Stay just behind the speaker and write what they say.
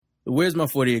The Where's My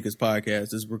 40 Acres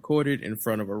podcast is recorded in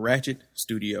front of a Ratchet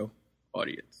Studio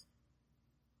audience.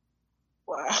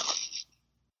 Wow.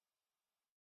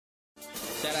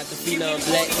 Shout out to Phenom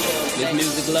Black, Miss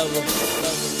Music Lover,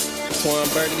 Twan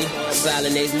Burgundy,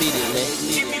 Silent Ace Media, man.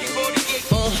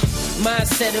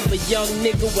 Mindset of a young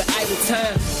nigga with idle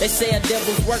time. They say a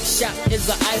devil's workshop is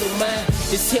an idle mind.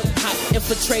 This hip-hop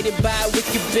infiltrated by a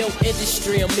wicked built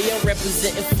industry. I'm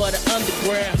representing for the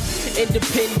underground.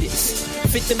 Independence,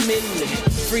 Fifth Amendment,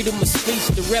 freedom of speech,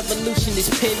 the revolution is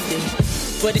pending.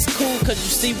 But it's cool cause you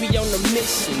see we on a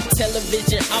mission.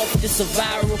 Television off, this a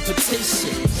viral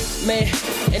petition. Man,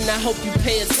 and I hope you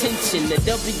pay attention. The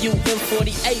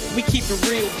WM48, we keep it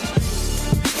real.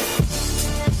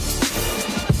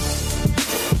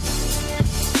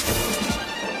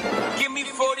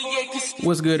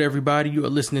 What's good, everybody? You are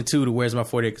listening to the Where's My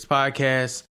 40 Acres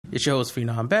podcast. It's your host,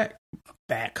 Phenom back.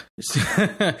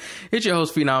 It's your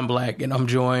host, Phenom Black, and I'm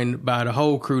joined by the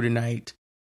whole crew tonight.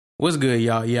 What's good,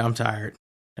 y'all? Yeah, I'm tired.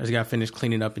 I just got finished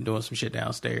cleaning up and doing some shit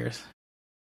downstairs.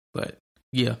 But,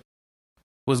 yeah.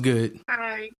 What's good?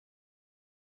 Hi.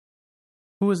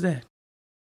 Who was that?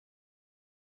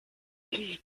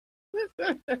 You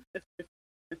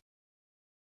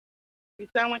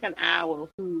sound like an owl.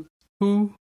 Who?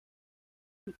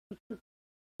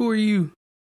 Who are you?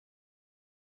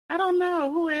 I don't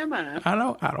know. Who am I? I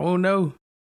don't know.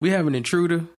 We have an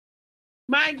intruder.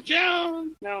 Mike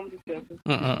Jones. No, I'm just joking.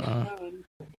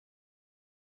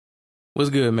 What's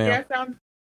good, man? Yes,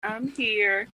 I'm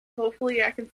here. Hopefully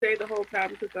I can stay the whole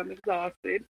time because I'm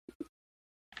exhausted.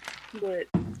 But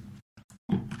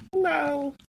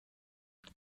hello.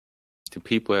 The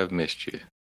people have missed you.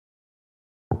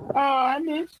 Oh, I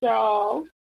missed y'all.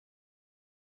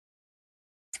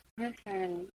 Okay.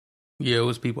 Yeah, it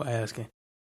was people asking.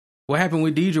 What happened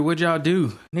with Deidre? What'd y'all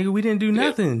do? Nigga, we didn't do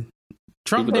nothing.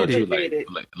 Trump did it.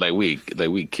 Like we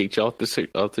kicked you off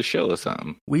the show or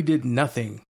something. We did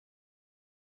nothing.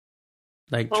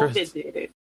 Like COVID did it.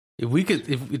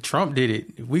 If Trump did it,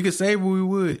 if we could save it, we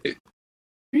would.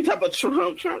 You talk about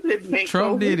Trump. Trump didn't make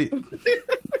Trump COVID. did it.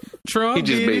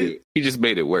 He just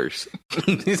made it worse.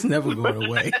 It's never going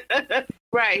away.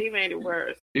 Right, he made it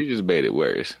worse. He just made it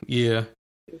worse. Yeah.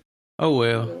 Oh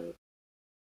well.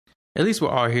 At least we're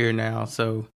all here now.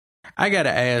 So I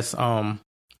gotta ask. I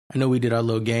know we did our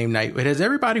little game night, but has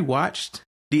everybody watched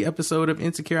the episode of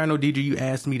Insecure? I know, Deidre, you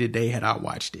asked me today had I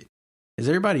watched it. Has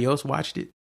everybody else watched it?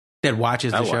 That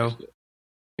watches the show? It.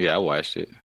 Yeah, I watched it.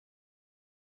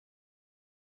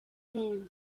 What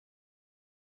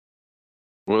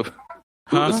was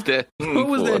that? What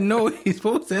was that noise?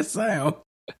 What was that sound?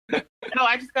 No,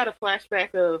 I just got a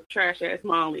flashback of Trash Ass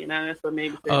Molly, and that's what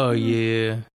made me say. Oh,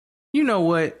 yeah. You know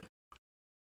what?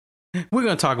 We're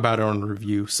going to talk about it on the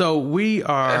review. So we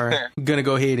are going to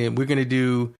go ahead and we're going to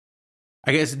do,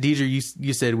 I guess, Deidre,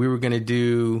 you said we were going to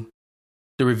do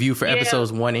the review for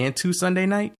episodes 1 and 2 Sunday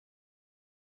night?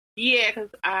 Yeah, because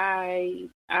I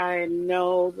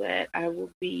know that I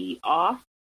will be off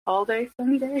all day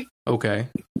Sunday. Okay.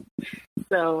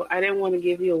 So I didn't want to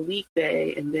give you a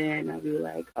weekday and then I'd be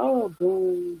like, oh,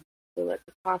 boom, we'll at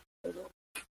the hospital.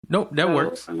 Nope, that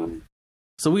works.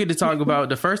 So we get to talk about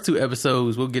the first 2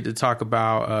 episodes. We'll get to talk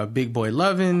about Big Boy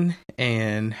Lovin'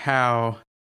 and how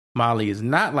Molly is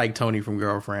not like Tony from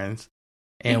Girlfriends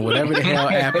and whatever the hell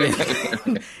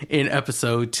happened in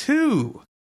episode 2.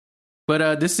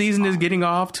 But this season is getting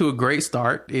off to a great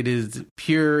start. It is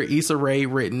pure Issa Rae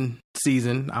written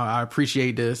season. I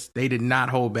appreciate this. They did not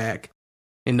hold back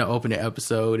in the opening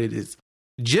episode. It is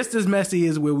just as messy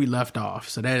as where we left off.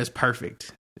 So that is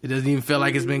perfect. It doesn't even feel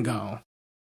like it's been gone.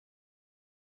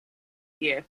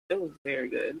 Yeah, it was very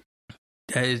good.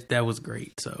 That was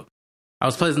great. So I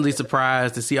was pleasantly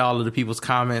surprised to see all of the people's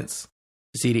comments.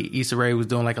 To see that Issa Rae was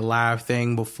doing like a live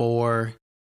thing before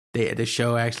the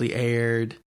show actually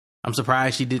aired. I'm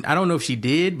surprised she didn't. I don't know if she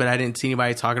did, but I didn't see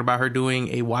anybody talking about her doing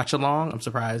a watch along. I'm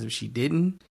surprised if she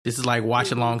didn't. This is like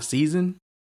watch along season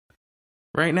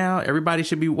right now. Everybody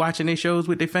should be watching their shows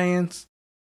with their fans.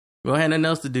 We don't have nothing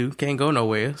else to do. Can't go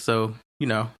nowhere. So,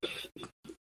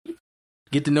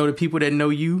 get to know the people that know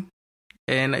you.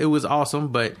 And it was awesome.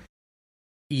 But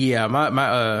yeah,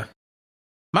 my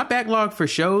backlog for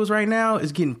shows right now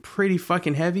is getting pretty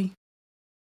fucking heavy.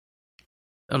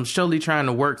 I'm slowly trying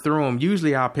to work through them.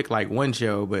 Usually I'll pick like one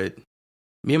show, but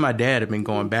me and my dad have been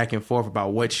going back and forth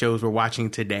about what shows we're watching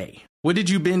today. What did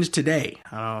you binge today?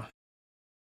 Man,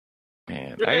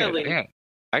 really?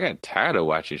 I got tired of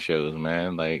watching shows,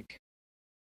 man. Like,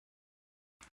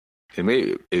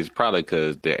 it's probably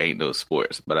because there ain't no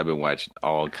sports, but I've been watching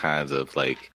all kinds of,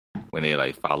 like, when they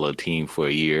like follow a team for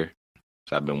a year.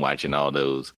 So I've been watching all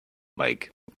those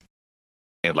like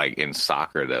And like in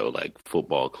soccer though, like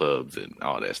football clubs and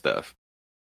all that stuff.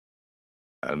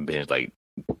 I've been like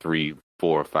 3,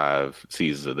 4, 5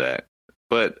 seasons of that.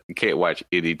 But I can't watch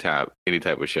any type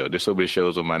of show. There's so many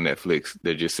shows on my Netflix.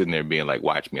 They're just sitting there being like,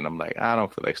 watch me. And I'm like, I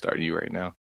don't feel like starting you right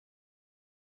now.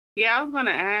 Yeah, I was going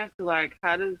to ask, like,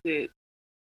 how does it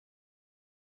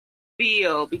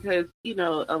feel? Because, you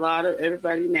know, a lot of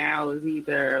everybody now is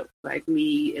either like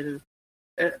me and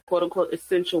a quote unquote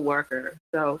essential worker.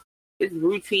 So it's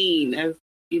routine as,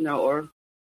 you know, or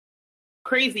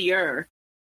crazier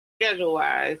schedule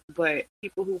wise. But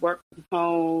people who work from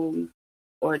home,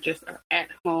 or just are at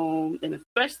home, and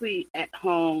especially at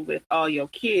home with all your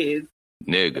kids.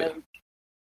 Nigga.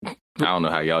 I don't know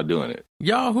how y'all doing it.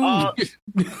 Y'all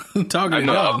who? Talking to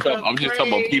them. I'm just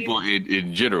talking about people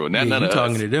in general. None of us.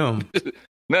 Talking to them.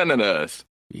 None of us.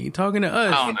 You ain't talking to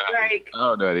us. I don't know. I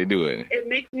don't know how they do it. It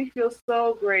makes me feel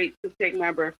so great to take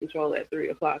my birth control at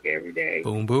 3:00 every day.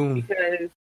 Boom, boom. Because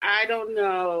I don't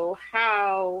know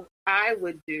how I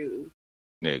would do.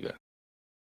 Nigga.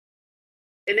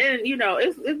 And then, you know,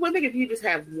 it's one thing if you just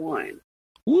have one.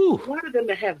 Woo. One of them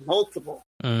to have multiple.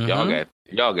 Mm-hmm.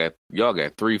 Y'all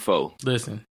got 3, 4.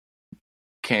 Listen.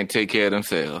 Can't take care of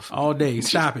themselves. All day.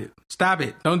 Stop it.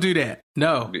 Don't do that.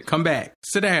 No. Come back.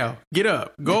 Sit down. Get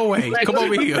up. Go away. Come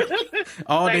over here.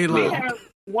 All day long.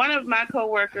 One of my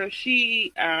coworkers,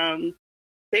 she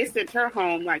they sent her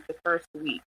home like the first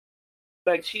week.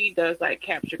 But she does like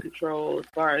capture control as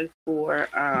far as for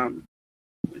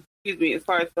as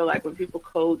far as for like when people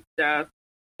code stuff,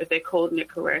 if they're coding it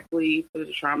correctly for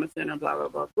the trauma center, blah, blah,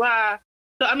 blah, blah.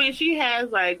 So, I mean, she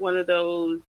has like one of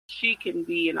those, she can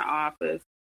be in the office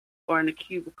or in a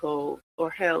cubicle or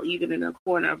hell, even in a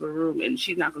corner of a room, and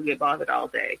she's not going to get bothered all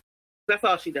day. That's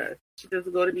all she does. She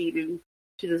doesn't go to meetings.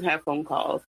 She doesn't have phone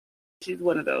calls. She's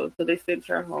one of those. So they sent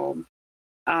her home.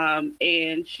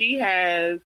 And she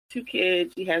has 2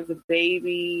 kids. She has a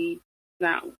baby,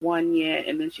 not 1 yet,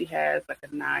 and then she has like a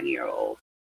 9-year-old.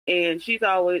 And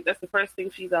that's the first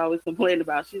thing she's always complaining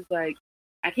about. She's like,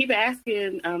 I keep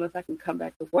asking if I can come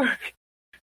back to work,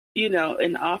 you know,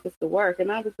 in the office to work.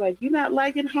 And I was like, you're not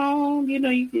liking home? You know,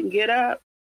 you can get up.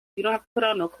 You don't have to put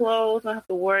on no clothes. Don't have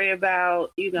to worry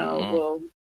about, you know, well,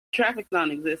 traffic's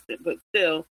non-existent, but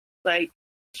still, like,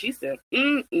 she said,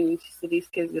 She said, these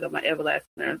kids get on my everlasting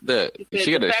nerves.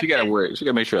 She gotta work. She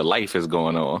gotta make sure life is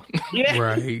going on. Yeah.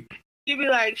 Right. She'd be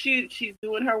like, she's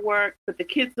doing her work, but the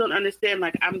kids don't understand,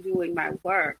 like, I'm doing my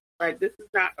work. Like, this is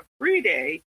not a free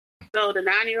day. So the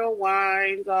 9-year-old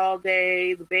whines all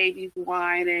day, the baby's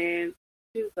whining.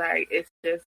 She was like, it's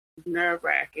just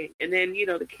nerve-wracking. And then, you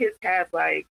know, the kids have,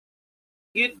 like,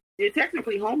 you're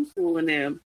technically homeschooling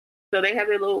them. So they have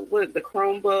their the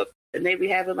Chromebook, and they be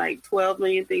having, like, 12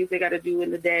 million things they got to do in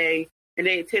the day. And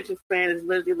their attention span is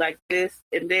literally like this.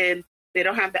 And then they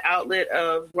don't have the outlet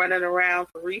of running around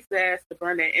for recess to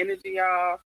burn their energy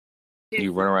off.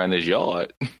 You run around this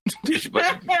yard.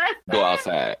 Go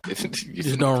outside. You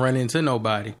just don't run into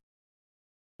nobody.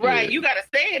 Right. You got to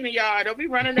stay in the yard. Don't be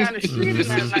running down the street or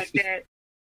nothing like that.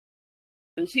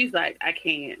 And she's like, I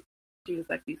can't. She was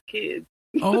like, these kids.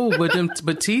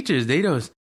 But teachers,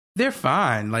 they're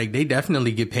fine. Like, they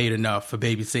definitely get paid enough for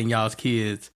babysitting y'all's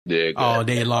kids all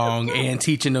day long and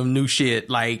teaching them new shit,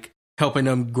 like helping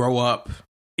them grow up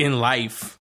in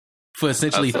life for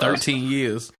essentially 13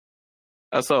 years.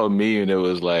 I saw a meme and it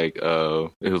was like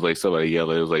somebody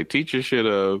yelling. It was like, teachers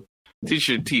should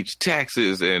teach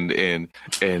taxes and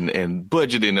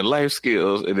budgeting and life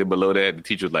skills. And then below that, the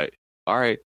teacher was like, all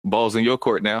right, ball's in your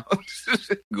court now.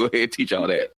 Go ahead and teach all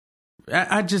that.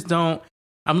 I just don't.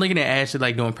 I'm looking at Ashley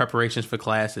like doing preparations for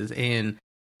classes, and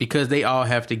because they all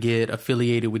have to get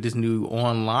affiliated with this new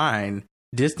online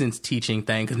distance teaching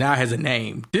thing, because now it has a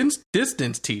name,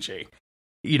 distance teaching,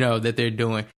 you know, that they're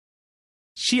doing.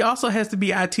 She also has to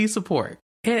be IT support,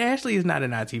 and Ashley is not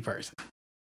an IT person.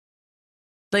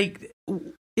 Like,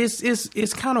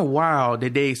 it's kind of wild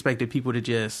that they expected people to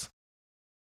just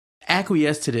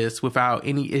acquiesce to this without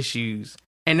any issues.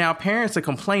 And now parents are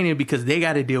complaining because they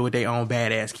got to deal with their own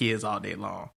badass kids all day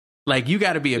long. Like, you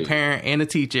got to be a parent and a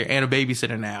teacher and a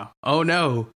babysitter now. Oh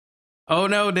no,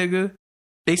 nigga,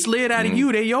 they slid out of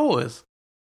you. They're yours.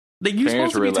 Like, you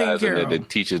supposed to be taking care of them. The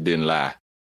teachers didn't lie.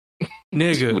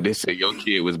 Nigga. When they say your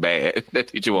kid was bad, that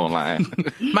teacher won't lie.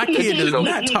 My kid does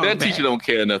not talk back. That teacher don't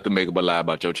care enough to make up a lie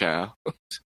about your child.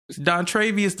 Don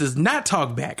Travius does not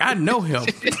talk back. I know him.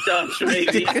 Don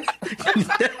Travius.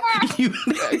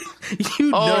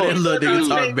 you know that little nigga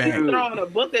talk back. Throwing a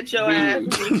book at your ass.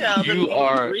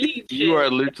 You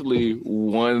are literally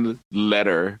one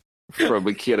letter from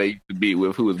a kid I used to be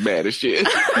with who was bad as shit.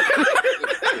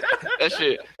 That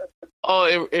shit.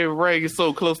 Oh, it rang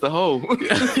so close to home.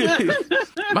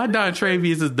 My Don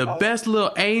Travius is the best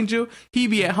little angel. He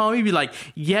be at home. He be like,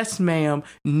 yes, ma'am.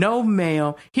 No,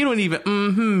 ma'am. He don't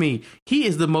even me. He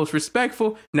is the most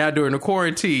respectful. Now during the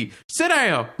quarantine, sit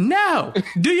down. No.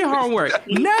 Do your homework.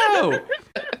 No.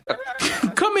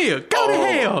 Come here. Go to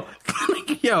hell.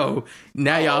 Yo,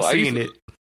 now y'all seeing it.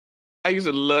 I used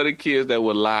to love the kids that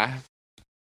would lie.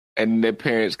 And their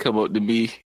parents come up to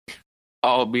me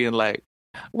all being like,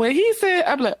 well, he said,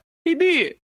 I'm like, he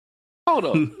did. Hold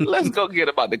on. Let's go get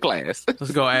him out the class.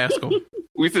 Let's go ask him.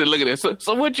 We sit and look at it.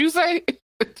 So what you say?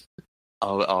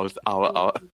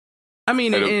 I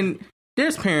mean, and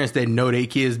there's parents that know their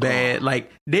kids bad.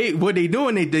 Like, what they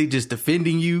doing, they just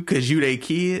defending you because you their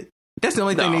kid. That's the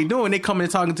only thing they doing. They coming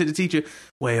and talking to the teacher.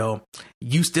 Well,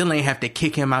 you still ain't have to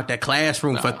kick him out that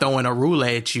classroom for throwing a ruler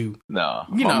at you. No,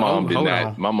 my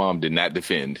mom did not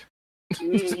defend.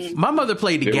 My mother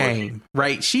played the game,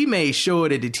 right? She made sure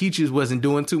that the teachers wasn't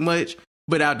doing too much,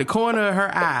 but out the corner of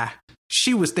her eye,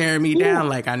 she was staring me down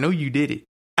like, I know you did it.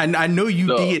 I know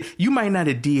you did. You might not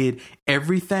have did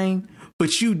everything,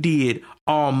 but you did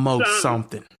almost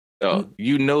something.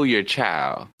 You know your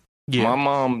child. Yeah. My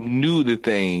mom knew the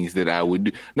things that I would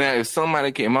do. Now, if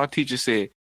somebody came, my teacher said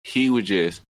he was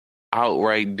just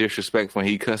outright disrespectful and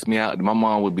he cussed me out, my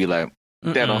mom would be like,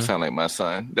 that don't sound like my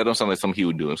son. That don't sound like something he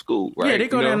would do in school, right? Yeah, they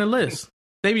go down the list.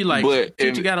 They be like, but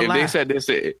teacher gotta lie. They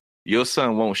said, your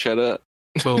son won't shut up.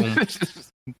 Boom.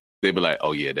 They be like,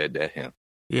 oh yeah, that him.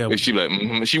 Yeah. And she be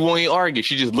like, she won't even argue.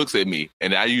 She just looks at me.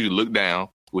 And I usually look down,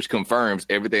 which confirms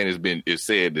everything is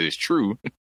said that is true.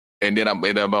 And then I'm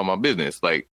about my business.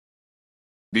 Like,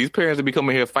 these parents will be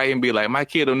coming here fighting and be like, my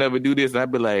kid will never do this. And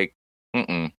I'd be like,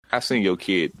 I've seen your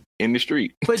kid in the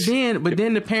street. But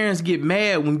then the parents get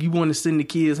mad when you want to send the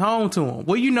kids home to them.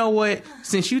 Well, you know what?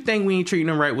 Since you think we ain't treating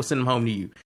them right, we'll send them home to you.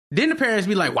 Then the parents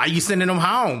be like, why you sending them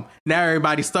home? Now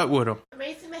everybody's stuck with them. I'm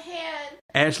raising my hand.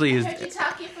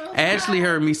 Ashley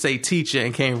heard me say teacher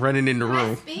and came running in the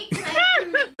room.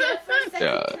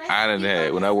 I done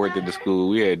had, when I worked at the school,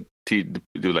 we had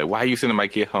do like, why are you sending my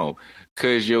kid home?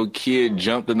 Because your kid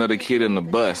jumped another kid in the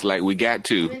bus. Like, we got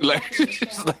to. Like,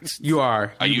 you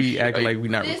are. You be acting like we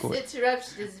not recording. This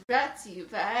interruption is brought to you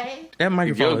by... That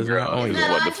microphone is not on.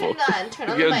 Wonderful. Turn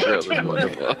on the mic.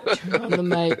 Turn on the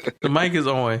mic. The mic is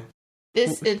on.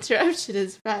 This interruption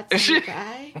is brought to you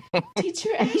by Teacher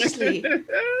Ashley.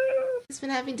 Who's been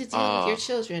having to deal with your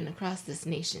children across this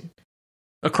nation.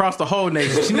 Across the whole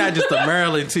nation. She's not just a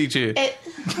Maryland teacher.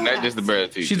 Not just a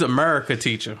Maryland teacher. She's America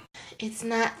teacher. It's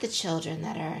not the children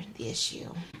that are the issue.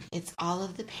 It's all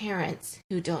of the parents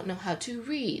who don't know how to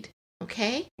read.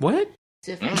 Okay? What?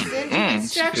 So if I send you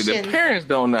instructions... The parents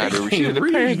don't know how to read. The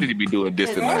parents need to be doing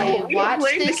this tonight. Watch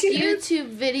this YouTube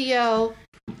video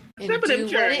and do what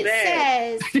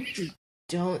it says.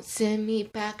 Don't send me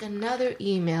back another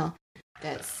email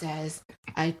that says,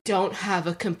 I don't have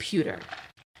a computer.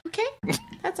 Okay,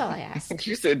 that's all I asked.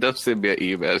 You said don't send me an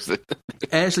email.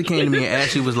 Ashley came to me and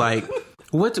Ashley was like,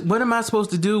 what am I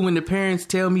supposed to do when the parents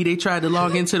tell me they tried to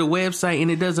log into the website and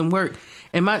it doesn't work?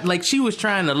 And she was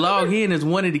trying to log in as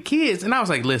one of the kids. And I was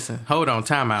like, listen, hold on,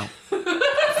 time out.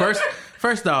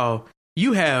 First off,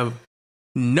 you have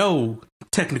no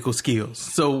technical skills.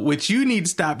 So what you need to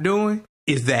stop doing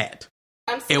is that.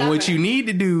 And what you need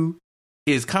to do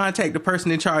is contact the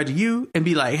person in charge of you and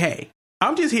be like, hey,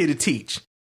 I'm just here to teach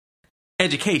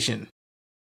education.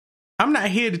 I'm not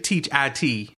here to teach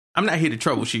IT. I'm not here to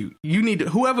troubleshoot. You need to,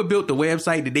 whoever built the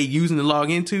website that they using to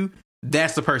log into,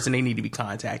 that's the person they need to be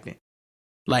contacting.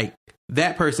 Like,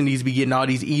 that person needs to be getting all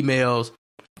these emails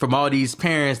from all these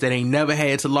parents that ain't never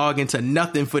had to log into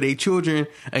nothing for their children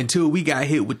until we got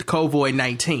hit with the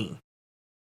COVID-19.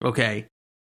 Okay.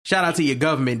 Shout out to your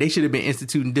government. They should have been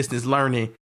instituting distance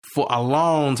learning for a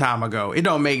long time ago. It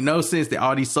don't make no sense that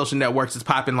all these social networks is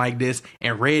popping like this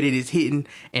and Reddit is hitting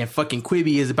and fucking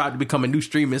Quibi is about to become a new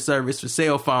streaming service for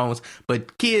cell phones.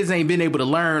 But kids ain't been able to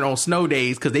learn on snow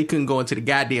days because they couldn't go into the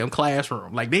goddamn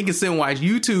classroom. Like, they can sit and watch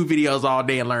YouTube videos all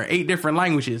day and learn 8 different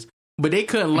languages, but they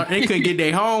couldn't learn. They couldn't get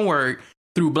their homework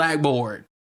through Blackboard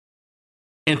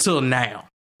until now.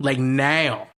 Like,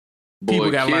 now,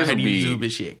 people gotta learn how to use YouTube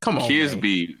and shit. Come on,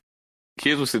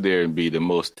 kids will sit there and be the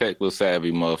most technical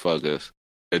savvy motherfuckers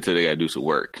until they gotta do some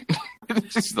work.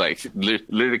 It's like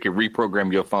literally can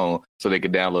reprogram your phone so they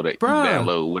can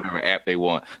download whatever app they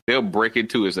want. They'll break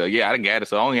into it. So yeah, I got it.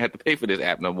 So I don't even have to pay for this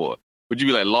app no more. But you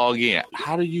be like, log in.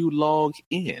 How do you log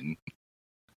in?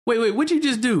 Wait, what'd you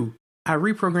just do? I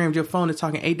reprogrammed your phone to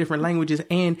talk in 8 different languages,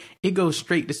 and it goes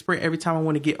straight to Sprint every time I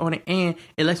want to get on it, and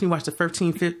it lets me watch the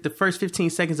first 15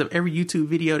 seconds of every YouTube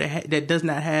video that does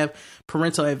not have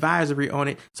parental advisory on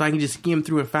it, so I can just skim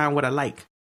through and find what I like.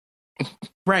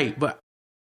 Right, but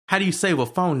how do you save a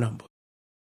phone number?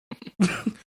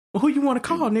 Who you want to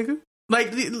call, nigga?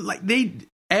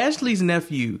 Ashley's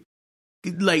nephew,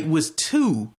 was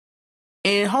 2.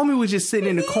 And homie was just sitting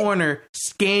in the corner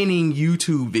scanning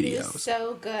YouTube videos.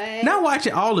 So good. Not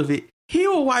watching all of it. He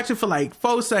will watch it for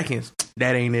 4 seconds.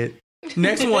 That ain't it.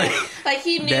 Next one.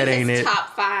 He knew his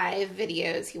top 5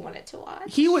 videos he wanted to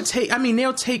watch. He would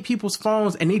they'll take people's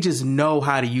phones and they just know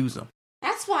how to use them.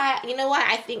 That's why, you know what?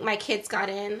 I think my kids got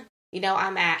in.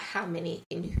 I'm at how many?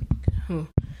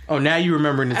 Oh, now you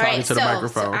remembering to talking to the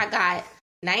microphone. So I got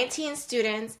 19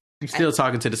 students. You're still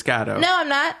talking to the sky, though. No, I'm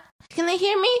not. Can they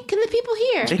hear me? Can the people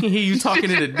hear? They can hear you talking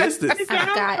in the distance. I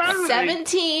got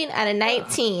 17 out of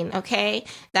 19, okay?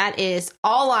 That is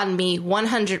all on me,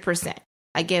 100%.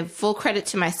 I give full credit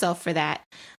to myself for that.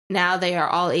 Now they are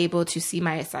all able to see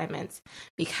my assignments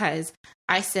because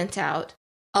I sent out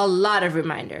a lot of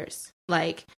reminders.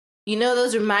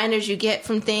 Those reminders you get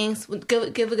from things?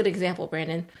 Give a good example,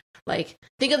 Brandon.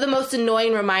 Think of the most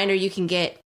annoying reminder you can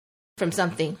get from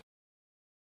something.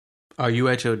 Are you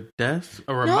at your desk?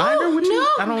 A reminder? I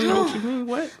don't know what you mean.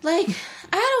 What? I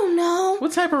don't know.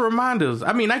 What type of reminders?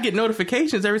 I mean, I get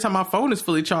notifications every time my phone is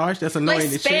fully charged. That's annoying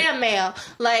as shit. Spam mail.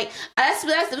 That was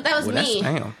me. That's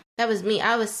spam. That was me.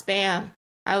 I was spam.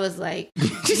 I was like, you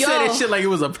said that shit like it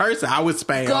was a person. I was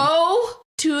spam. Go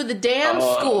to the damn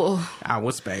school. I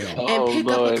was spam. And pick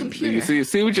up a computer.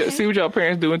 See what y'all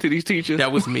parents doing to these teachers?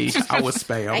 That was me. I was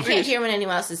spam. I can't hear when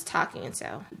anyone else is talking,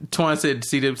 so. Twan said,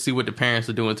 see what the parents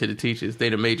are doing to the teachers.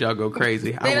 They done made y'all go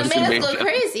crazy. They done made us go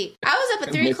crazy. I was up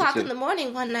at 3 o'clock in the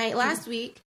morning one night last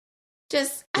week. I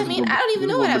don't even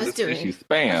know what I was doing.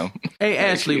 Spam. Hey,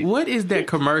 Ashley, what is that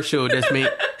commercial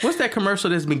what's that commercial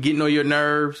that's been getting on your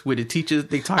nerves with the teachers?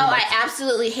 They talk about. I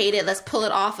absolutely hate it. Let's pull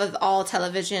it off of all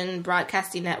television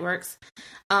broadcasting networks.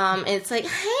 It's like,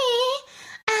 hey,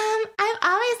 I've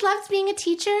always loved being a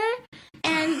teacher,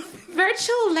 and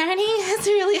virtual learning has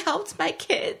really helped my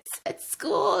kids at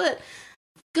school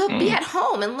go be at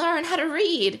home and learn how to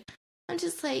read. I'm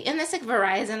just and that's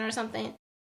Verizon or something.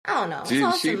 I don't know.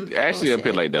 She actually up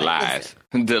here the lies.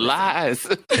 The lies.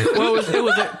 Well, it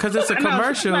was because it's a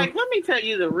commercial. Let me tell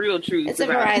you the real truth. It's a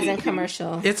Verizon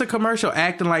commercial. It's a commercial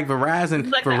acting like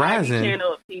Verizon. Like Verizon. The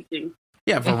channel of teaching.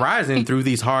 Yeah, Verizon through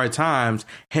these hard times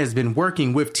has been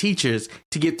working with teachers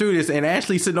to get through this. And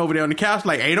Ashley's sitting over there on the couch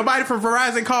ain't nobody from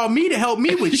Verizon called me to help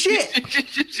me with shit.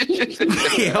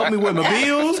 Ain't help me with my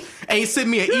bills. Ain't sent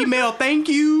me an email, thank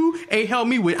you. Ain't help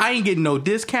me with, I ain't getting no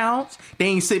discounts. They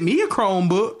ain't sent me a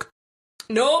Chromebook.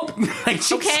 Nope.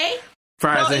 Okay.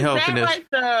 Verizon helping us.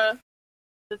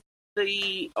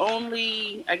 The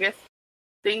only, I guess,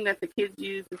 thing that the kids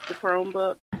use is the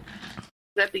Chromebook.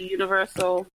 Is that the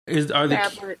universal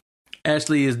tablet?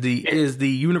 Ashley, is the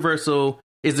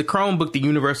Chromebook the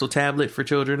universal tablet for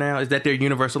children now? Is that their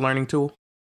universal learning tool?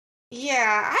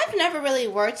 Yeah, I've never really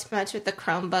worked much with the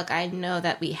Chromebook. I know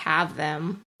that we have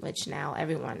them, which now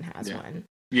everyone has one.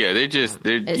 Yeah, they're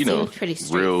pretty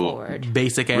straightforward, real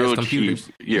basic ass computers.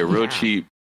 Cheap. Yeah, real cheap.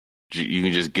 You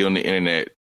can just get on the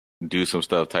internet, do some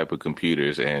stuff type of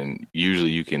computers, and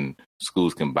usually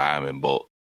schools can buy them in bulk.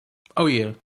 Oh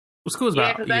yeah. Well, school's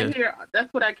about, I hear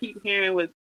that's what I keep hearing with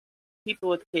people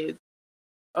with kids.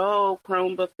 Oh,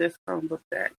 Chromebook this, Chromebook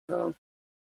that. So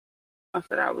I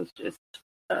thought that was just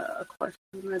a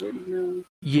question I didn't know.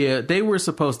 Yeah, they were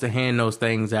supposed to hand those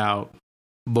things out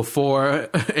before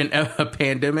a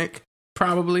pandemic,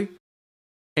 probably.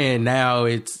 And now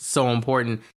it's so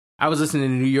important. I was listening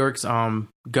to New York's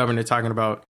governor talking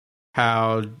about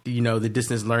how, the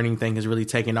distance learning thing has really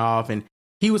taken off. And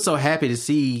he was so happy to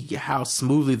see how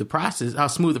smooth the process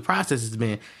has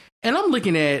been. And I'm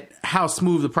looking at how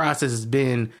smooth the process has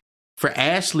been for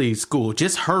Ashley's school,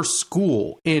 just her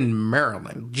school in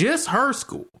Maryland, just her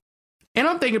school. And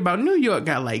I'm thinking about New York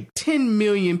got 10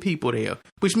 million people there,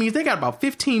 which means they got about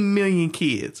 15 million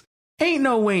kids. Ain't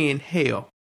no way in hell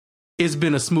it's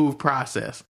been a smooth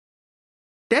process.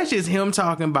 That's just him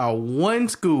talking about one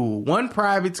school, one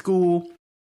private school,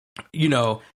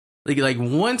 like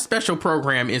one special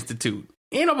program institute.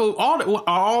 Ain't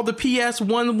all the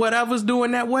PS1 whatever's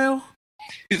doing that well.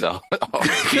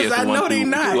 Because I know they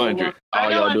not.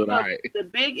 All y'all doing all right. The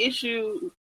big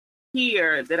issue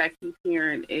here that I keep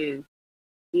hearing is,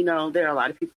 there are a lot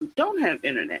of people who don't have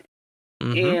internet.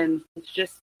 Mm-hmm. And it's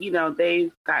just,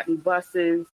 they've gotten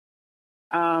buses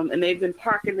and they've been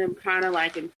parking them kind of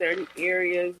in certain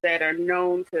areas that are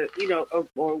known to, or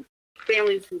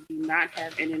families who do not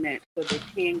have internet, so they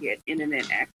can get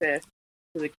internet access,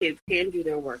 so the kids can do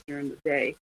their work during the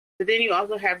day. But then you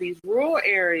also have these rural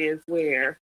areas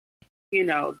where, you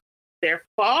know, they're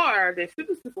far, they're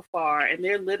super, super far, and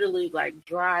they're literally like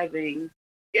driving,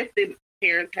 if the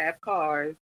parents have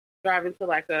cars, driving to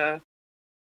like a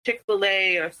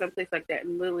Chick-fil-A or someplace like that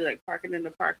and literally like parking in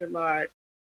the parking lot,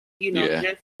 you know,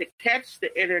 just to catch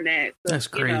the internet. So, that's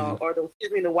crazy. You know, or the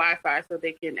Wi-Fi so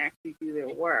they can actually do their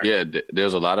work. Yeah,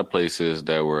 there's a lot of places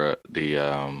that were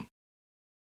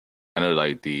I know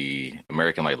like the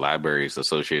American like Libraries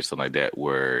Association, something like that,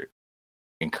 were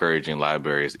encouraging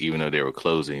libraries, even though they were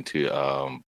closing,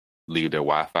 to leave their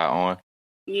Wi-Fi on.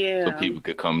 Yeah. So people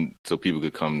could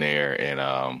come there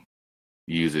and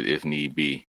use it if need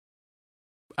be.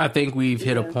 I think we've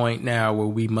hit a point now where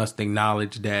we must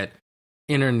acknowledge that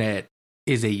internet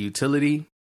is a utility.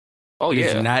 Oh, yeah.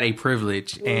 It's not a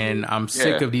privilege. And I'm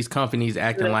sick of these companies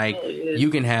acting like you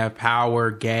can have power,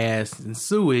 gas, and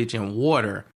sewage and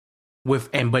water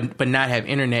but not have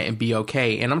internet and be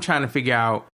okay. And I'm trying to figure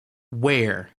out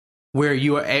where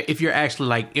you are, if you're actually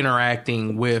like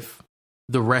interacting with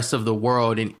the rest of the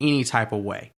world in any type of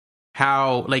way.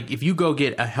 How, like, if you go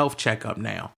get a health checkup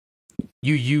now,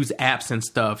 you use apps and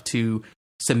stuff to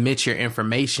submit your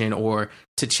information or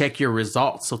to check your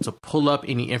results. So to pull up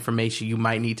any information you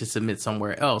might need to submit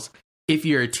somewhere else. If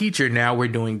you're a teacher, now we're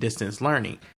doing distance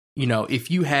learning. You know, if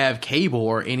you have cable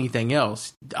or anything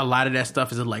else, a lot of that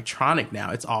stuff is electronic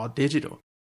now. It's all digital,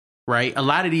 right? A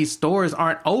lot of these stores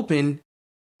aren't open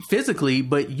physically,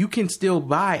 but you can still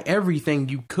buy everything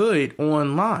you could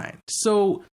online.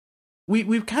 So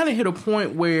we've kind of hit a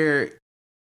point where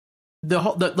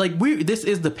this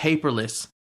is the paperless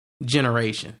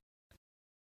generation,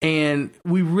 and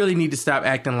we really need to stop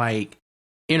acting like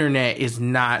internet is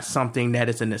not something that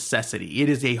is a necessity. It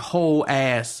is a whole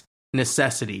ass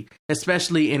necessity,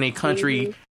 especially in a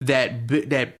country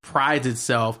that prides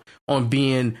itself on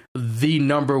being the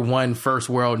number one first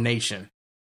world nation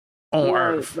on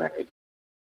earth. Right.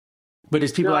 But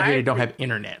there's people out here that don't have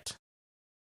internet.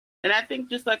 And I think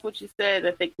just like what you said,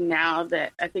 I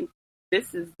think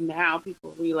this is now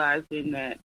people realizing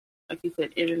that, like you said,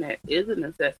 internet is a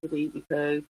necessity,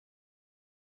 because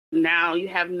now you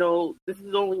have this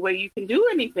is the only way you can do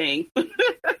anything.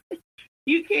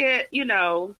 You can't, you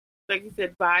know, like you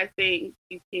said, buy things.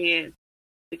 The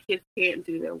kids can't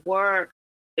do their work.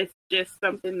 It's just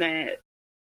something that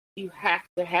you have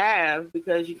to have,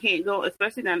 because you can't go,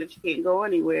 especially now that you can't go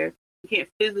anywhere. You can't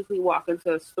physically walk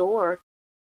into a store,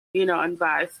 you know, and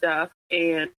buy stuff.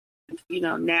 And, you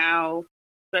know, now,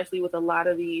 especially with a lot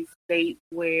of these states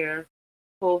where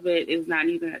COVID is not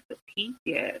even at the peak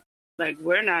yet, like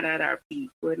we're not at our peak.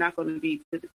 We're not going to be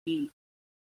to the peak.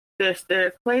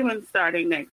 They're claiming starting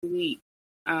next week.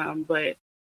 But,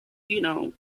 you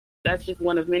know, that's just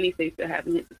one of many states that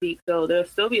haven't hit the peak. So there'll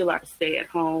still be a lot of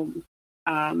stay-at-home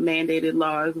mandated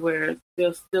laws where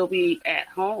they'll still be at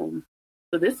home.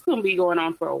 So this is going to be going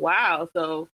on for a while.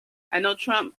 So I know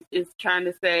Trump is trying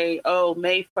to say, oh,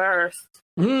 May 1st,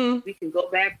 we can go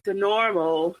back to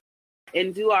normal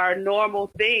and do our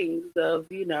normal things of,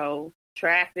 you know,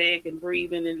 traffic and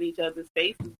breathing in each other's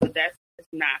faces. But that's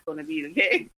not going to be the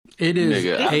case. It is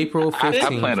April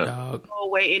 15th, dog. Go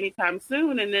away anytime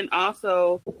soon. And then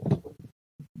also,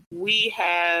 we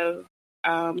have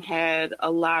had a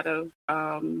lot of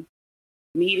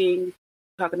meetings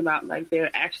talking about like there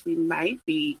actually might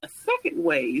be a second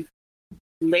wave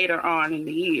later on in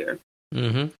the year,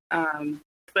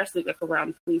 especially like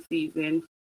around flu season.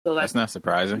 So like, that's not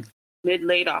surprising.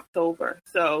 Late October.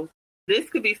 So this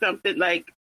could be something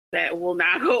like that will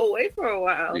not go away for a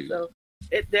while. So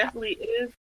it definitely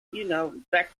is, you know,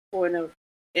 back to the point of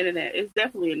internet, it's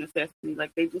definitely a necessity.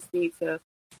 Like they just need to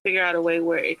figure out a way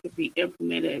where it could be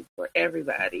implemented for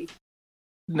everybody.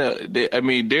 No, there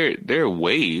are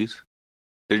ways.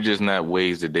 They're just not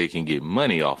ways that they can get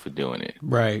money off of doing it.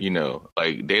 Right. You know,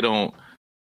 like they don't,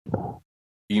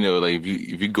 you know, like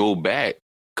if you go back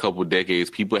a couple decades,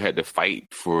 people had to fight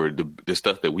for the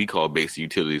stuff that we call basic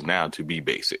utilities now to be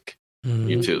basic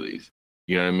utilities.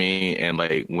 You know what I mean? And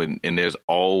like there's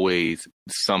always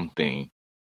something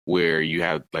where you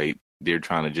have like, they're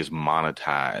trying to just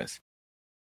monetize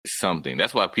something.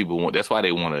 That's why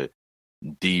they want to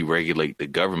deregulate the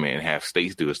government and have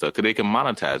states do stuff, because they can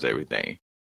monetize everything.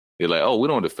 They're like, oh, we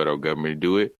don't want the federal government to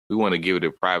do it. We want to give it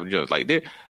to private jobs. Like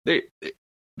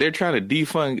they're trying to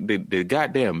defund the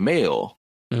goddamn mail.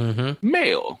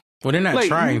 Mail. Well, they're not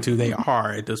trying to. They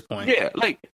are at this point. Yeah,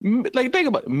 like think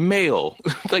about mail.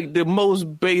 Like the most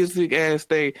basic ass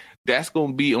thing that's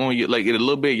gonna be on your, like in a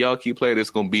little bit. Y'all keep playing.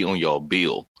 It's gonna be on your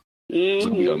bill. It's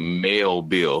gonna be a mail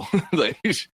bill, like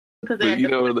because they have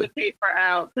to put the paper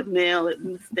out to mail it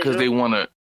because they want to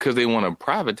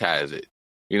privatize it.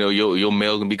 You know, your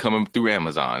mail can be coming through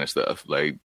Amazon and stuff.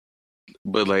 Like,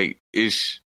 but like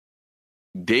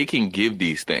they can give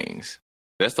these things.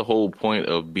 That's the whole point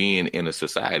of being in a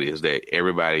society, is that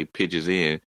everybody pitches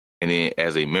in, and then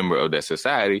as a member of that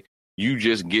society, you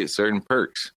just get certain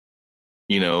perks.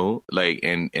 You know, like,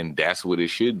 and that's what it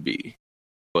should be.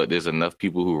 But there's enough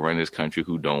people who run this country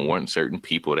who don't want certain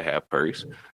people to have perks,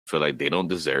 feel like they don't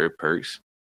deserve perks,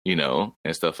 you know,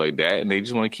 and stuff like that. And they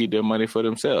just want to keep their money for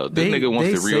themselves. This nigga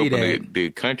wants to reopen the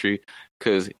country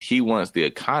because he wants the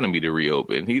economy to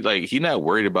reopen. He's not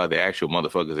worried about the actual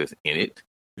motherfuckers that's in it.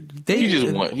 He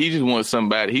just wants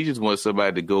somebody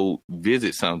to go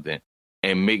visit something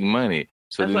and make money.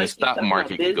 So then the stock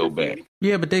market can go back.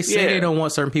 Yeah, but they say they don't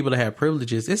want certain people to have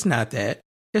privileges. It's not that.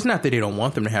 It's not that they don't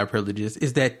want them to have privileges.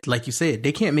 It's that, like you said,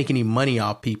 they can't make any money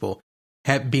off people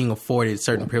being afforded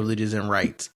certain privileges and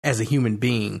rights as a human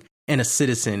being and a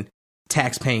citizen,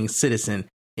 tax-paying citizen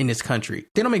in this country.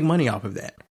 They don't make money off of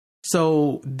that.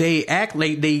 So they act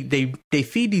like they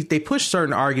push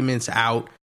certain arguments out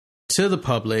to the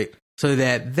public so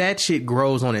that shit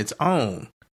grows on its own.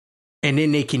 And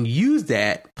then they can use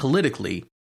that politically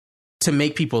to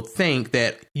make people think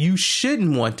that you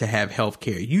shouldn't want to have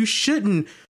healthcare. You shouldn't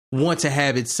want to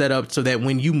have it set up so that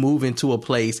when you move into a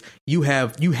place, you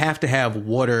have to have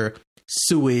water,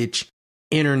 sewage,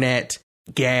 internet,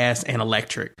 gas, and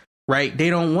electric, right? They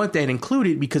don't want that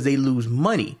included because they lose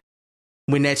money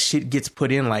when that shit gets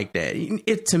put in like that.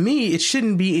 To me, it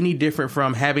shouldn't be any different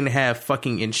from having to have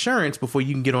fucking insurance before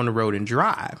you can get on the road and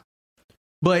drive.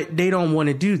 But they don't want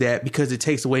to do that because it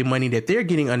takes away money that they're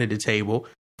getting under the table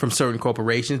from certain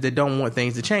corporations that don't want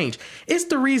things to change. It's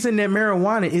the reason that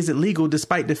marijuana isn't legal,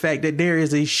 despite the fact that there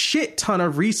is a shit ton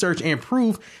of research and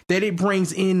proof that it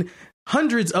brings in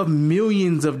hundreds of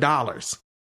millions of dollars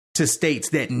to states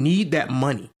that need that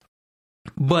money.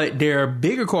 But there are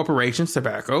bigger corporations,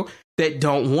 tobacco, that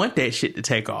don't want that shit to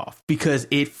take off because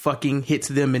it fucking hits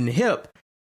them in the hip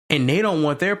and they don't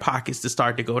want their pockets to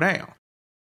start to go down.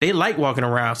 They like walking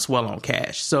around swell on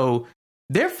cash. So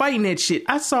they're fighting that shit.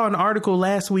 I saw an article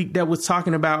last week that was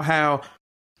talking about how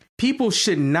people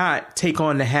should not take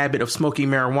on the habit of smoking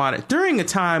marijuana during a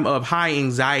time of high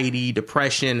anxiety,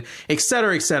 depression, et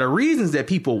cetera, reasons that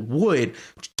people would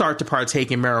start to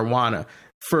partake in marijuana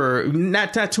for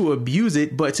not to abuse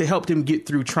it, but to help them get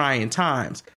through trying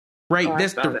times. Right.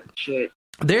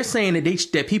 They're saying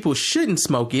that people shouldn't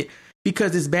smoke it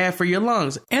because it's bad for your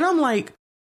lungs. And I'm like,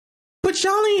 but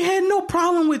y'all ain't had no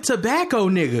problem with tobacco,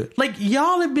 nigga. Like,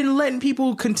 y'all have been letting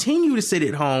people continue to sit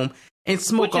at home and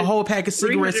smoke a whole pack of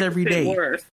cigarettes every day.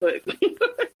 Worse, but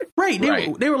right.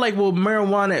 They were like, well,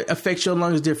 marijuana affects your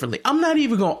lungs differently. I'm not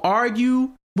even going to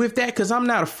argue with that because I'm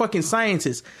not a fucking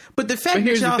scientist. But the fact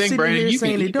that y'all sitting here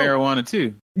saying it don't. Marijuana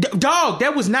too. Dog,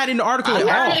 that was not in the article at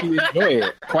all. Enjoy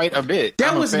it quite a bit.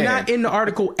 That was not in the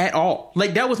article at all.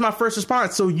 Like, that was my first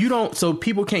response. So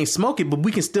people can't smoke it, but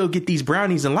we can still get these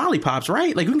brownies and lollipops,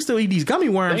 right? Like, we can still eat these gummy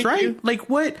worms, right? Like,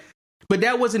 what? But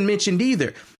that wasn't mentioned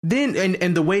either. Then,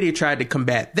 and the way they tried to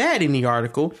combat that in the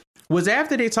article was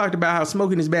after they talked about how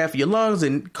smoking is bad for your lungs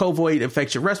and COVID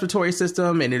affects your respiratory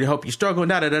system and it'll help you struggle,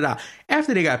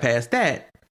 After they got past that,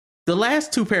 the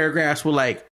last two paragraphs were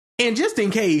like, and just in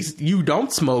case you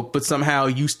don't smoke, but somehow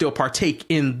you still partake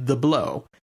in the blow,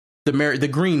 the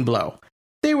green blow.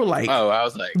 They were like, oh, I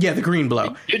was like, yeah, the green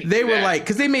blow. They were like,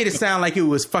 because they made it sound like it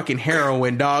was fucking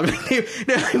heroin, dog. Of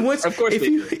course,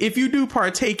 if you do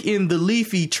partake in the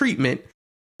leafy treatment,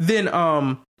 then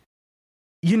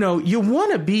you know, you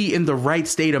want to be in the right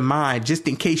state of mind just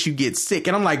in case you get sick.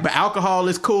 And I'm like, but alcohol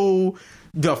is cool.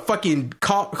 The fucking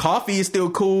coffee is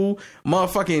still cool.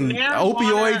 Motherfucking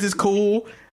opioids is cool.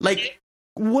 Like,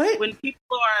 what? When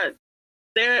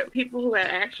there are people who have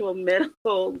actual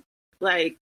medical,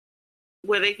 like,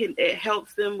 where it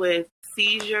helps them with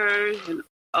seizures and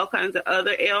all kinds of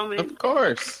other ailments. Of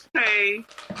course. Okay.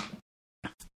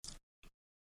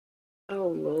 Oh,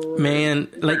 Lord. Man,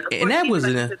 like, and that was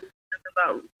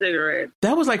about cigarettes.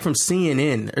 That was like from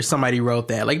CNN or somebody wrote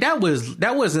that. Like, that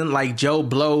wasn't like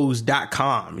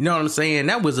JoeBlows.com. You know what I'm saying?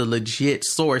 That was a legit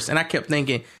source. And I kept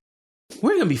thinking,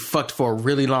 we're going to be fucked for a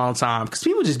really long time because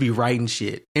people just be writing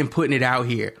shit and putting it out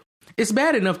here. It's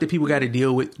bad enough that people got to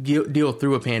deal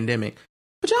through a pandemic,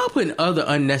 but y'all putting other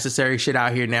unnecessary shit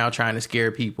out here now trying to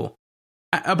scare people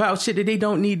about shit that they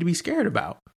don't need to be scared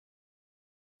about.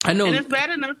 I know. And it's bad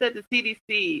enough that the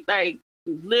CDC, like,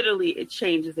 literally it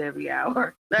changes every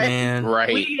hour. Like, man,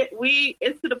 right. We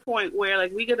it's to the point where,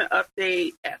 like, we're going to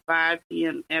update at 5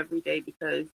 p.m. every day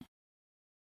because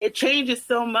it changes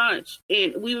so much,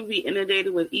 and we would be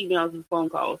inundated with emails and phone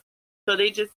calls. So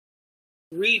they just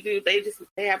redo.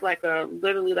 They have like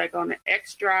literally like on the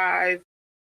X drive,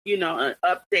 an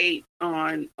update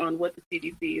on what the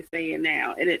CDC is saying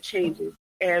now, and it changes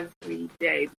every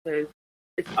day because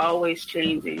it's always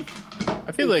changing.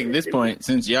 I feel like at this point,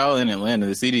 since y'all in Atlanta,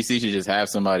 the CDC should just have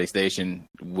somebody stationed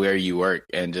where you work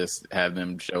and just have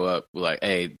them show up like,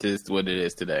 hey, this is what it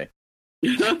is today.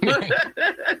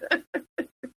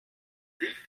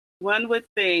 One would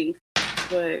think,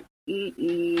 but I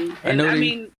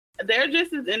mean, they're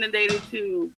just as inundated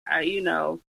too.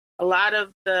 A lot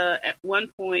of at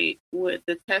one point with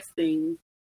the testing,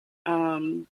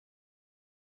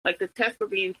 like the tests were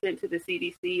being sent to the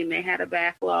CDC and they had a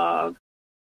backlog,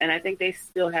 and I think they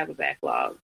still have a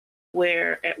backlog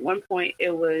where at one point it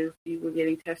was you were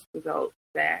getting test results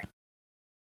back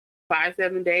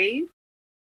 5-7 days.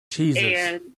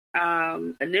 Jesus.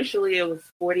 And initially it was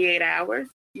 48 hours.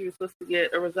 You were supposed to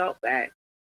get a result back.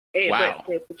 Wow.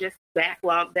 But they just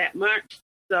backlogged that much.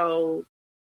 So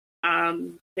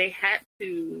they had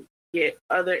to get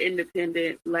other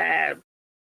independent labs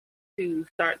to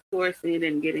start sourcing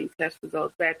and getting test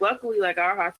results back. Luckily, like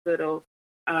our hospital,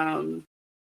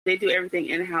 they do everything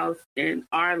in-house in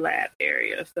our lab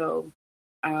area. So,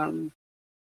 some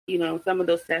of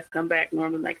those tests come back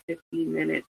normally like 15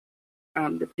 minutes,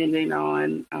 depending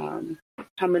on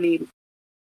how many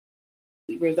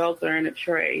results are in a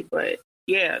tray. But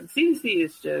yeah, the CDC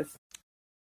is just...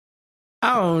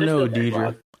 I don't know,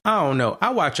 Deidre. I don't know.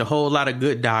 I watch a whole lot of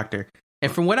Good Doctor.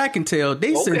 And from what I can tell,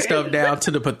 they send stuff down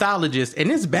to the pathologist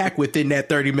and it's back within that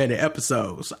 30-minute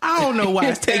episodes. I don't know why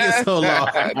it's taking so long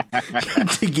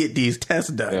to get these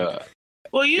tests done. Yeah.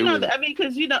 Well,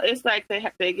 because it's like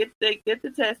they get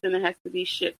the test and it has to be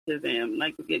shipped to them.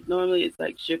 Like normally it's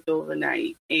like shipped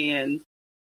overnight, and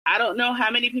I don't know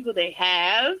how many people they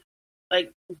have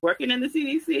like working in the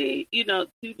CDC, to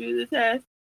do the test.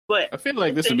 But I feel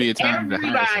like this would be a time to hire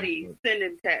everybody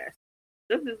sending tests.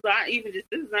 This is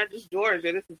not just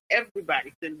Georgia. This is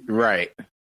everybody sending tests. Right.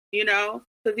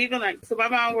 Because even so my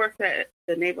mom works at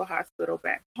the Naval Hospital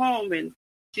back home, and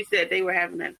she said they were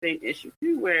having that same issue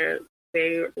too, where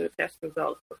the test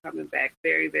results were coming back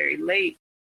very, very late,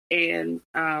 and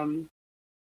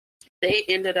they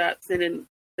ended up sending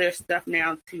their stuff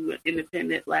now to an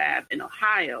independent lab in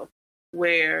Ohio,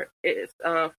 where it's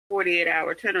a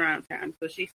 48-hour turnaround time. So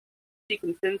she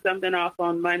can send something off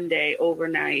on Monday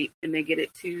overnight, and they get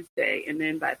it Tuesday, and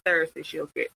then by Thursday she'll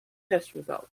get test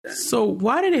results done. So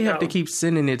why do they have to keep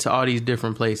sending it to all these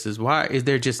different places? Why is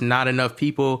there just not enough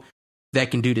people that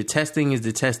can do the testing? Is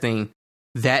the testing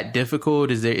that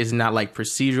difficult? Is it not like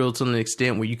procedural to an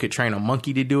extent where you could train a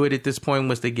monkey to do it at this point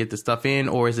once they get the stuff in?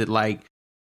 Or is it like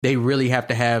they really have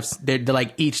to have, they're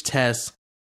like each test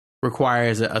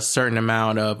requires a certain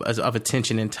amount of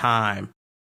attention and time?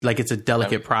 Like it's a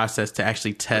delicate process to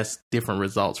actually test different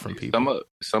results from people.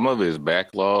 Some of it is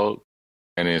backlog,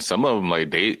 and then some of them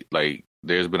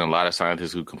there's been a lot of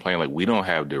scientists who complain like we don't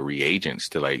have the reagents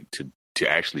to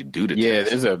actually do the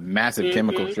test. There's a massive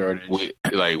chemical shortage. We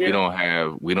don't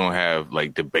have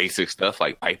like the basic stuff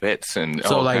like pipettes and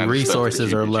so like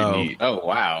resources are low. Oh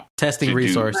wow, testing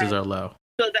resources are low.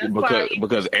 So that's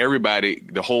because everybody,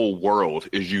 the whole world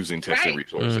is using testing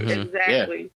resources. Mm-hmm.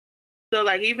 Exactly. Yeah. So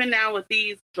like even now with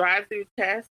these drive-through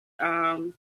tests,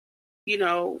 they're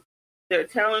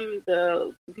telling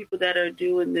the people that are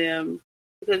doing them,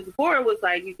 because before it was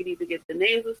like you could either get the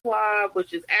nasal swab,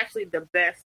 which is actually the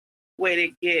best way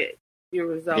to get your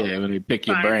results. Yeah, when they pick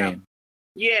your brain. Out.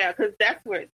 Yeah, because that's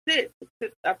where it sits. It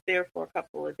sits up there for a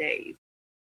couple of days,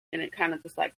 and it kind of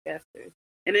just like festers.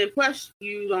 And then plus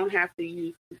you don't have to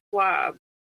use the swab,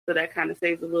 so that kind of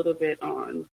saves a little bit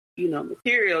on,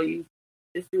 material. You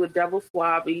just do a double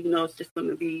swab, and it's just going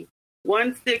to be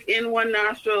one stick in one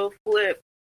nostril, flip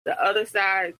the other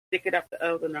side, stick it up the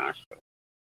other nostril.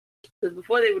 Because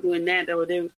before they were doing that,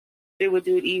 they would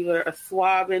do either a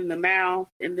swab in the mouth,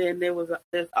 and then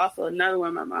there's also another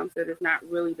one. My mom said it's not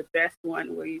really the best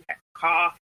one, where you have to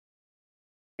cough,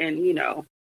 and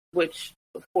which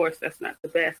of course that's not the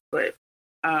best, but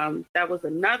that was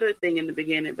another thing in the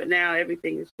beginning. But now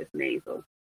everything is just nasal.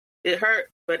 It hurt,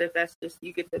 but if that's just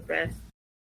you get the best.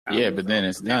 But then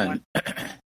it's done.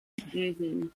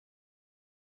 Mm-hmm.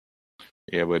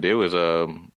 Yeah, but there was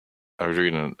I was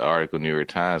reading an article in New York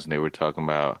Times, and they were talking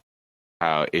about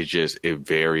how it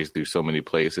varies through so many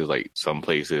places. Like some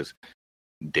places,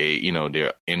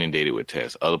 they're inundated with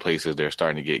tests. Other places, they're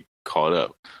starting to get caught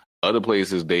up. Other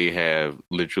places, they have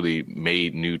literally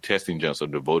made new testing jumps or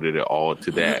devoted it all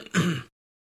to that.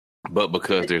 But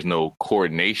because there's no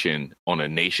coordination on a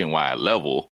nationwide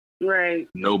level, Right.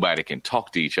 Nobody can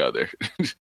talk to each other.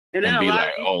 And then and a be lot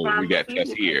like, of oh, we got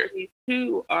tests here.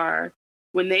 Too are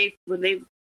when they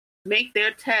make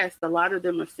their tests, a lot of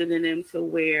them are sending them to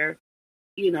where,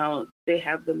 they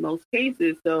have the most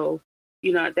cases. So,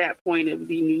 at that point it would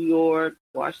be New York,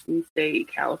 Washington State,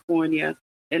 California,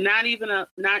 and not even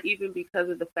because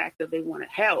of the fact that they want to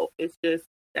help. It's just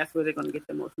that's where they're going to get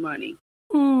the most money.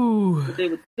 Ooh. But they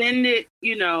would send it,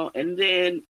 and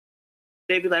then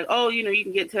they'd be like, oh, you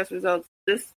can get test results.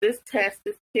 This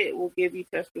kit will give you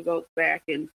test results back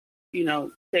in,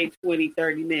 say 20,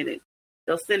 30 minutes.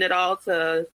 They'll send it all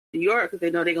to New York because they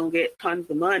know they're going to get tons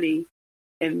of money.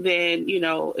 And then,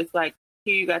 it's like,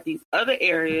 here you got these other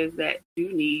areas that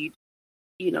do need,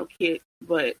 kits,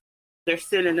 but they're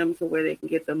sending them to where they can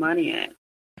get the money at.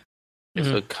 It's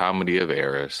a comedy of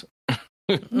errors.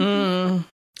 Except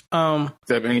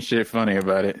ain't shit funny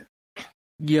about it.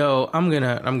 Yo, I'm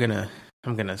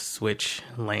gonna switch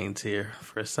lanes here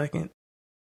for a second.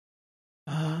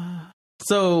 Oh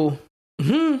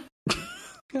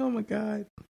my God.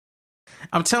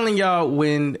 I'm telling y'all,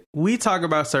 when we talk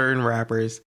about certain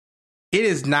rappers, it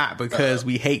is not because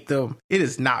we hate them. It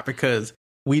is not because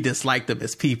we dislike them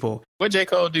as people. What J.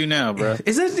 Cole do now, bro?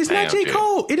 It's not J.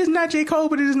 Cole. It is not J. Cole,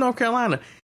 but it is North Carolina.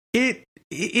 It's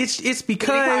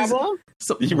because wow.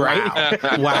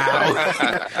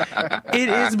 It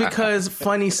is because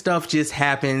funny stuff just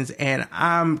happens, and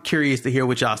I'm curious to hear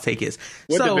what y'all's take is.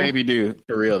 What did Baby do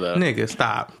for real though? Nigga,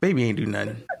 stop. Baby ain't do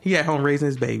nothing. He at home raising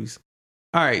his babies.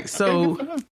 All right, so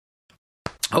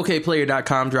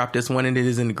OKPlayer.com dropped this one, and it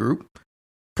is in the group.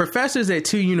 Professors at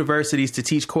 2 universities to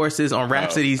teach courses on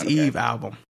Rhapsody's Eve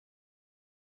album.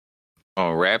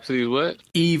 On Rhapsody's what?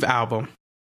 Eve album.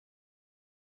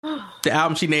 The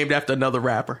album she named after another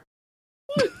rapper.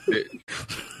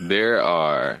 There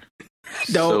are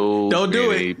don't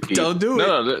do it. Don't do it.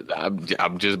 No,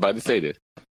 I'm just about to say this.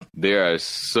 There are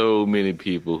so many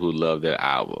people who love that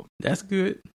album. That's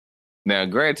good. Now,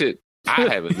 granted, I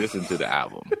haven't listened to the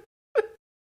album.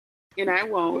 And I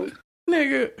won't.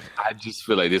 Nigga. I just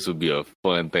feel like this would be a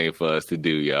fun thing for us to do,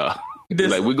 y'all.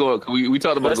 Like we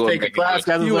talked about going take a class,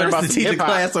 guys. You want us to teach a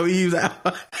class on Eve's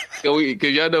album?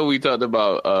 Because y'all know we talked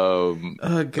about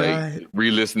like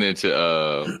re-listening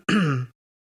to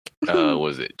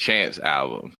was it Chance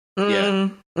album? Yeah.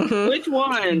 Mm-hmm. Which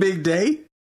one? Big Day.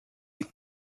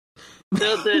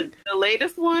 The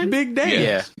latest one? Big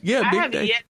Day. Yeah. I Big haven't Day.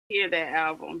 yet to hear that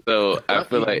album. So I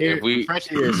feel like if we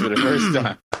fresh ears for the first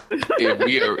time.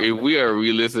 if we are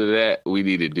re-listening to that, we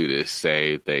need to do the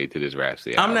same thing to this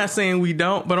Rhapsody album. I'm not saying we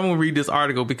don't, but I'm gonna read this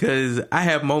article because I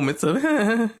have moments of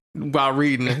while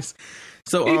reading this.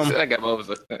 So I got moments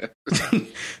of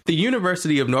the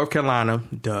University of North Carolina,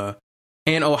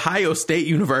 and Ohio State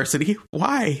University,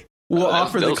 why will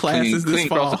offer the classes this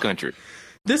fall. Across the country.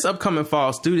 This upcoming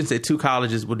fall, students at 2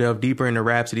 colleges will delve deeper into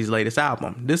Rhapsody's latest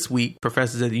album. This week,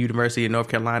 professors at the University of North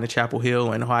Carolina, Chapel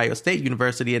Hill, and Ohio State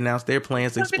University announced their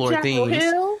plans to explore themes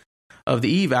of the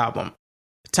Eve album.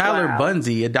 Tyler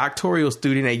Bunzy, a doctoral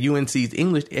student at UNC's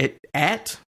English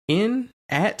at UNC's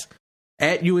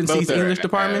English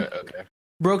department,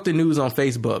 broke the news on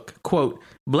Facebook. Quote,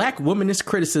 "Black womanist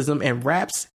criticism and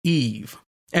Rap's Eve."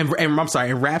 And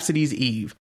Rhapsody's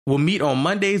Eve will meet on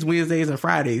Mondays, Wednesdays, and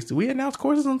Fridays. Do we announce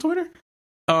courses on Twitter?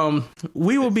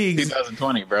 We will be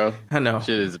 2020, bro. I know.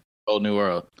 Shit is a whole new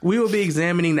world. We will be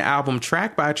examining the album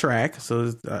track by track.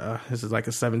 So this is like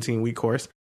a 17-week course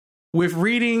with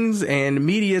readings and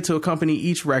media to accompany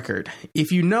each record.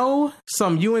 If you know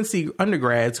some UNC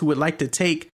undergrads who would like to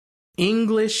take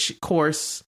English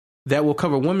course that will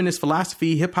cover womanist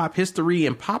philosophy, hip hop history,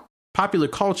 and popular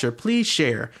culture, please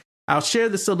share. I'll share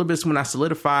the syllabus when I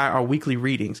solidify our weekly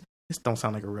readings. This don't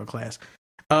sound like a real class.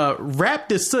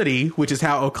 Raptasooty, which is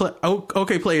how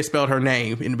OKPlayer spelled her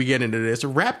name in the beginning of this.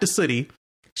 Raptasooty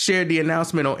shared the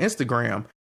announcement on Instagram.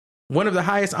 One of the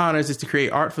highest honors is to create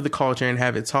art for the culture and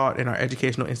have it taught in our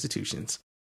educational institutions.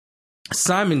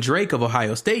 Simon Drake of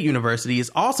Ohio State University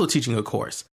is also teaching a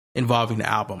course involving the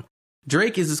album.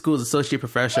 Drake is the school's associate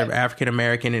professor of African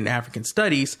American and African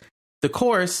Studies. The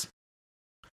course,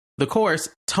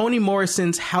 Toni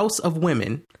Morrison's House of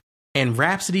Women and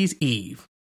Rhapsody's Eve,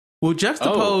 will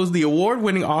juxtapose the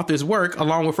award-winning author's work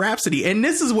along with Rhapsody. And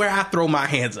this is where I throw my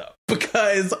hands up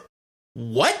because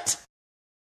what?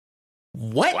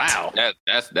 Wow,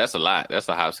 that's a lot. That's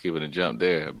a hop, skip, and a jump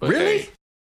there. But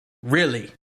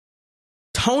really,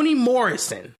 Toni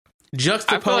Morrison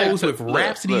juxtaposed with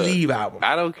Rhapsody's Eve album.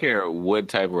 I don't care what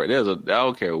type of I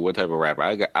don't care what type of rapper.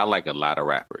 I like a lot of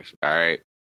rappers. All right.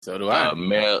 So do I.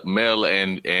 Male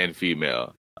and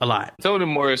female. A lot. Toni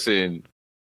Morrison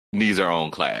needs her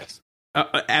own class.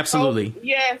 Absolutely. Oh,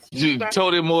 yes.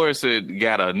 Toni Morrison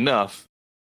got enough.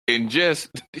 And just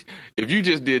if you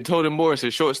just did Toni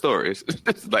Morrison short stories,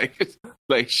 it's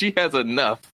like she has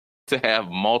enough to have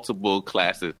multiple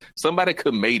classes. Somebody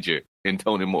could major in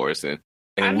Toni Morrison.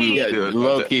 And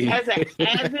low-key. As an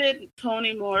avid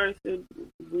Toni Morrison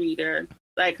reader,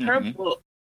 like her books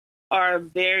are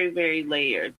very, very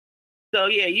layered. So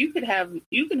yeah, you can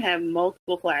have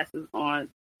multiple classes on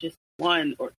just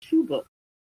one or two books.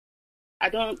 I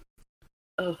don't.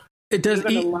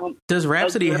 Does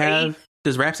Rhapsody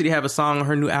have a song on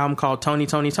her new album called Tony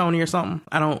Tony Tony or something?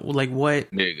 I don't like what.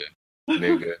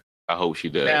 Nigga. I hope she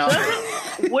does. Now,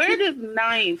 where does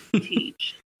Ninth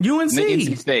teach? UNC.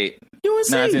 NC State. UNC. No,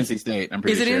 it's NC State. I'm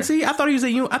pretty sure. Is it NC? I thought he was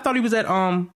at. I thought he was at.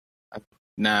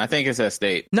 Nah, I think it's at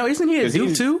State. No, isn't he at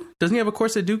Duke too? Doesn't he have a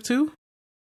course at Duke too?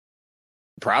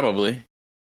 Probably.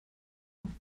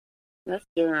 That's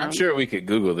Durham. I'm sure we could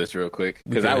Google this real quick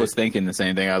because I was thinking the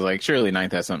same thing. I was like, surely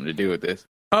Ninth has something to do with this.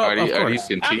 Oh, are these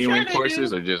continuing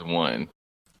courses or just one?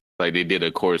 Like they did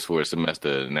a course for a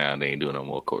semester, now they ain't doing no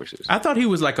more courses. I thought he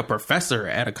was like a professor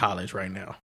at a college right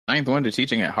now. Ninth went to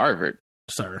teaching at Harvard.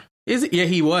 Sir, is it? Yeah,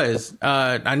 he was.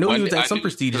 I know he was at some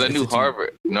prestigious. I knew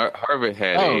Harvard. Harvard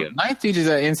had. Ninth teaches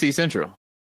at NC Central.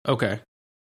 Okay.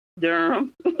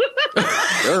 Durham. You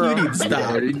need to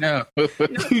stop. You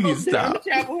need to stop.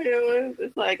 Chapel Hill,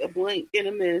 it's like a blink and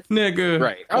a miss, nigga.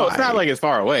 Right. Oh, it's not like it's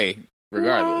far away.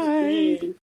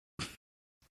 Regardless.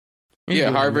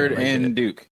 Yeah, Harvard and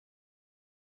Duke,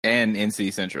 and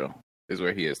NC Central is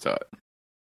where he is taught.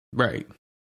 Right.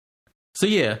 So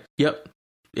yeah, yep.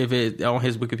 If it on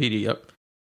his Wikipedia, yep.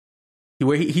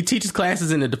 Where he teaches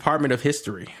classes in the Department of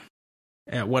History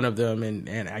at one of them,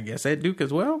 and I guess at Duke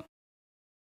as well.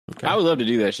 Okay. I would love to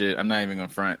do that shit. I'm not even gonna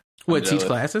front. What, teach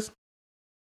classes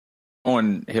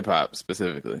on hip hop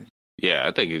specifically? Yeah,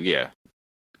 I think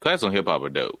class on hip hop are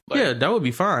dope. Like, yeah, that would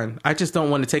be fine. I just don't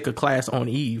want to take a class on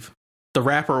Eve, the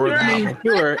rapper or the album.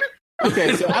 Sure.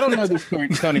 Okay, so I don't know this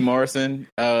Toni Morrison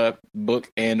book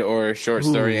and or short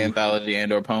story anthology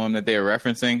and or poem that they are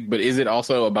referencing, but is it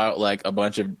also about like a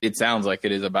bunch of? It sounds like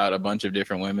it is about a bunch of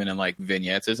different women and like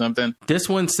vignettes or something. This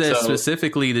one says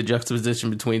specifically the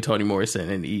juxtaposition between Toni Morrison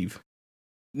and Eve.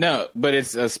 No, but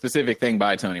it's a specific thing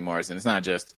by Toni Morrison. It's not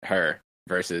just her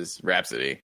versus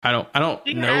Rhapsody. I don't know.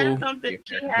 She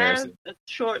has a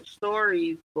short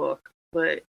stories book,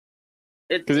 but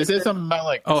because it says something about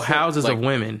like houses of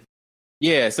women.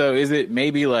 Yeah, so is it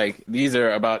maybe like these are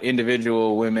about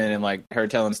individual women and like her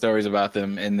telling stories about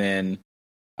them, and then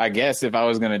I guess if I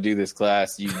was going to do this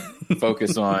class, you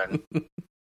focus on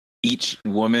each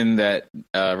woman that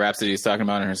Rhapsody is talking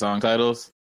about in her song titles.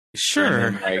 Sure.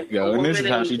 And this is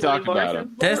how she talked about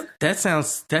them. That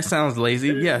sounds lazy.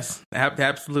 Yes,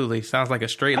 absolutely. Sounds like a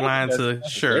straight line to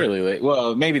sure.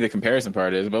 Well, maybe the comparison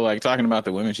part is, but like talking about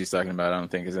the women she's talking about, I don't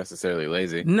think is necessarily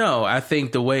lazy. No, I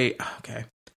think the way. Okay.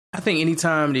 I think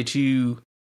anytime that you,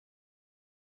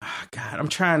 God, I'm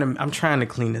trying to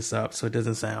clean this up so it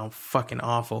doesn't sound fucking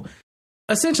awful.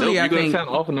 Essentially, I think sound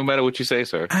awful no matter what you say,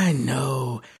 sir. I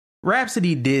know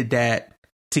Rhapsody did that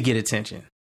to get attention.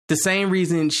 The same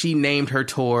reason she named her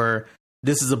tour,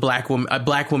 "This is a black woman." A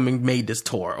black woman made this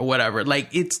tour, or whatever. Like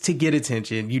it's to get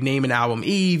attention. You name an album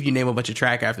Eve. You name a bunch of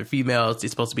track after females.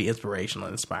 It's supposed to be inspirational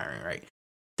and inspiring, right?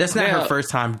 That's not her first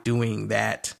time doing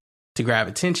that. To grab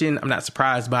attention. I'm not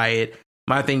surprised by it.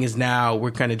 My thing is now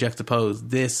we're kind of juxtapose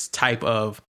this type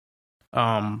of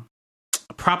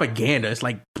propaganda. It's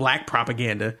like black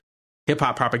propaganda, hip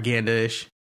hop propaganda-ish,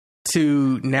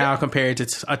 to now compare it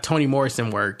to a Toni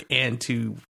Morrison work and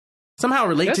to somehow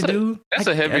relate That's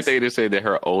a heavy thing to say that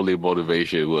her only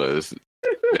motivation was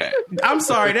that. I'm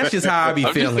sorry, that's just how I be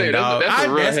feeling, dog. That's a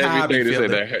real heavy thing to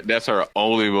say that's her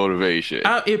only motivation.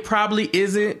 It probably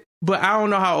isn't. But I don't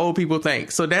know how old people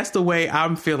think. So that's the way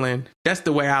I'm feeling. That's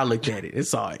the way I looked at it and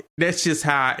saw it. That's just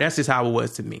how it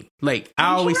was to me. Like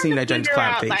I always seen that judge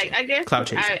cloud chasing. Like I guess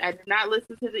I did not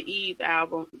listen to the Eve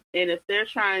album, and if they're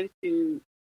trying to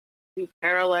do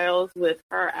parallels with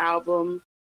her album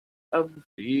of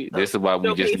this is why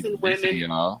we just listen, you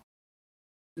know.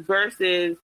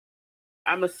 Versus,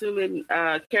 I'm assuming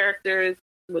characters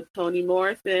with Toni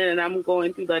Morrison, and I'm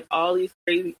going through like all these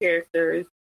crazy characters.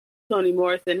 Toni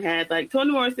Morrison had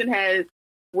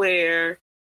where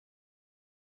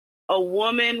a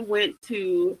woman went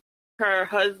to her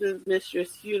husband's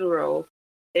mistress' funeral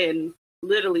and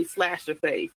literally slashed her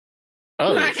face.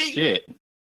 Oh, like, shit.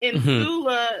 In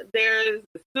Sula, there's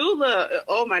Sula.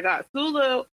 Oh my God.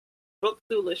 Sula,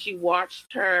 she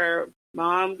watched her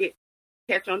mom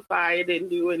catch on fire, didn't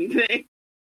do anything.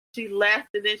 She left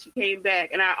and then she came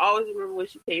back. And I always remember when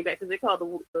she came back because they called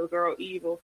the girl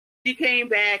evil. she came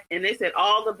back and they said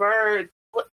all the birds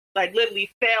like literally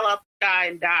fell out the sky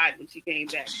and died when she came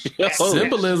back.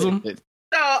 Symbolism.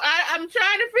 So I'm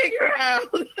trying to figure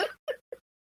out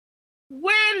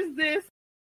where does this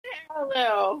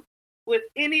parallel with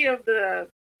any of the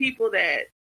people that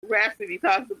Rhapsody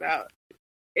talks about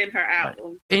in her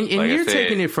album. And Like you're I said,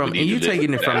 taking it from that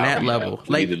album, level. y'all. Like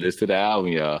We need to listen to the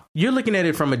album, y'all. you're looking at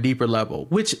it from a deeper level,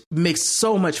 which makes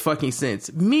so much fucking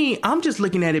sense. Me, I'm just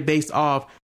looking at it based off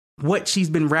what she's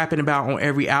been rapping about on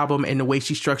every album and the way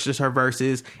she structures her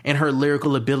verses and her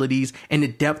lyrical abilities and the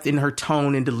depth in her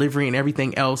tone and delivery and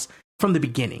everything else from the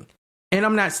beginning. And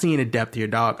I'm not seeing a depth here,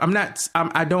 dog.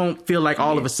 I don't feel like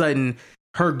all of a sudden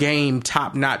her game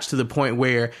top notch to the point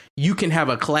where you can have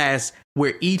a class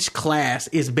where each class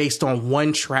is based on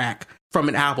one track from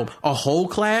an album. A whole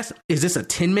class? Is this a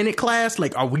 10-minute class?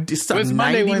 Like, are we just It's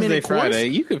Monday, Wednesday, course? Friday.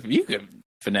 You could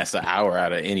finesse an hour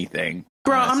out of anything.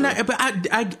 Bro, honestly. I'm not, but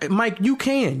I, Mike, you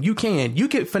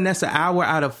can finesse an hour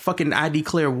out of fucking I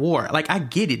Declare War. Like, I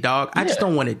get it, dog. I just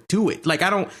don't want to do it. Like, I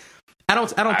don't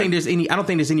think there's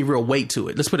any real weight to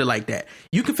it. Let's put it like that.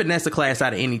 You can finesse a class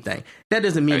out of anything. That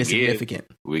doesn't mean it's significant.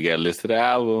 We got to listen to the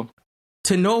album.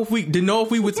 To know if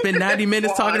we would spend 90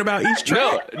 minutes talking about each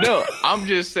track. No, I'm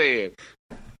just saying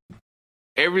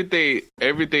everything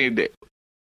that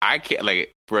I can't,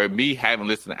 like, for me having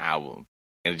listened to the album,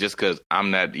 and just because I'm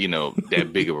not, that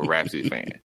big of a Rhapsody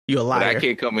fan. You're a liar. But I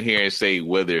can't come in here and say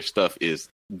whether stuff is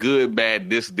good, bad,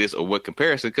 this, or what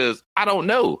comparison, because I don't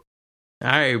know.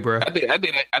 All right, bro. I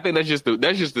think that's just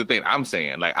the thing I'm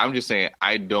saying. Like, I'm just saying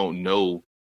I don't know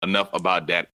enough about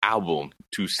that album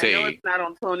to say. I know it's not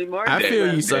on Toni Morrison. I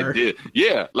feel you, sir.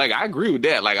 Yeah, like I agree with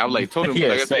that. Like I'm like Toni. Yeah,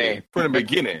 like I said from the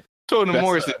beginning, Toni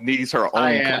Morrison needs her own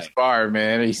class. Bar,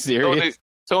 man. Are you serious?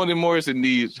 Toni Morrison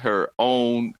needs her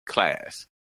own class.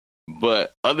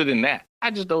 But other than that,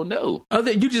 I just don't know.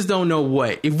 You just don't know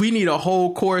what. If we need a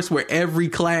whole course where every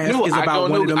class is about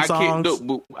one of them songs.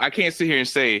 I can't sit here and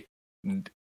say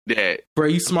that. Bro,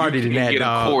 you smarter than that, get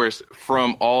dog. a course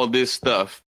from all this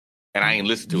stuff, and I ain't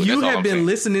listened to it. You have been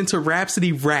listening to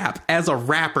Rhapsody rap as a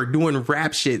rapper doing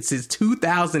rap shit since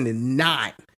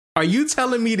 2009. Are you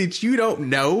telling me that you don't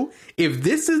know if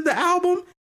this is the album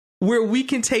where we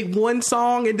can take one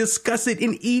song and discuss it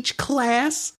in each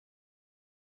class?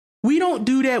 We don't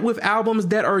do that with albums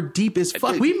that are deep as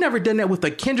fuck. We've never done that with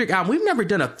a Kendrick album. We've never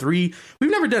done a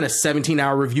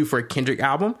 17-hour review for a Kendrick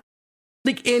album.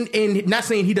 Like, and not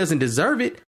saying he doesn't deserve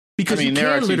it, because you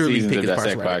can literally pick his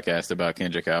parts. There are 2 seasons of Dissect podcast about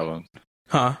Kendrick album.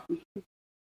 Huh?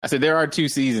 I said there are 2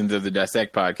 seasons of the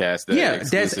Dissect podcast. That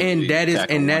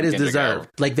is deserved. Album.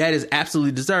 Like, that is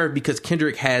absolutely deserved because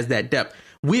Kendrick has that depth.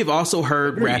 We have also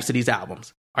heard Rhapsody's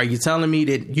albums. Are you telling me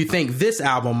that you think this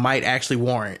album might actually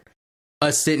warrant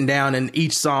us sitting down and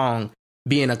each song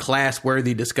being a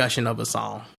class-worthy discussion of a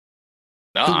song?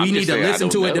 No, we need to listen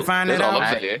to it to find that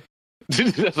out.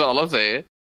 That's all I'm saying.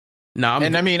 No,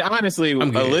 I mean, honestly, a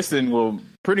listen will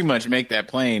pretty much make that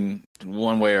plain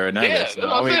one way or another. Yeah, so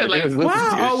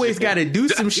why I always got to do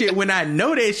some shit when I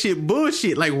know that shit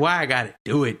bullshit? Like, why I got to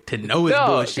do it to know it's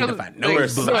bullshit if I know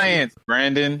it's bullshit? Science,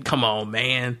 Brandon. Come on,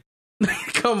 man.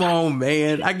 Come on,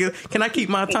 man. Can I keep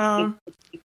my time?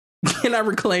 Can I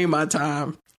reclaim my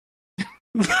time?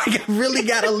 I really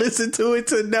got to listen to it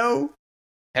to know.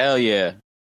 Hell yeah.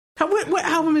 What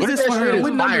album is this?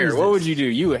 What number is this? What would you do?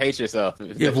 You would hate yourself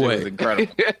if what was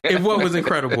incredible. If what was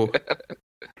incredible?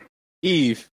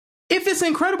 Eve. If it's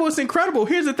incredible, it's incredible.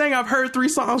 Here's the thing: I've heard 3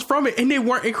 songs from it, and they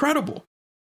weren't incredible.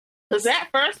 Was that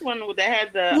first one that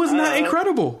had the was not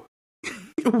incredible?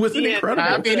 It wasn't incredible.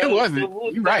 I mean, it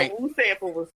wasn't. You're right. The Wu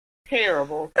sample was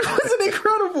terrible. It wasn't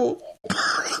incredible.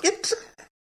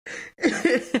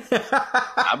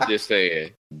 I'm just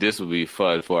saying this would be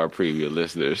fun for our preview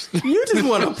listeners. You just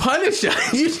want to punish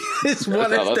us. You just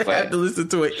want us to have to listen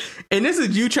to it. And this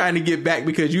is you trying to get back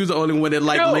because you was the only one that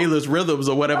liked Layla's Rhythms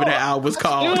or whatever that album was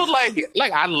called.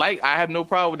 I have no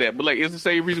problem with that. But like, it's the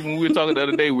same reason when we were talking the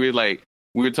other day. We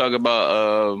were talking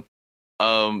about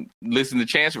listen to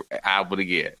Chance album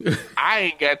again. I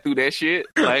ain't got through that shit.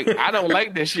 Like, I don't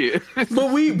like that shit.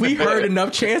 But we heard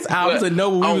enough Chance albums and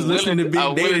know when we was listening to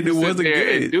Big Daddy it wasn't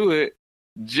good. And do it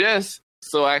just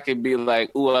so I can be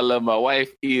like, "Ooh, I love my wife"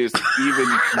 is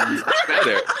even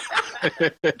better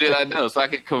than I know. So I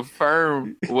can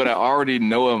confirm what I already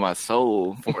know in my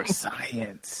soul for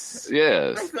science.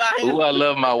 Yes. Ooh, I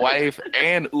love my wife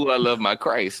and ooh, I love my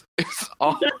Christ. It's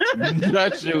all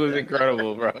that shit was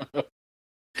incredible, bro.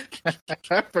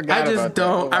 I just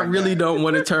don't. I really don't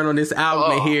want to turn on this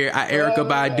album and hear Erykah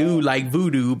Badu like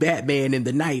Voodoo, Batman in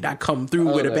the night. I come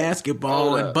through with a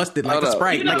basketball and busted like a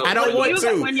Sprite. Like I don't want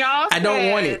to. I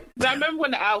don't want it. I remember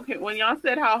when the album, when y'all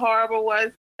said how horrible it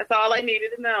was. That's all I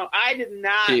needed to know. I did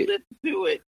not listen to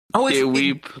it. Oh, can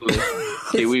we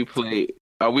play?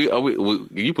 Are we?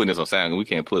 You putting this on sound? We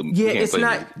can't put. Yeah, it's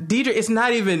not. Deidre, it's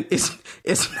not even.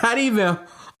 It's not even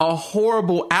a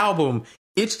horrible album.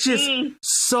 It's just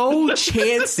so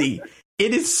chancy.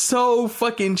 It is so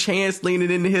fucking Chance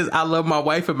leaning into his "I love my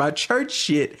wife and my church"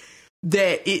 shit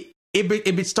that it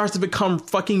starts to become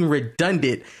fucking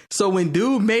redundant. So when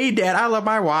dude made that "I love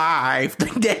my wife,"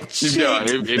 that shit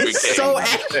is so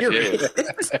accurate.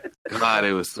 God,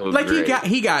 it was so like great.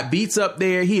 he got beats up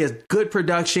there. He has good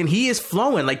production. He is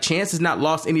flowing. Like Chance has not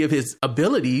lost any of his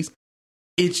abilities.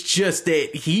 It's just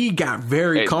that he got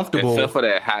very comfortable. Except for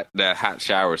that hot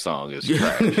shower song is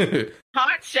trash.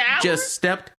 Hot shower? Just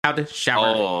stepped out the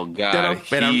shower. Oh God,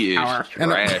 he is trash.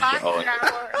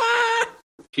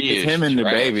 It's him and the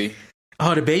baby.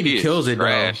 Oh, the baby kills it,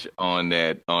 trash on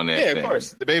that. Yeah, of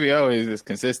course. The baby always is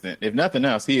consistent. If nothing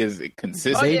else, he is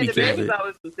consistent. Oh, yeah, the baby's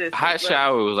always consistent. Hot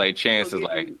shower was like Chance is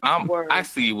like, I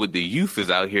see what the youth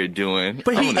is out here doing.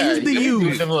 But he is the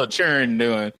youth. Some little churn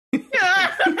doing.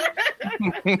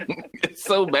 It's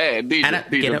so bad. DJ,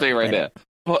 I'll tell you right now.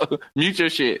 Mute your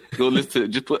shit. Go listen to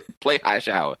just play Hot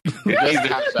Shower.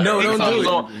 No, don't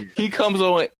do it. He comes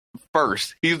on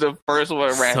first. He's the first one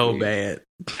rapping. So bad.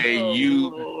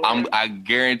 And I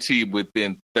guarantee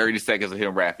within 30 seconds of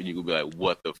him rapping, you could be like,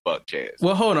 "What the fuck, Chaz?"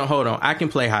 Well, hold on. I can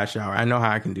play Hot Shower. I know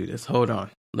how I can do this. Hold on.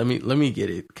 Let me get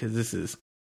it because this is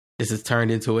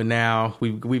turned into it now.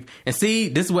 We and see,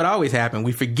 this is what always happens.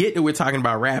 We forget that we're talking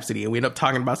about Rhapsody and we end up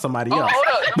talking about somebody else. Hold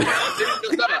up.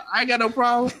 I ain't got no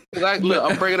problem. Look,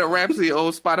 I'm bringing up Rhapsody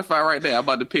on Spotify right now. I'm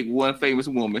about to pick one famous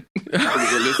woman. We're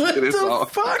gonna listen to this song.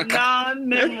 Fuck?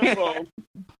 Non-memorable.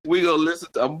 We gonna listen.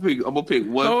 I'm gonna pick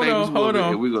one famous woman,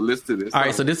 and we gonna listen to this. All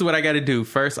right, so this is what I got to do.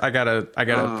 First, I gotta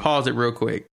pause it real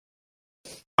quick.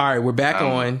 All right, we're back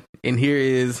on, and here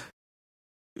is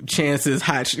Chance's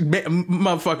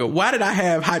motherfucker. Why did I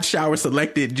have Hot Shower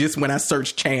selected just when I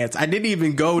searched Chance? I didn't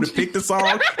even go to pick the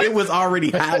song. It was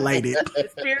already highlighted. The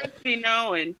spirits be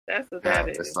knowing. That's what that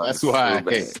is. That's why.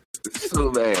 It's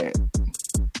so bad.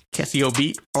 Casio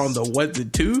beat on the ones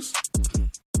and twos.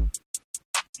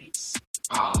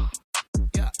 Oh.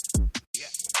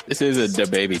 This is a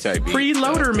DaBaby type beat.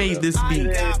 Freeloader made this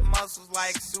beat. Got muscles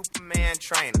like Superman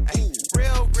trainer. Ay,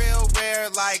 real rare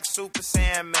like Super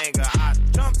Saiyan Mega. I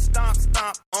jump,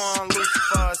 stomp on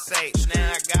Lucifer's sage.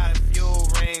 Now I got a few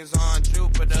rings on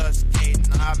Jupiter's skating.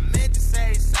 I meant to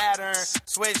say Saturn,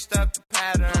 switched up the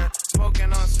pattern.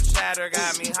 Smoking on some shatter,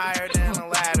 got me higher than a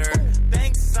ladder.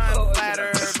 Thanks, son,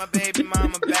 flatter. My baby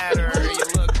mama batter. You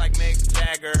look like Mick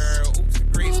Jagger. Oops, a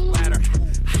grease splatter.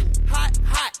 Hot.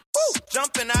 Woo!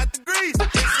 Jumping out the grease. It's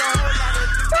a whole lot of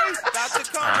degrees. About to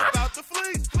come, about to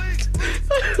fleece.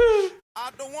 I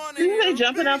don't want it. Did you say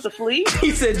jumping out the fleet?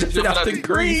 He said jumping out the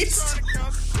grease.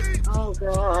 Oh,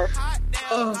 God. Hot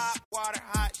damn, hot water,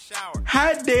 hot shower.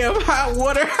 Hot damn, hot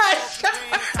water, hot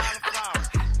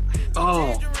shower.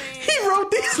 Oh. He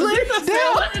wrote these lyrics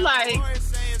down. Like,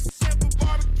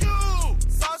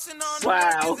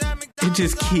 wow. It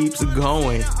just keeps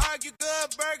going.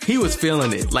 He was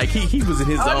feeling it. Like he was in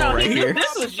his zone right here.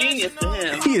 This was genius to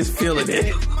him. He is feeling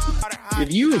it.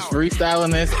 If you was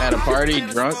freestyling this at a party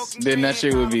drunk, then that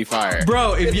shit would be fire.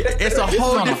 Bro, it's a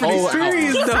whole different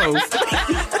experience though.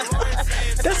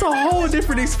 That's a whole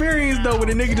different experience though when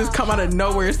a nigga just come out of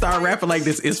nowhere and start rapping like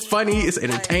this. It's funny, it's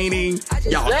entertaining,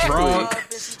 y'all drunk.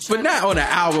 But not on an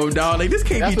album, dog. Like this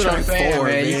can't be track 4,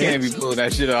 man. You can't be pulling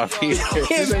that shit off here. It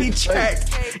can't be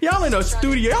tracked. Y'all in a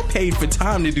studio, y'all paid for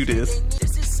time to do this.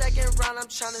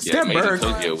 Yeah, that bird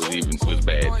Tokyo was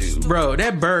bad too. Bro,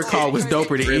 that bird call was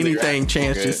doper than anything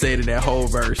Chance just said in that whole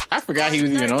verse. I forgot he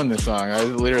was even on this song. I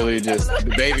was literally just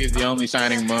DaBaby is the only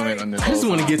shining moment on this. I just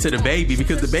want to get to DaBaby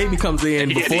because DaBaby comes in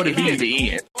before the beat.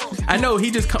 The end. I know he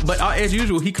just, but as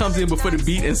usual, he comes in before the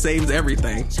beat and saves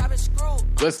everything.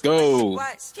 Let's go.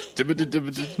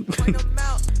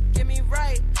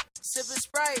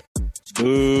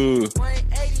 Ooh.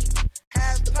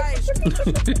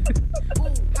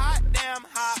 Hot damn,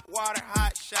 hot water,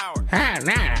 hot shower.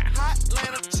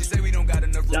 She say we don't got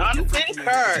enough room. Jonathan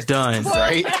Kirk. Done.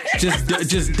 Right?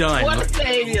 Just done. What a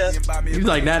savior. He's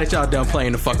like, now that y'all done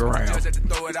playing the fuck around.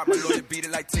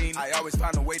 I always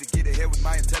find a way to get ahead with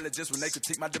my intelligence when they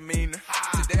critique my demeanor.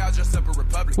 Today I'll just up a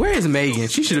republic. Where is Megan?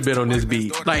 She should have been on this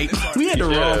beat. Like, we had the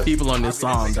wrong people on this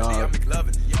song, dog.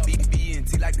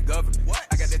 Like the government.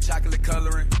 I got that chocolate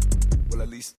coloring. Well, Well,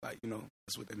 at least, like, you know,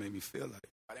 that's what they made me feel like.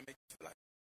 Why they make me feel like?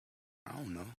 I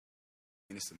don't know.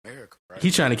 And it's America, right?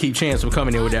 He's trying to keep Chance from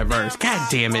coming in with that verse. God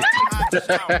damn it.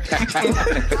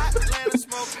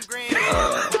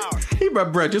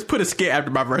 Bro, just put a skit after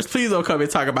my verse. Please don't come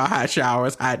and talk about hot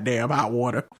showers, hot damn, hot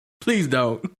water. Please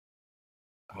don't.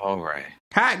 All right.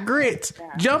 Hot grits,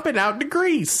 jumping out the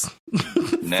grease.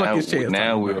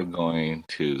 Now we're going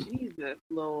to Jesus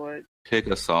Lord. pick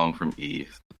a song from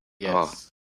Eve. Yes. Oh.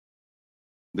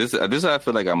 This I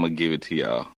feel like I'm gonna give it to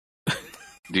y'all.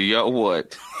 Do y'all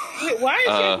what? Wait, why is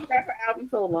your rapper album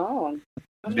so long?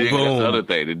 Dig, that's the other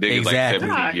thing. The dig Exactly.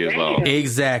 is like 17 years long.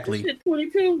 Exactly.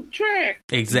 22 tracks.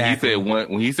 Exactly.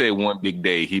 When he said one big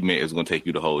day, he meant it's gonna take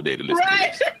you the whole day to listen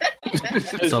Right. to it.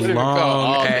 It's a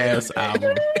long ass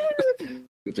album.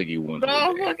 It'll take you one All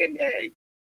whole day. fucking day.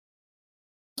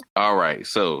 All right,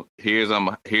 so here's how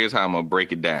I'm gonna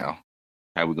break it down.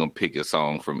 How we're gonna pick a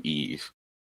song from Eve.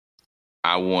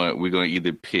 We're gonna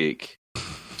either pick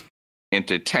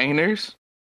entertainers.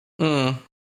 Here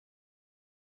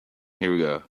we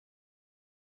go.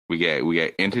 We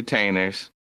got entertainers.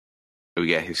 We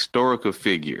got historical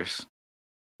figures.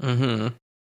 Mm-hmm.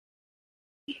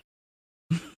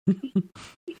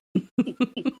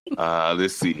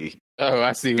 Let's see. Oh,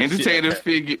 I see. Entertainers,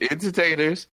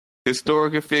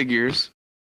 historical figures.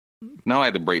 Now I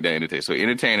have to break down entertainers. So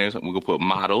entertainers, we're gonna put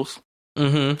models.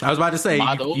 Mm-hmm. I was about to say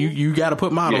you got to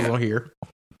put models on here.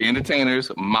 Entertainers,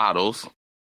 models,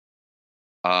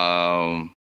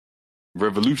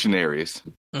 revolutionaries.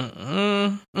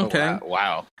 Okay. Oh,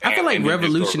 wow. I feel like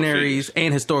revolutionaries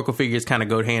and historical figures kind of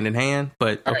go hand in hand,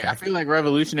 but okay. I feel like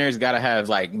revolutionaries got to have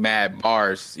like mad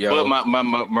bars. Yo. Well,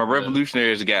 my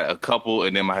revolutionaries got a couple,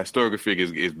 and then my historical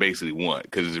figures is basically one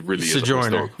because it's really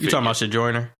Sojourner. You talking about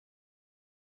Sojourner?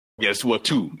 Yes, well,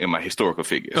 two in my historical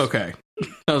figures. Okay,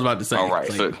 I was about to say. All right,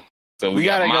 so we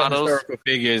gotta got go models. historical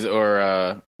figures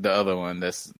or the other one.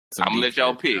 That's I'm gonna let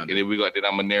y'all pick, and then I'm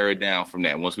gonna narrow it down from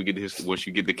that. Once you get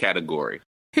the category.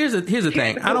 Here's the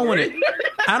thing. I don't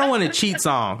want a cheat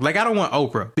song. Like I don't want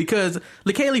Oprah because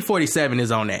LaKaylee 47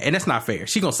 is on that, and that's not fair.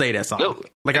 She gonna say that song. No,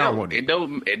 like I don't want it.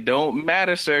 It don't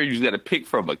matter, sir. You just got to pick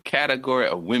from a category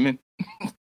of women.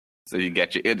 So you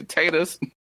got your entertainers,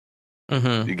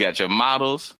 you got your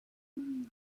models,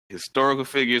 historical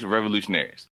figures,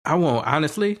 revolutionaries. I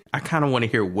kind of want to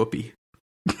hear Whoopi.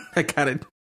 I kind of.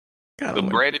 So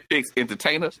Brandon picks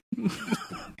entertainers.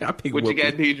 I pick what Whoopi. You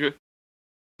got, Deidre?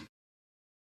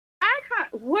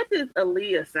 What does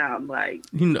Aaliyah sound like?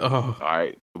 All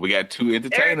right, we got two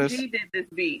entertainers. Eric G did this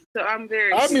beat, so I'm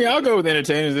very. I'll go with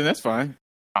entertainers, and that's fine.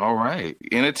 All right,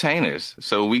 entertainers.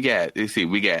 So we got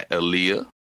Aaliyah.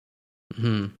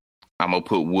 Mm-hmm. I'm gonna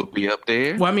put Whoopi up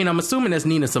there. Well, I mean, I'm assuming that's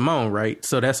Nina Simone, right?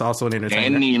 So that's also an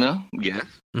entertainer. And Nina, yes.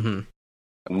 Mm-hmm.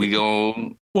 We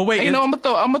go. Well, wait. I'm gonna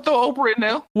throw Oprah in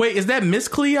there. Wait, is that Miss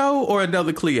Cleo or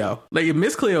another Cleo? Like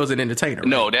Miss Cleo is an entertainer.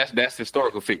 No, right? that's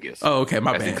historical figures. Oh, okay,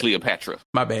 my that's bad. Cleopatra.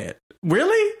 My bad.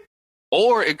 Really?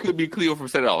 Or it could be Cleo from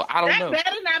Set It Off. I don't know. That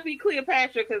better not be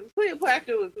Cleopatra because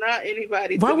Cleopatra was not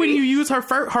anybody. Why wouldn't you use her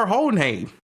whole name?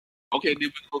 Okay, then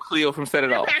we go Cleo from Set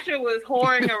It Off. Cleopatra was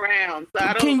whoring around. So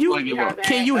I don't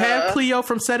Can you have Cleo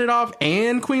from Set It Off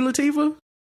and Queen Latifah?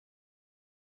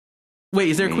 Wait,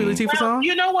 is there a Queen Latifah song?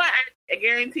 You know what? I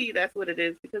guarantee you that's what it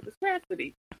is because it's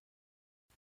Cassidy.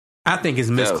 I think it's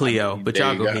Miss Cleo, but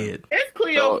y'all go ahead. It's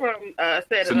Cleo from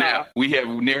Set It Off. Now we have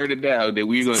narrowed it down that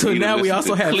we're going to. So now we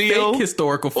also have Cleo fake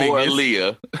historical figures. or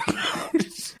Aaliyah.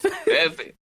 That's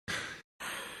it.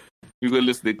 We're going to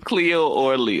listen to Cleo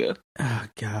or Aaliyah. Oh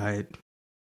God.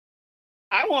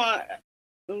 I want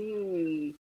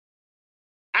to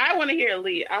hear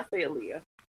Aaliyah. I'll say Aaliyah.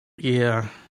 Yeah,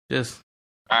 just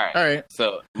all right.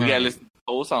 So we got to listen to the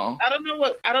whole song. I don't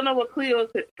know what Cleo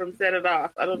from Set It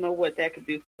Off. I don't know what that could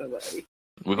do for somebody.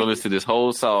 We're gonna listen to this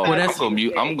whole song. Well, I'm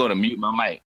gonna mute my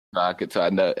mic so I could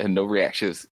no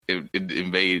reactions. It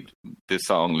invade this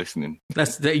song listening.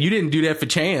 You didn't do that for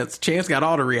Chance. Chance got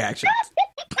all the reactions.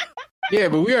 Yeah,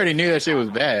 but we already knew that shit was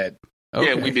bad. Okay.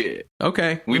 Yeah, we did.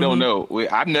 Okay. We don't know.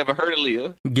 I've never heard of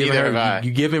Leah.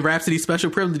 You giving Rhapsody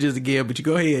special privileges again, but you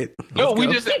go ahead. No, we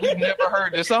just said we've never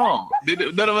heard the song.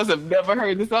 None of us have never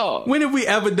heard the song. When have we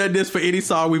ever done this for any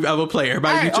song we've ever played?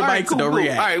 Everybody get your mics and don't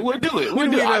react. All right, we'll do it.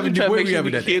 When do we ever do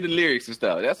it? Hear the lyrics and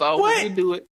stuff. That's all. What? We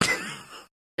do it.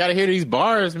 Gotta hear these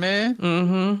bars, man.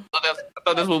 Mm-hmm. I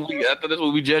thought that's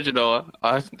what we judging on.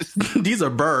 These are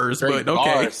burrs, Straight but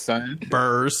okay, bars, son.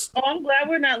 Burrs. Oh, I'm glad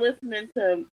we're not listening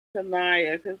to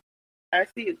Maya because I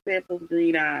see it samples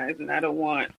Green Eyes, and I don't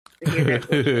want to hear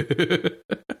that.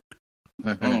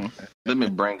 Let me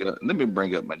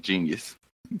bring up my genius.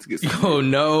 Let's get some Oh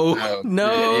no, Oh,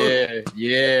 no.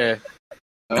 Yeah.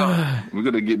 we're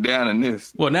gonna get down in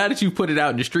this. Well, now that you put it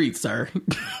out in the streets, sir,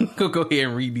 go ahead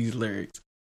and read these lyrics.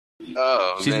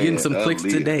 Oh, She's getting some clicks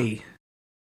today,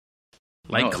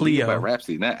 like Cleo. By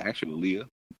Rhapsody, not actual Leah.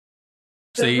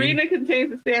 Sabrina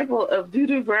contains a sample of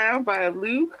Doo-Doo Brown by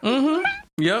Luke. Mm-hmm.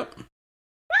 Yep.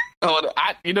 Oh,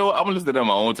 you know what? I'm gonna listen to that on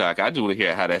my own time. I just want to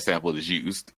hear how that sample is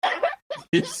used.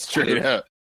 Straight up.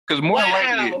 Because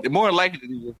more likely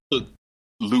to took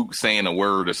Luke saying a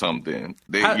word or something.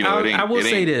 I will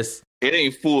say this. It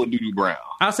ain't full Doo-Doo Brown.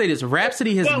 I'll say this.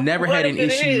 Rhapsody has never had an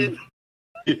issue.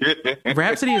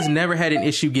 Rhapsody has never had an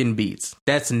issue getting beats.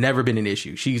 That's never been an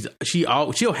issue.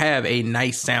 She'll have a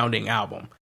nice sounding album,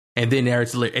 and then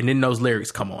those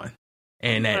lyrics come on,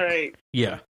 and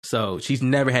yeah. So she's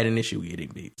never had an issue getting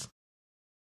beats.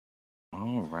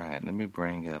 All right, let me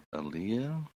bring up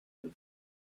Aaliyah.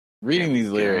 Reading these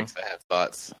lyrics, I have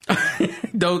thoughts.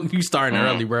 Don't you starting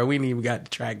early, bro? We ain't even got the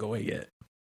track going yet.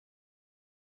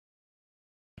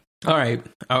 All right.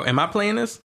 Oh, am I playing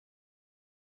this?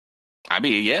 I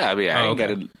ain't got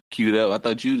it queued up. I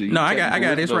thought you. No, I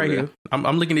got this right here.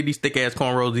 I'm looking at these thick ass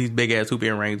cornrows, these big ass hoop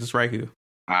earrings. It's right here.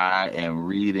 I am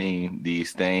reading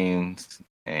these things,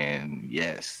 and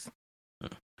yes,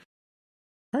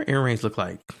 her earrings look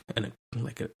like an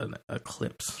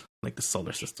eclipse, like the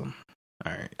solar system.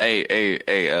 All right. Hey,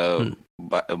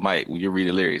 Mike, when you read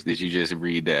the lyrics, did you just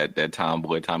read that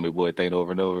Tommy Boy thing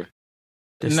over and over?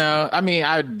 No, I mean,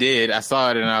 I did. I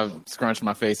saw it and I scrunched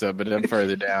my face up, but then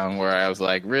further down where I was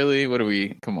like,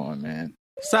 really? Come on, man.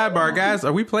 Sidebar, guys,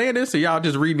 are we playing this or y'all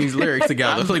just reading these lyrics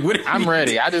together? I'm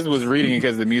ready. I just was reading it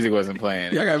because the music wasn't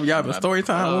playing. Y'all have a story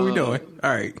time? What are we doing? All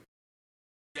right.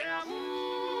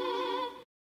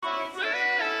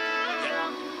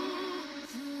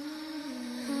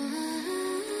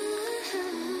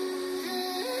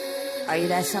 Are you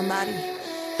that somebody?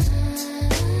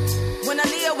 When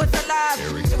Aaliyah was alive,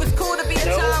 it was cool to be a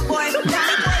tomboy. Tommy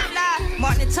boy fly,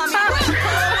 Martin and Tommy boy,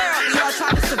 cold world. We all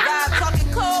trying to survive, talking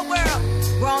cold world.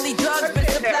 Where only drugs been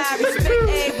supplied. Respect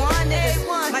A1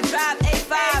 niggas, my drive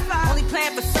A5. Only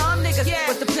plan for some niggas,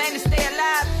 but the plan to stay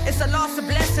alive. It's a loss of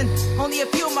blessing. Only a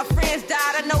few of my friends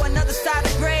died. I know another side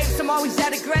of graves. I'm always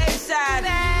at a graveside.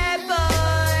 Bad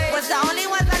boy was the only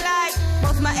ones I like.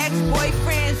 Most of my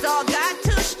ex-boyfriends all got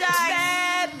two strikes.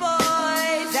 Bad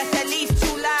boys, that's at least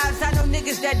 2 lives. I know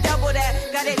niggas that double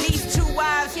that, got at least 2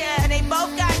 wives. And they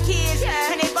both got kids,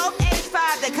 and they both age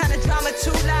 5. That kind of drama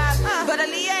 2 lives. But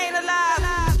Aaliyah ain't alive.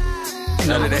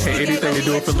 None of that had anything to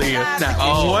do with Aaliyah. Not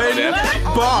one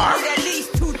bar. At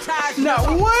least 2 times. Not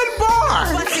one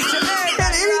bar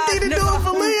had anything to do with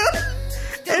Aaliyah.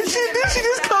 And she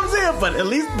just comes in, but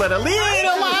Aaliyah ain't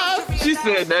alive. She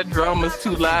said that drama's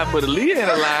too live, but Aaliyah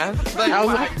ain't alive. Like, I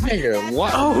was like, nigga,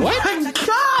 what? Oh what? My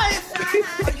God!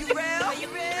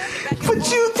 But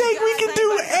you think we can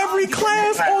do every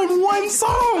class on one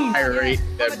song? I rate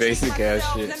that basic ass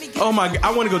shit. Oh my God,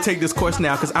 I want to go take this course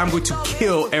now because I'm going to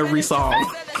kill every song.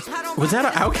 Was that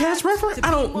an Outkast reference?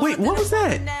 Wait, what was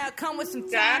that?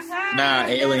 Nah,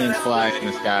 aliens fly in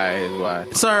the sky is why.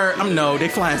 Sir, they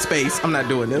fly in space. I'm not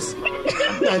doing this.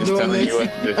 I'm not doing this.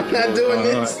 I'm not doing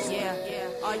this.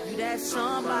 Are you that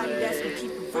somebody that's gonna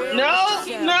keep it real? No.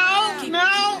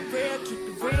 Keep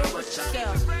it real with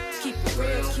yourself. Keep it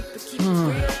real, keep it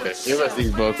real. Give us these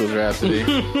vocals, Rhapsody.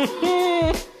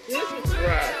 This is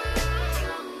rough.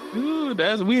 Ooh,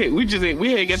 we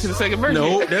ain't get to the second verse.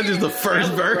 Nope, that's just the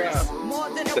first verse.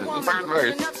 That's the first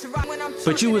verse.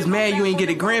 But you was mad you ain't get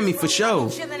a Grammy for show.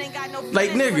 Like,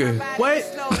 nigga, what?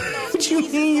 What you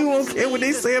mean you won't care what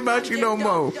they say about you no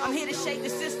more? I'm here to shake the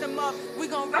system up. We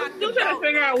gon' rock. I'm still trying to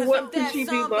figure out what can she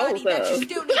do both of.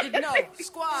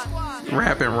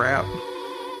 Rap and rap.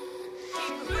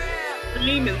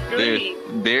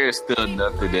 There's still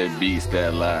nothing that beats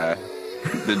that live.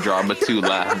 The drama 2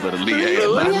 live, but Aaliyah ain't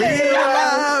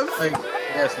alive. Like,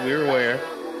 yes, we're aware.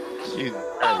 There's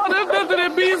nothing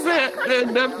that beats that.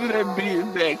 There's nothing that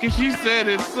beats that. Because she said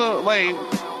it so, like...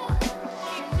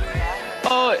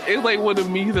 Oh, it's like one of the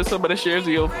memes that somebody shares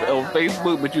on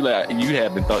Facebook, but you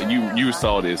haven't thought... You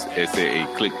saw this as a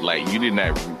click, like, you did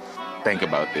not think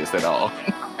about this at all.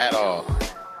 At all.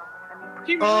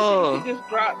 She just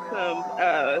dropped some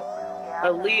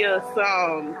Aaliyah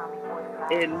song,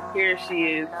 and here she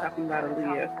is talking about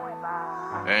Aaliyah.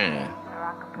 Man,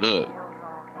 look,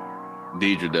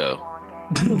 Deidre though,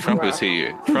 Trump is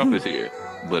here,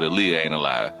 but Aaliyah ain't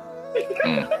alive.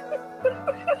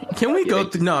 Can we go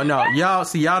through? No, y'all.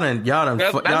 See, y'all done gonna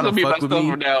be my fuck with stuff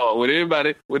me. from now on. When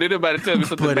anybody tell me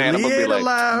something But bad, I'm gonna be Aaliyah like,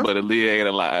 alive. but Aaliyah ain't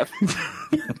alive.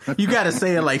 You got to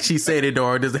say it like she said it,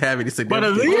 or it doesn't have any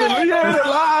significance. Aaliyah ain't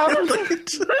alive.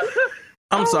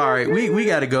 I'm sorry. We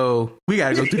gotta go. We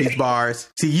gotta go through these bars.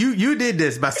 See, you did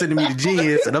this by sending me the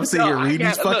genius, and I'm sitting here reading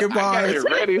these fucking bars. I got it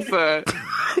ready, son.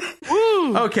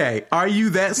 Woo. Okay, are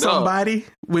you that somebody?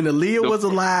 When Aaliyah was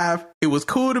alive, it was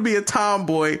cool to be a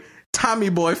tomboy. Tommy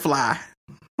Boy fly.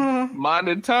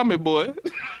 Martin Tommy Boy.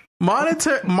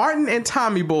 Martin and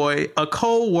Tommy Boy, a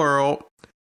cold world.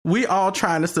 We all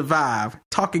trying to survive.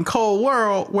 Talking cold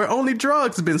world where only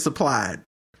drugs have been supplied.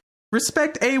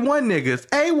 Respect A1 niggas.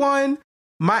 A1,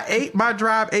 my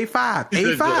drive A5.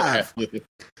 A5.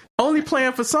 Only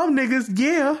plan for some niggas,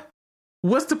 yeah.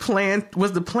 What's the plan?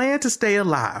 Was the plan to stay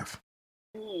alive?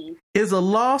 Is a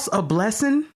loss a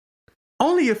blessing?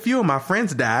 Only a few of my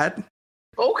friends died.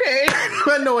 Okay.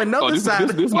 I know another side.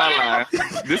 This is my line.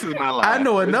 This is my line. I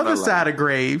know another side of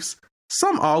graves.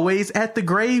 Some always at the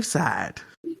graveside.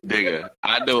 Nigga,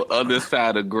 I know other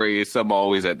side of grave. Some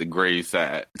always at the grave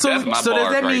side. That's my So does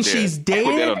bars that mean right there. she's dead? I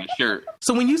put that on the shirt.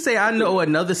 So when you say I know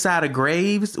another side of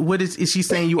graves, what is she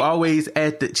saying? You always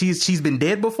at the she's been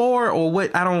dead before, or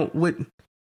what? I don't what.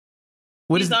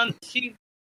 What is she's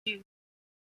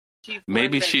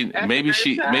maybe she's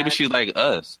like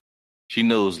us. She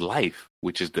knows life,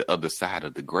 which is the other side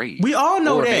of the grave. We all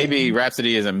know or that. Maybe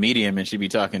Rhapsody is a medium and she be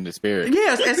talking to spirit.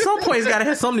 Yes, at some point it's got to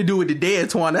have something to do with the dead,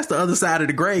 Twan. That's the other side of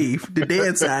the grave, the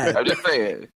dead side. I'm just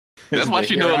saying. That's why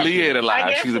she know Aaliyah ain't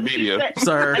alive. She's a medium.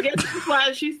 Sir. I guess that's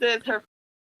why she says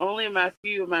only a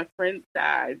few of my friends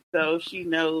died, so she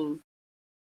knows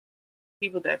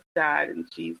people that died, and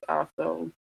she's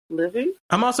also living.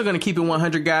 I'm also going to keep it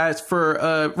 100, guys. For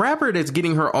a rapper that's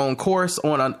getting her own course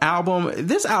on an album,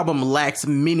 this album lacks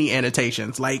many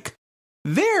annotations. Like,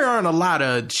 there aren't a lot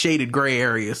of shaded gray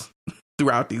areas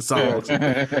throughout these songs. So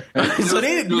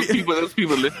those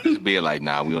people listening being like,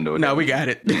 nah, we don't know. No, we got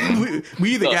it.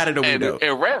 we either got it or we don't.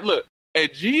 And rap, look,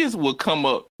 and G's will come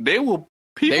up. They will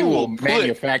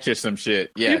manufacture some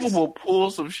shit. Yes. People will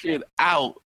pull some shit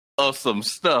out of some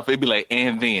stuff. It'd be like,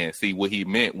 and then. See, what he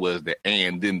meant was the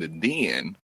and then the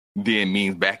then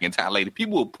means back in time later.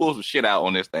 People will pull some shit out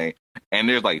on this thing, and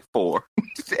there's like 4.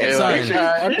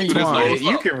 I think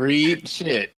you can read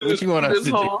shit. What you want us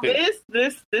to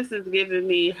do? This is giving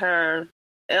me her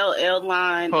LL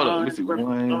line on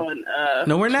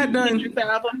no, we're not done. Kendrick's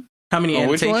album. How many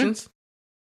annotations?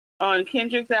 On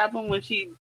Kendrick's album when she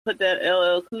put that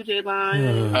LL Cool J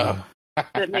line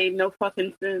that made no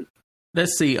fucking sense.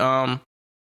 Let's see. I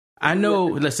know.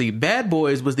 Let's see. Bad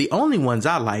Boys was the only ones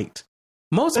I liked.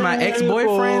 Most of my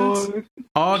ex-boyfriends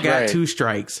all got 2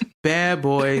 strikes. Bad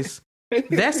Boys.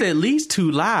 That's at least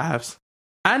 2 lives.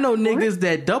 I know niggas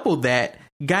that double that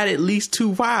got at least 2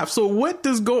 wives. So what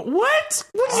does going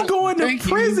to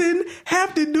prison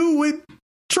have to do with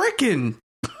tricking?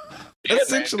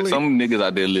 Essentially, some niggas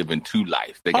out there living 2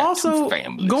 lives. They got also 2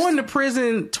 families. Going to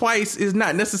prison twice is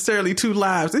not necessarily 2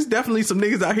 lives. There's definitely some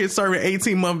niggas out here serving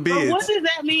 18-month bids. But what does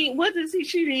that mean? What does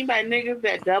she mean by niggas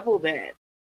that double that?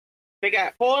 They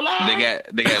got 4 lives. They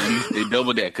got at least they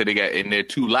double that because they got in their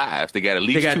 2 lives. They got at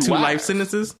least they got 2 wives. life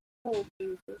sentences.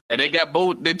 And they got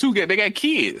both. They got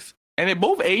kids. And they're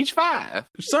both age 5.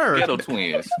 Sir. Ghetto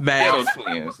twins. Math. Ghetto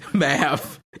twins.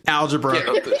 Math. Algebra.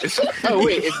 Oh,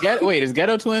 wait. Is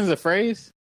ghetto twins a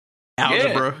phrase?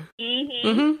 Algebra. Yeah.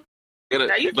 Mm-hmm.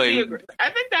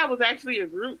 I think that was actually a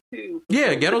group, too.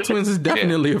 Yeah, ghetto twins is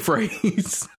definitely a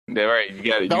phrase. They're right. You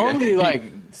got it. The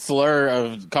only, slur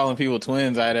of calling people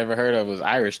twins I'd ever heard of was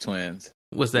Irish twins.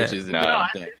 What's that? Which is a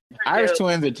thing. Irish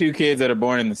twins are 2 kids that are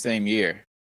born in the same year.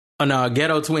 Oh no,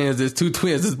 ghetto twins is 2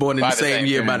 twins that's born in the same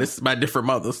year by different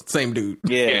mothers. Same dude.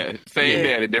 Yeah. Same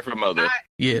daddy, different mother.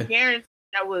 Yeah. Guarantee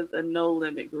that was a no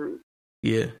limit group.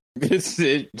 Yeah.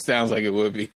 It sounds like it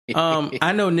would be.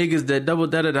 I know niggas that double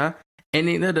da-da-da and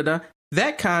then da-da-da.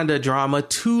 That kind of drama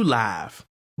too live.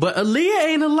 But Aaliyah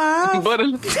ain't alive.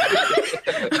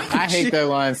 I hate that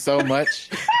line so much.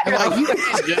 You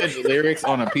can't judge the lyrics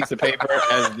on a piece of paper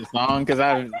as the song, because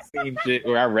I've seen shit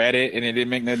where I read it and it didn't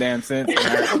make no damn sense.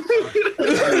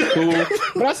 Cool.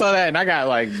 But I saw that and I got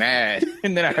mad,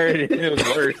 and then I heard it and it was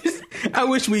worse. I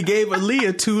wish we gave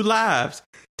Aaliyah 2 lives.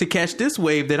 To catch this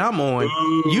wave that I'm on,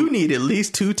 you need at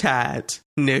least 2 tides,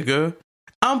 nigga.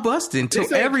 I'm busting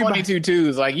till everybody 22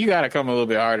 twos. You gotta come a little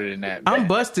bit harder than that. I'm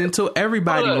busting till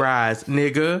everybody rise,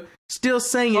 nigga. Still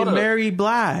singing Mary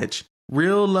Blige,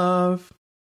 real love.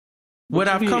 What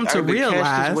I've come to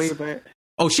realize.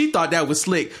 Oh, she thought that was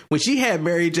slick when she had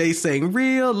Mary J saying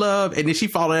real love, and then she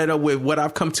followed that up with what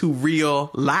I've come to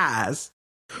realize.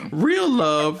 Real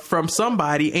love from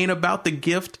somebody ain't about the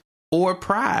gift or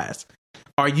prize.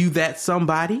 Are you that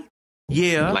somebody?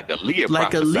 Yeah. Like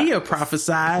Aaliyah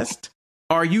prophesized.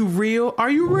 Are you real? Are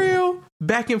you real?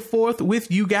 Back and forth with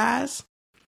you guys.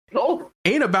 Oh.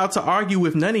 Ain't about to argue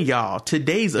with none of y'all.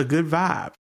 Today's a good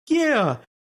vibe. Yeah.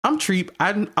 I'm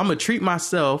gonna treat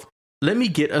myself. Let me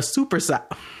get a super size.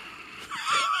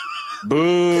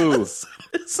 Boo.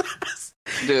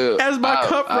 Dude, as my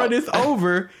cup runneth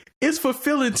over, it's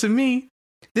fulfilling to me.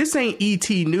 This ain't ET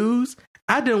news.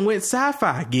 I done went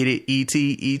sci-fi. Get it? ET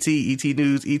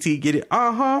news. ET, get it?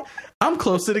 Uh-huh. I'm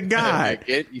close to the God.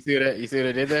 You see what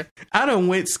I did there? I done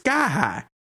went sky high.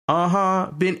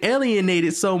 Uh-huh. Been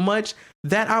alienated so much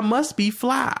that I must be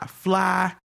fly.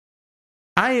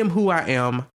 I am who I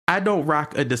am. I don't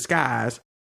rock a disguise.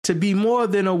 To be more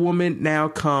than a woman now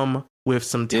come with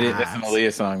some ties. That's an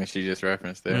Aaliyah song that she just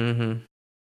referenced there. Mm-hmm.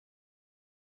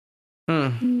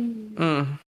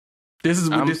 I'm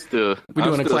still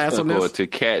doing a class on this. To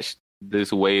catch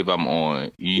this wave I'm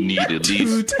on, you need at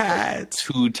least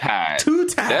two tides.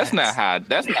 That's not how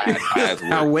tides work.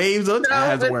 How waves or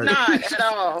tides work. No, it's not at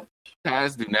all.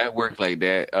 Tides do not work like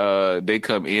that. They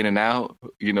come in and out.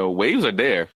 You know, waves are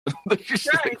there. Like,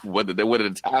 whether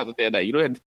the tides are there, you don't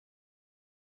have.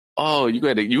 Oh, you're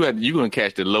gonna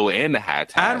catch the low and the high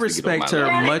tides. I'd respect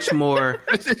her much more.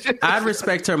 I'd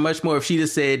respect her much more if she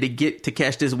just said, to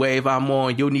catch this wave I'm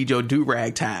on, you'll need your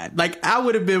do-rag tied. Like, I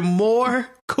would have been more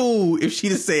cool if she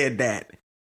just said that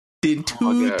than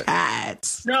two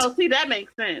tides. No, see, that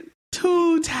makes sense.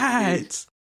 Two tides.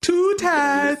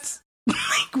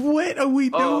 Like, what are we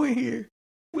doing here?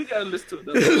 We gotta listen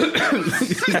to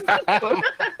this.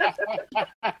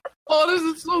 Oh, this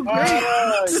is so great.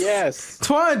 Yes.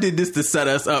 Twan did this to set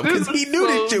us up because he knew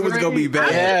this shit was going to be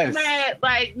bad. I'm just mad,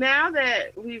 like, now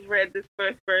that we've read this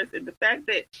first verse and the fact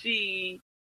that she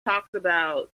talks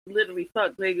about literally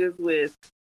fuck niggas with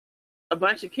a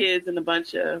bunch of kids and a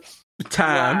bunch of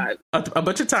time. A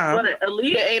bunch of time. But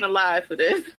Aaliyah ain't alive for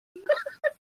this.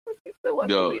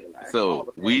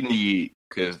 So we need,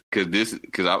 because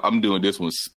I'm doing this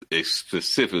one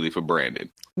specifically for Brandon.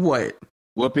 What?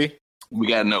 Whoopi? We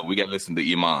gotta listen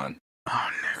to Iman. Oh,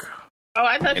 nigga. Oh,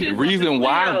 I thought and you. The reason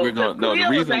why we're going. No, the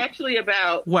reason actually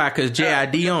about why? Because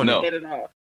JID on it. No,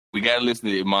 we gotta listen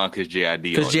to Iman because JID.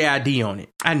 Because JID on it.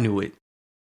 I knew it.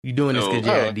 You doing this because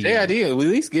JID? JID will at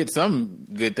least get some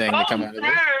good thing to come out of it.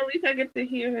 At least I get to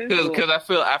hear his. Because I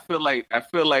feel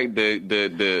like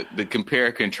the compare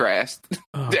and contrast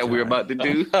that we're about to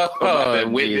do.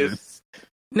 Witness.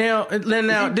 Now,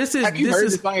 this is. Have you heard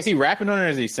this song? Is he rapping on it or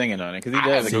is he singing on it? Because he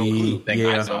does a good thing.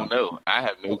 Yeah. I don't know. I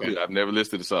have no clue. I've never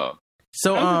listened to the song.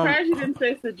 So I'm surprised you didn't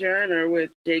say Sojourner with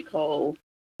J. Cole.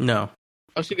 No.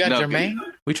 Oh, she got Jermaine?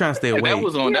 We trying to stay away. That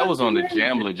was on the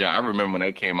Jamla John. I remember when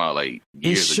that came out like years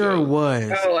ago. It sure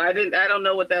was. Oh, I don't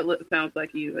know what that sounds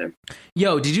like either.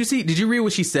 Yo, did you read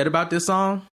what she said about this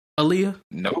song, Aaliyah?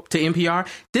 Nope. To NPR.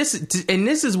 This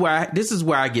is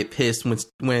where I get pissed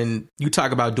when you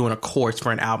talk about doing a course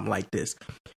for an album like this.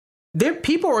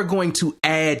 People are going to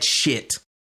add shit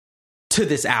to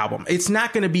this album. It's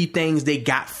not going to be things they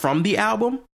got from the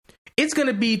album. It's going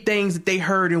to be things that they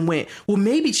heard and went, well,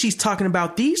 maybe she's talking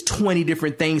about these 20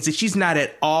 different things that she's not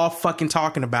at all fucking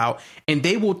talking about. And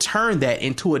they will turn that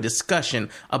into a discussion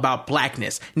about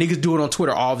blackness. Niggas do it on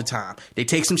Twitter all the time. They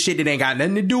take some shit that ain't got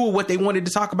nothing to do with what they wanted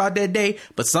to talk about that day,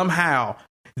 but somehow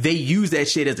they use that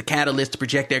shit as a catalyst to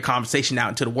project their conversation out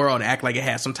into the world and act like it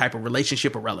has some type of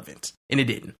relationship or relevance. And it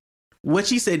didn't. What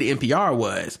she said to NPR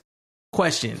was,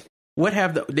 question,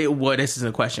 this isn't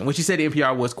a question. What she said to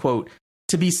NPR was, quote,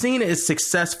 to be seen as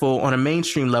successful on a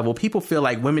mainstream level, people feel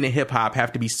like women in hip hop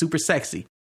have to be super sexy.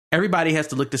 Everybody has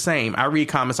to look the same. I read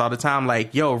comments all the time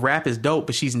like, yo, rap is dope,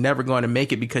 but she's never going to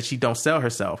make it because she don't sell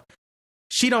herself.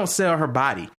 She don't sell her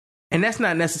body. And that's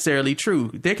not necessarily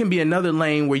true. There can be another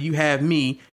lane where you have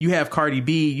me, you have Cardi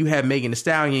B, you have Megan Thee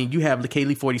Stallion, you have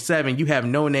Kaylee 47, you have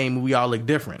No Name, and we all look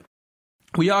different.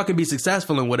 We all can be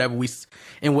successful in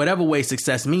whatever way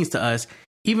success means to us.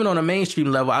 Even on a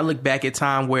mainstream level, I look back at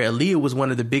time where Aaliyah was one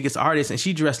of the biggest artists and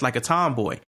she dressed like a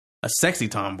tomboy, a sexy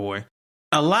tomboy.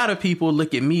 A lot of people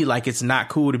look at me like it's not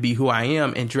cool to be who I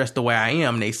am and dress the way I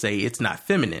am. They say it's not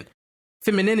feminine.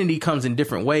 Femininity comes in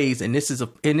different ways, and this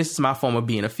is my form of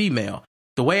being a female.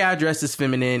 The way I dress is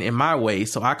feminine in my way,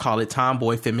 so I call it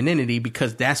tomboy femininity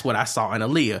because that's what I saw in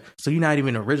Aaliyah. So you're not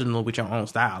even original with your own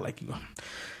style, like you.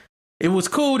 It was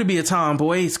cool to be a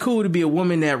tomboy. It's cool to be a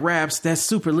woman that raps, that's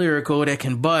super lyrical, that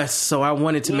can bust. So I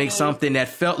wanted to make something that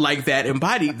felt like that,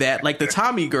 embodied that, like the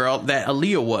Tommy girl that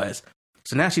Aaliyah was.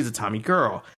 So now she's a Tommy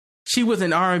girl. she was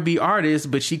an R&B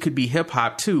artist, but she could be hip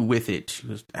hop too with it. She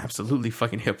was absolutely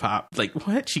fucking hip hop. Like,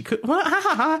 what? She could, what? Ha,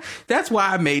 ha, ha. That's why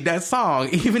I made that song.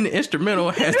 Even the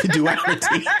instrumental has the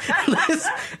duality.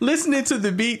 Listening to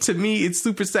the beat, to me, it's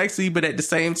super sexy, but at the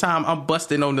same time, I'm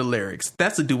busting on the lyrics.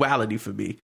 That's a duality for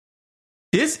me.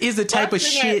 This is the type of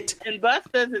shit. And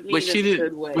bust doesn't mean a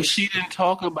good way. But she didn't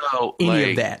talk about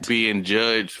any of that being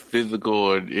judged physical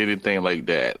or anything like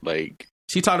that. Like,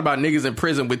 she talked about niggas in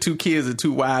prison with 2 kids and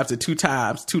 2 wives and 2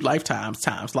 lifetimes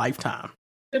times lifetime.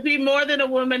 To be more than a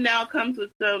woman now comes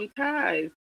with some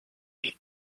ties.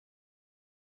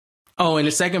 Oh, in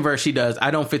the second verse, she does.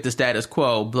 I don't fit the status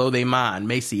quo. Blow they mind.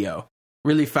 Maceo.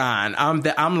 Really fine.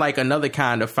 I'm like another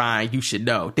kind of fine. You should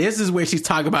know. This is where she's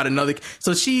talking about another.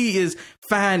 So she is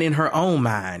fine in her own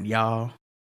mind, y'all.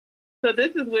 So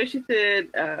this is where she said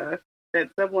that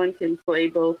someone can play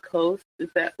both coasts. Is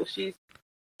that what she's?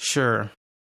 Sure.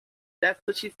 That's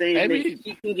what she's saying. Maybe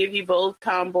she can give you both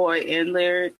tomboy and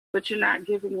lyrics, but you're not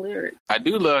giving lyrics. I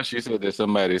do love she said that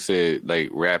somebody said, like,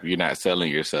 rap, you're not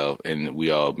selling yourself. And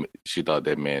she thought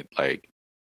that meant, like,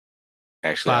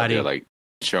 actually out there, like,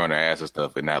 showing her ass and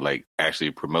stuff and not, like, actually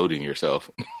promoting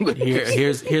yourself.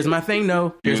 Here's my thing,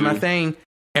 though. Here's my thing.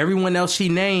 Everyone else she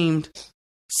named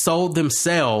sold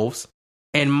themselves,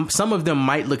 and some of them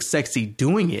might look sexy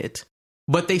doing it,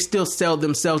 but they still sell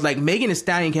themselves. Like Megan Thee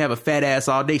Stallion can have a fat ass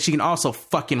all day. She can also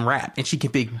fucking rap, and she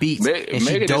can pick beats, and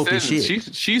she dope as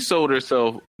shit. She sold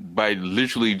herself by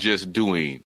literally just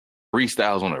doing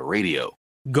freestyles on the radio.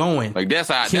 Going like that's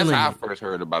how I first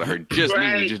heard about her. Just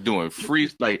literally just doing free.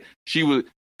 Like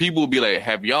people would be like,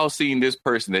 "Have y'all seen this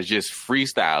person that's just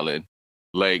freestyling,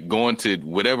 like going to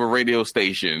whatever radio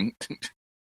station,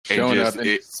 showing up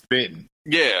and spitting?"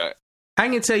 Yeah. I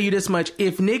can tell you this much.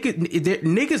 If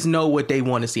niggas know what they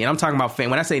want to see, and I'm talking about fans.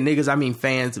 When I say niggas, I mean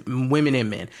fans, women and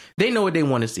men. They know what they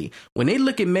want to see. When they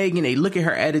look at Megan, they look at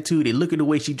her attitude, they look at the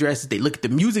way she dresses, they look at the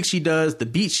music she does, the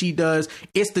beats she does.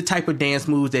 It's the type of dance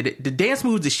moves the dance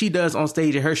moves that she does on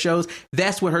stage at her shows.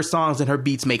 That's what her songs and her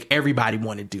beats make everybody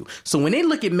want to do. So when they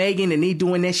look at Megan and they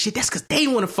doing that shit, that's because they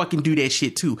want to fucking do that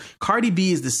shit too. Cardi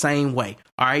B is the same way.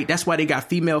 All right. That's why they got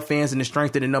female fans and the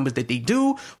strength of the numbers that they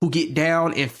do, who get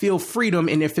down and feel freedom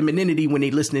in their femininity when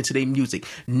they listening to their music.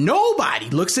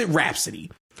 Nobody looks at Rhapsody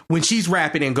when she's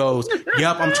rapping and goes,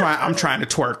 "Yup, I'm trying to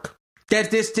twerk."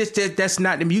 That's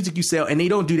not the music you sell. And they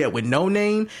don't do that with No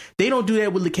Name. They don't do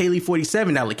that with LaKaylee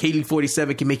 47. Now, LaKaylee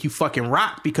 47 can make you fucking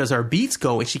rock because her beats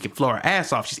go and she can flow her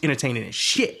ass off. She's entertaining as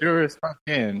shit. Sure as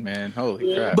fucking, man.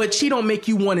 Holy crap. But she don't make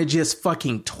you want to just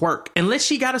fucking twerk. Unless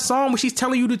she got a song where she's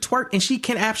telling you to twerk, and she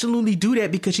can absolutely do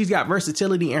that because she's got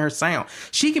versatility in her sound.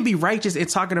 She can be righteous and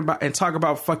talk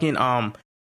about fucking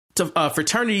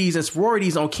fraternities and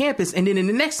sororities on campus, and then in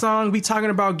the next song be talking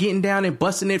about getting down and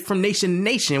busting it from nation to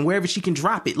nation wherever she can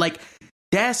drop it. Like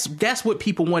that's what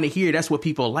people want to hear. That's what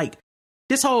people like.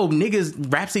 This whole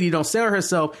niggas Rhapsody don't sell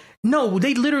herself. No,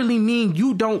 they literally mean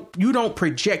you don't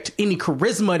project any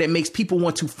charisma that makes people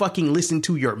want to fucking listen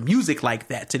to your music like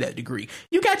that to that degree.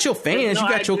 You got your fans, you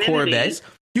got your core base.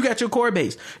 You got your core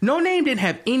base. No Name didn't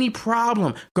have any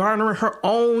problem garnering her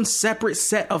own separate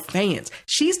set of fans.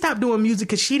 She stopped doing music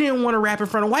because she didn't want to rap in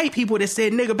front of white people that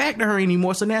said nigga back to her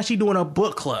anymore. So now she doing a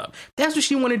book club. That's what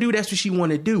she want to do. That's what she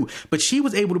want to do. But she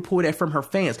was able to pull that from her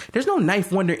fans. There's no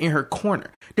Knife Wonder in her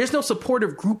corner. There's no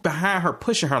supportive group behind her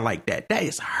pushing her like that. That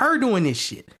is her doing this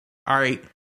shit. All right.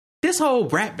 This whole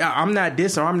rap, I'm not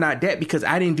this or I'm not that because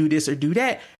I didn't do this or do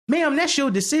that. Ma'am, that's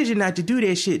your decision not to do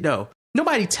that shit though.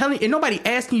 Nobody telling and nobody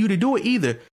asking you to do it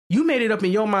either. You made it up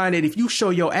in your mind that if you show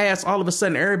your ass, all of a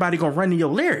sudden everybody gonna run to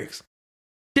your lyrics.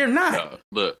 They're not.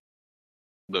 Look,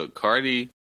 Cardi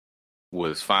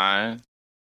was fine.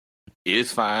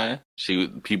 Is fine.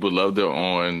 People loved her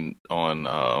on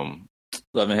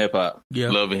Love and Hip Hop.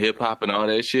 Yeah, Love and Hip Hop and all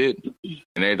that shit and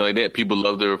everything like that. People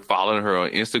loved her following her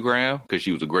on Instagram because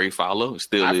she was a great follow.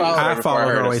 Still is. I follow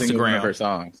her on Instagram. Her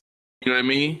songs. You know what I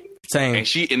mean? Same.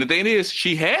 And the thing is,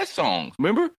 she had songs.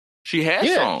 Remember, she had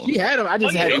songs. She had them. I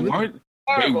just had they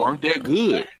weren't that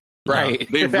good. Right.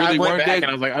 They really weren't that. And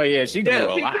I was like, oh yeah, she grew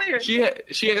a lot. She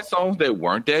had songs that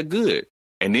weren't that good.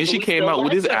 And then she came out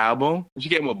with this album. She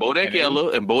came with Bodak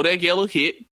Yellow, and Bodak Yellow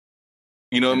hit.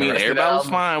 You know what I mean? Everybody was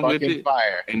fine with it.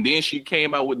 Fire. And then she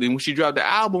came out when she dropped the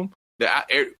album.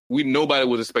 Nobody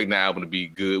was expecting the album to be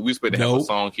good. We expected to have a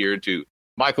song here too.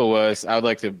 Michael was. I would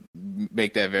like to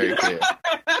make that very clear.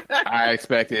 I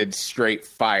expected straight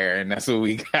fire, and that's what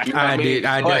we got. I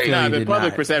definitely the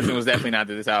public perception was definitely not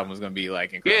that this album was going to be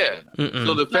like incredible. Yeah.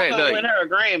 So the fact that win her a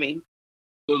Grammy.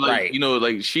 So like, right. You know,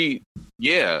 like she,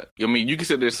 yeah. I mean, you can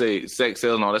sit there and say sex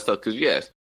sells and all that stuff because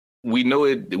yes, we know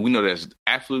it. We know that's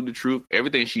absolutely the truth.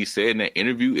 Everything she said in that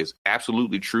interview is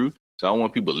absolutely true. So I don't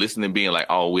want people listening being like,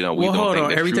 "Oh, we don't." Well, don't hold think on.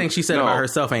 that's Everything true. she said about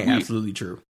herself ain't absolutely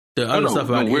true. The other stuff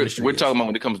about the industry. We're talking about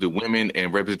when it comes to women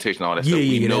and representation, all that stuff.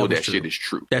 We know that shit is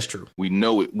true. That's true. We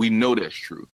know it. We know that's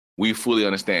true. We fully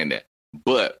understand that.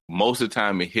 But most of the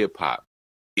time in hip hop,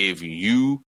 if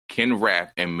you can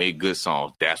rap and make good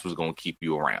songs, that's what's gonna keep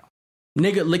you around.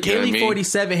 Nigga, Lakeely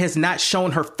 47 has not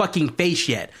shown her fucking face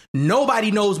yet.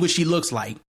 Nobody knows what she looks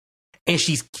like. And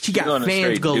she got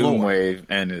fans galore. Wave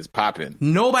and is popping.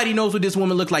 Nobody knows what this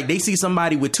woman looks like. They see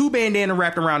somebody with two bandana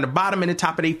wrapped around the bottom and the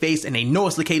top of their face, and they know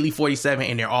it's Lakeely 47,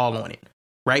 and they're all on it.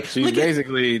 Right? She's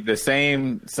basically the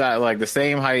same size, like the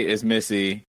same height as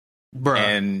Missy, bruh.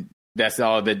 And that's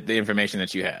all the information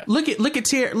that you have. Look at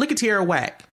Tierra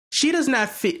Whack. She does not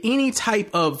fit any type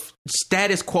of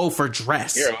status quo for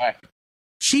dress.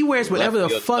 She wears whatever the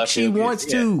fuck she wants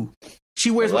to. She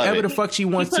wears whatever the fuck she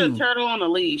wants to. Put a turtle on a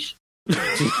leash. My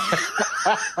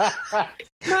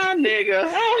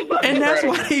nigga. And that's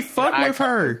why they fuck with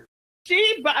her.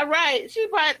 She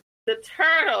bought the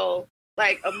turtle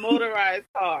like a motorized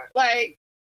car. Like,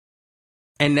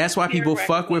 and that's why people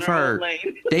fuck with her.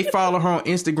 They follow her on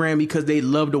Instagram because they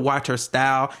love to watch her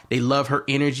style. They love her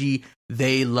energy.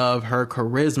 They love her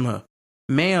charisma.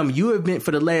 Ma'am, you have been,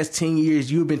 for the last 10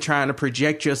 years, you have been trying to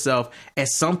project yourself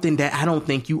as something that I don't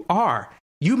think you are.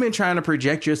 You've been trying to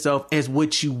project yourself as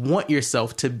what you want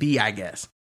yourself to be, I guess.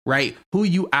 Right? Who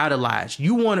you idolize.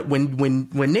 You want,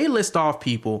 when they list off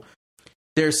people,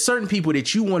 there's certain people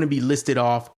that you want to be listed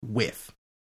off with.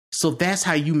 So that's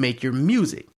how you make your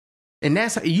music. And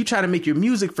that's how you try to make your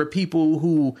music for people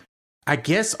who, I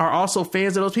guess, are also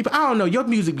fans of those people. I don't know. Your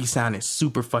music be sounding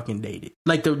super fucking dated.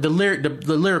 Like the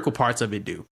lyrical parts of it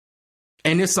do.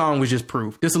 And this song was just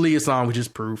proof. This Aaliyah song was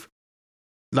just proof.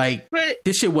 Like, but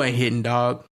this shit wasn't hitting,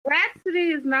 dog. Rhapsody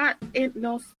is not in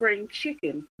no spring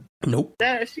chicken. Nope.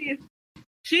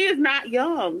 She is not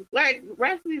young. Like,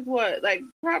 Rhapsody's what? Like,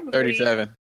 probably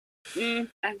 37.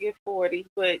 I get 40,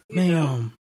 but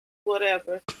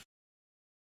whatever.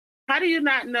 How do you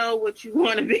not know what you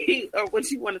want to be or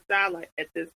what you want to sound like at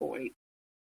this point?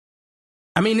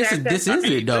 I mean, this is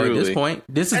it though. At this point,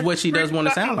 this is what she does want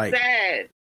to sound like. Sad.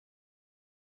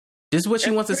 This is what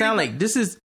she wants to sound like. This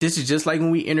is just like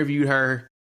when we interviewed her,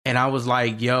 and I was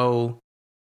like, "Yo,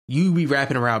 you be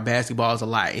rapping around basketballs a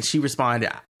lot," and she responded,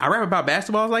 "I rap about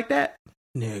basketballs like that,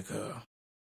 nigga."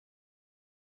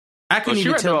 I couldn't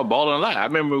even tell about balling a lot. I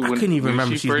remember when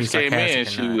she first came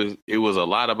in, it was a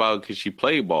lot about because she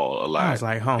played ball a lot. I was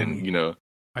like, homie, and,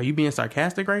 are you being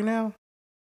sarcastic right now?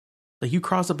 Like, you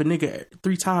cross up a nigga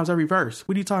 3 times every verse.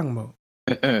 What are you talking about?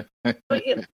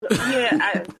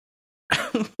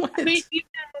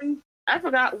 I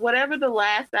forgot whatever the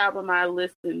last album I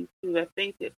listened to. I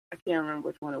can't remember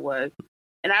which one it was.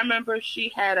 And I remember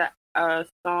she had a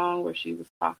song where she was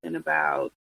talking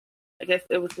about, I guess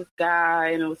it was this guy,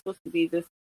 and it was supposed to be this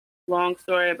long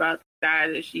story about the guy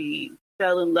that she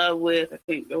fell in love with, I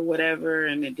think, or whatever,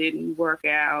 and it didn't work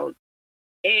out.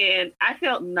 And I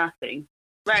felt nothing.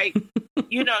 Like,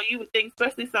 you would think,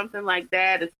 especially something like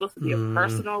that, it's supposed to be a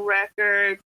personal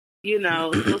record,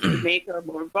 it's supposed to make her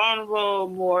more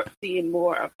vulnerable, seeing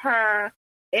more of her,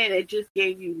 and it just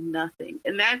gave you nothing.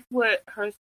 And that's what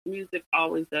her music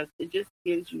always does. It just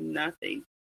gives you nothing.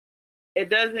 It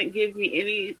doesn't give me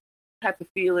any type of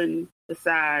feeling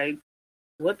besides,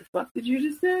 what the fuck did you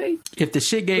just say? If the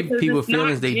shit gave people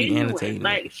feelings, they'd be annotating.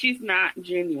 Like, she's not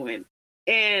genuine.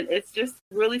 And it's just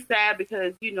really sad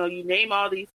because, you name all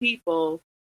these people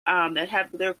that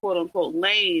have their quote unquote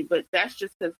lane, but that's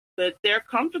just because they're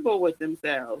comfortable with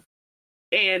themselves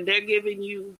and they're giving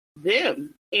you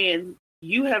them. And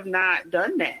you have not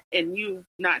done that. And you've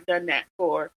not done that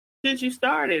since you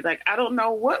started. Like, I don't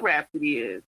know what Rhapsody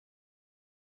is.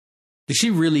 Did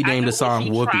she really name the song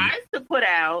Whoopi? She tries to put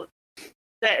out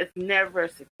that it's never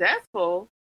successful,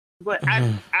 but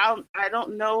I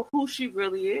don't know who she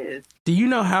really is. Do you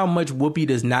know how much Whoopi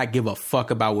does not give a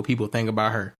fuck about what people think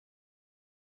about her?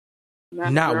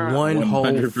 Not one 100%.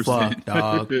 Whole fuck,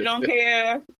 dog. You don't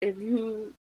care if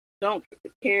you don't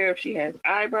care if she has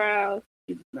eyebrows.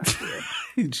 She does not care.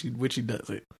 Which she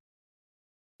doesn't.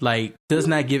 Like, does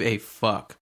not give a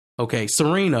fuck. Okay,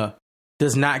 Serena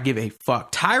does not give a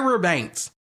fuck. Tyra Banks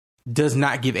does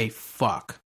not give a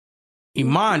fuck.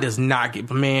 Iman does not give.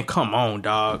 Man, come on,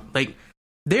 dog. Like,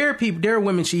 there are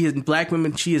women black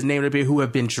women she has named up here who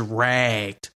have been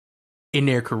dragged in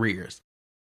their careers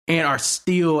and are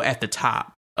still at the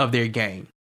top of their game,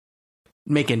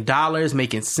 making dollars,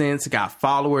 making cents, got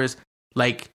followers.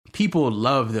 Like, people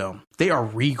love them. They are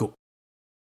regal.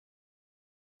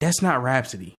 That's not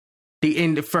Rhapsody.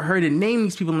 And for her to name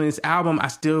these people in this album,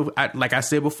 like I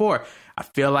said before, I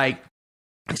feel like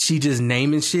she just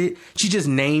naming shit. She just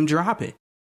name dropping.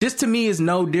 This to me is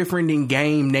no different than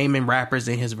Game naming rappers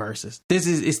in his verses.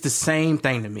 It's the same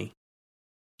thing to me.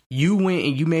 You went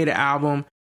and you made an album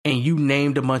and you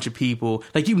named a bunch of people.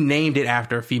 Like, you named it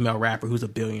after a female rapper who's a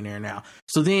billionaire now.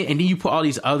 So then you put all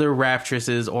these other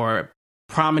raptresses or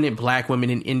prominent black women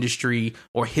in industry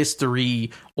or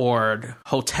history or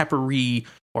hotepery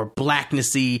or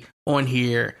blacknessy on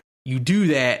here. You do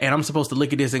that, and I'm supposed to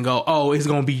look at this and go, oh, it's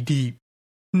going to be deep.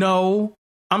 No,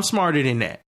 I'm smarter than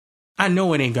that. I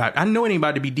know it ain't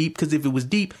about to be deep, because if it was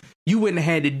deep, you wouldn't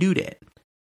have had to do that.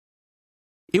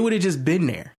 It would have just been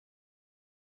there.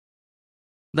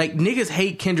 Like, niggas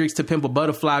hate Kendrick's To Pimp a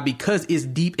Butterfly because it's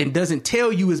deep and doesn't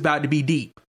tell you it's about to be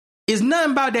deep. It's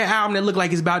nothing about that album that look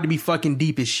like it's about to be fucking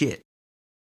deep as shit.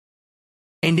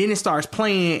 And then it starts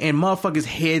playing and motherfuckers'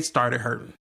 heads started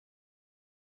hurting.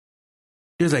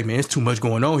 It's like, man, it's too much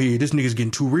going on here. This nigga's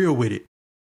getting too real with it.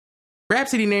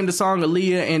 Rhapsody named the song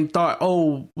Aaliyah and thought,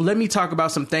 oh, let me talk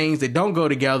about some things that don't go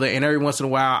together, and every once in a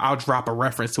while I'll drop a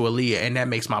reference to Aaliyah, and that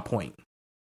makes my point.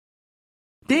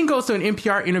 Then goes to an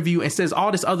NPR interview and says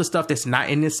all this other stuff that's not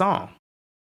in this song.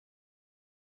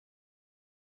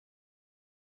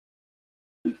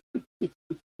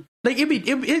 Like, it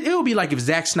would be like if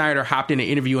Zack Snyder hopped in an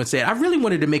interview and said, I really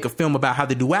wanted to make a film about how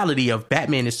the duality of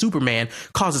Batman and Superman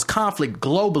causes conflict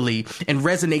globally and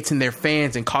resonates in their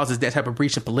fans and causes that type of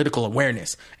breach in political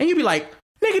awareness. And you'd be like,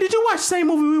 nigga, did you watch the same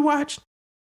movie we watched?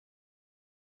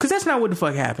 Because that's not what the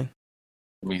fuck happened.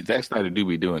 I mean, Zack Snyder do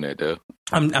be doing that, though.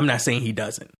 I'm not saying he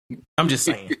doesn't. I'm just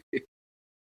saying.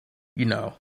 You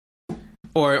know.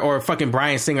 Or fucking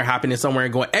Bryan Singer hopping in somewhere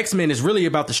and going, X-Men is really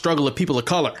about the struggle of people of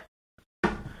color.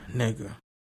 Nigga.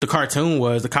 The cartoon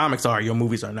was, the comics are, your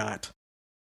movies are not.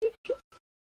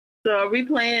 So are we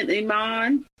playing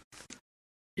Iman?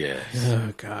 Yes.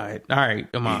 Oh, God. All right,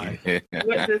 Iman. Does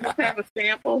this have a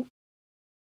sample?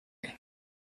 Of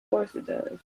course it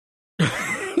does.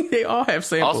 They all have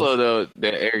samples. Also, though,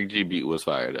 that Eric G beat was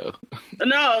fire, though.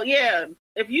 No, yeah.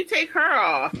 If you take her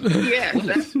off, yes,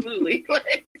 absolutely.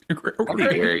 I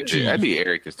need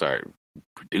Eric to start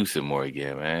producing more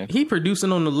again, man. He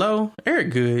producing on the low.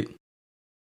 Eric good.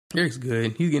 Eric's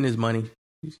good. He's getting his money.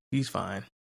 He's fine.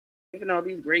 Giving all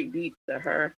these great beats to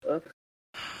her.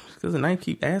 Because the night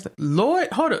keep asking. Lord,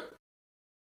 hold up.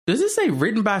 Does it say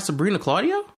written by Sabrina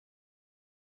Claudio?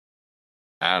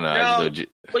 I don't know. No,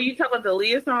 well, you talk about the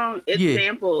Aaliyah song. It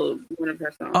sampled one of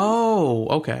her songs. Oh,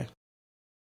 okay.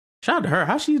 Shout out to her.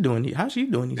 How's she doing these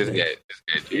This days?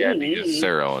 guy just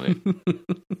Sarah on it.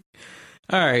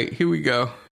 All right, here we go.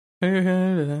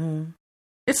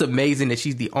 It's amazing that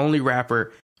she's the only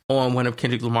rapper on one of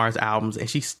Kendrick Lamar's albums, and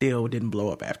she still didn't blow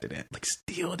up after that. Like,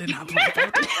 still did not blow up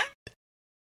after that.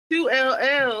 2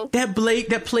 LL.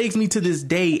 That plagues me to this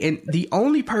day, and the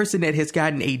only person that has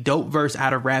gotten a dope verse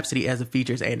out of Rhapsody as a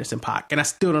feature is Anderson .Paak, and I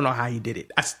still don't know how he did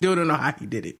it.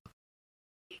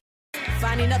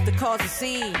 Finding up the cause of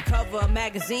scene, cover a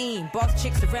magazine, boss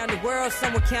chicks around the world,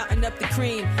 someone counting up the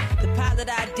cream. The pilot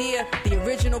idea, the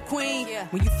original queen.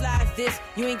 When you fly this,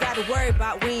 you ain't gotta worry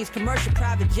about wings. Commercial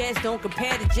private jets don't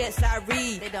compare to jets I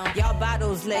read. They don't. Y'all buy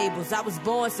those labels. I was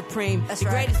born supreme. That's the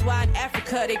greatest wine in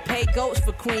Africa. They pay goats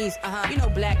for queens. You know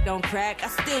black don't crack. I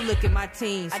still look at my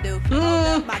teens. I do. Hold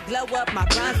up, my glow up, my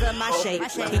bronzer, my shape.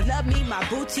 He love me, my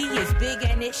booty is big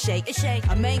and it shake. It shake.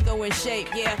 A mango in shape.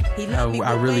 Yeah, he love me.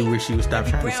 I really wish you would stop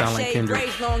trying to sound like Kendrick.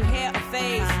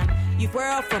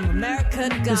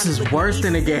 This is worse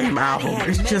than a Game album.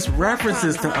 It's just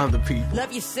references to other people.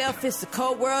 Love yourself, it's a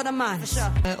cold world of mine. Still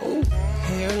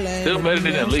better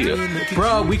than Aaliyah.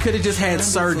 Bro, we could have just had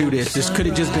Sir do this. This could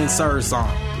have just been Sir's song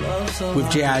with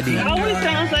JID. It always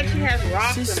sounds like she has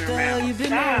rocks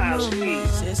in her mouth.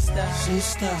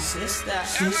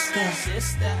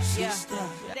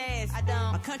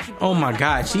 Oh my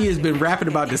God, she has been rapping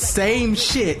about the same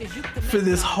shit for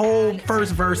this whole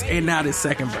first verse and now this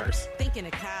second verse.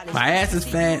 My ass is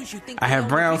fat, I have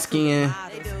brown skin,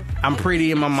 I'm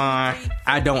pretty in my mind,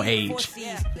 I don't age.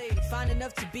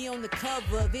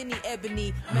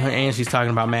 And she's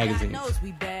talking about magazines.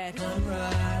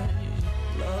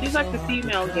 She's like the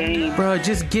female Game. Bro,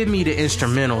 just give me the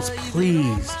instrumentals,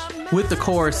 please. With the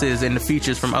choruses and the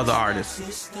features from other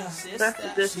artists. That's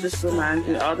what this reminds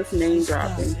me. All this name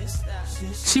dropping.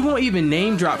 She won't even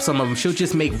name drop some of them. She'll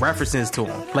just make references to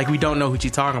them. Like we don't know who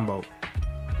she's talking about.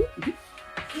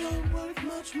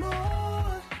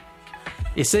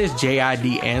 It says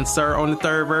JID and Sir on the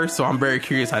third verse, so I'm very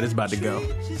curious how this is about to go.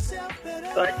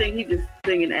 So I think he just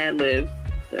singing ad-libs,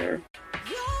 Sir.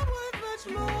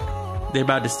 They're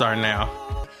about to start now.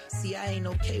 See, I ain't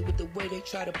okay with the way they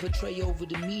try to portray over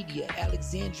the media.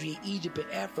 Alexandria, Egypt,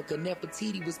 and Africa.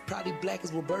 Nefertiti was probably black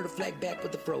as Roberta Flack back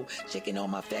with the fro. Checking on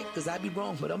my facts, cause I be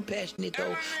wrong, but I'm passionate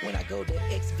though. When I go to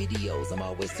X videos, I'm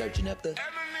always searching up the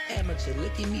amateur.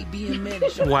 Look at me being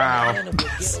managed. Wow. That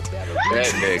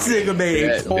nigga made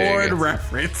a porn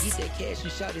reference. Get that cash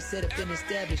and shot it set up in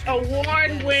established.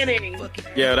 Award winning.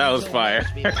 Yeah, that was fire.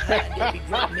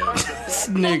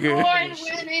 Nigga. Award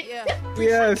winning.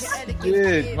 Yes,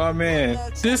 did my man.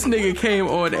 This nigga came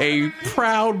on a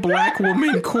proud black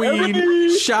woman queen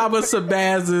Shaba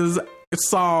Sabaz's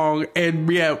song,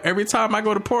 and yeah, every time I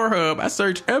go to Pornhub, I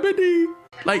search Ebony.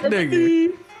 Like,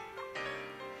 nigga.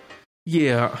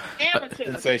 Yeah. Amateur.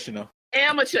 Sensational.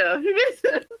 Amateur.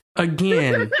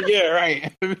 Again. Yeah,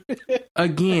 right.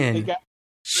 Again.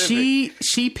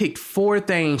 She picked 4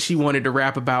 things she wanted to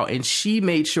rap about, and she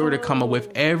made sure to come up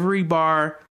with every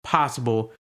bar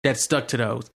possible that stuck to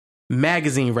those.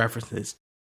 Magazine references.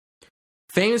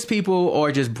 Famous people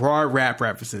or just broad rap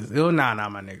references. Oh, nah,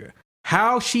 my nigga.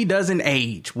 How she doesn't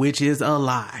age, which is a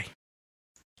lie.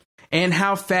 And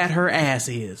how fat her ass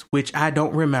is, which I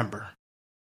don't remember.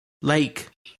 Like,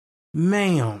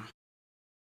 ma'am.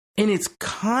 And it's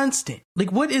constant.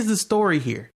 Like, what is the story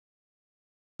here?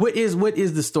 What is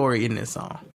the story in this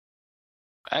song?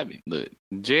 I mean, look,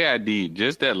 JID,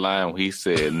 just that line when he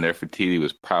said Nefertiti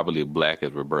was probably black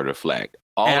as Roberta Flack.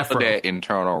 All Afro. of that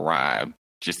internal rhyme,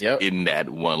 just in that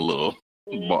one little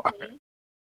bar.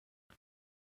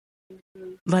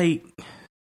 Like,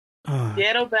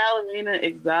 ghetto ballerina,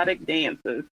 exotic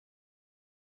dancers.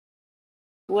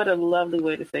 What a lovely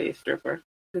way to say a stripper.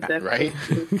 That's right.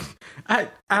 I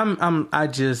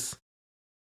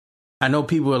know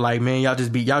people are like, man, y'all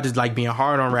just like being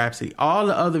hard on Rhapsody. All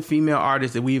the other female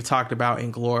artists that we've talked about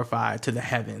and glorified to the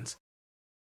heavens.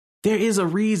 There is a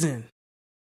reason.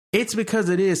 It's because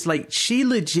of this. Like, she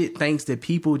legit thinks that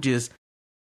people just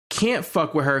can't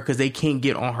fuck with her because they can't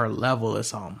get on her level or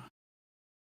something.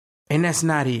 And that's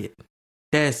not it.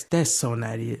 That's so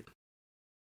not it.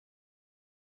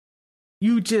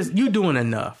 You doing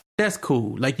enough. That's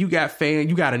cool. Like, you got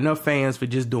enough fans for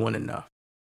just doing enough.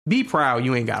 Be proud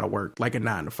you ain't gotta work like a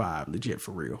 9 to 5, legit,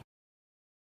 for real.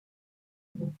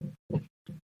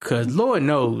 Cause Lord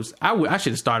knows, I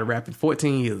should have started rapping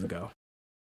 14 years ago.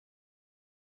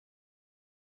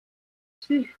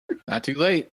 Not too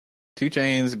late. 2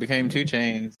 Chainz became 2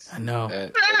 Chainz. I know.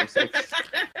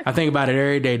 I think about it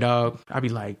every day, dog. I be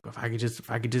like, if I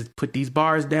could just put these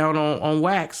bars down on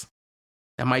wax,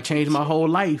 that might change my whole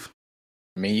life.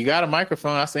 I mean, you got a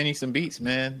microphone. I'll send you some beats,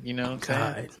 man. You know what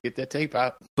I'm saying? Get that tape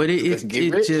out. But it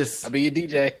just... I'll be your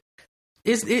DJ.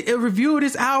 A review of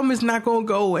this album is not going to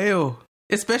go well.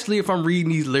 Especially if I'm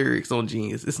reading these lyrics on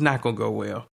Genius. It's not going to go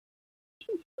well.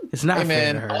 It's not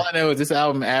fair to her. All I know is this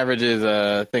album averages,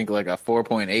 I think, like a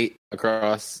 4.8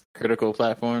 across critical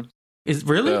platforms. Is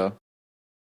really? So,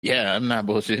 yeah, I'm not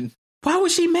bullshitting. Why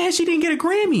was she mad she didn't get a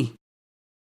Grammy?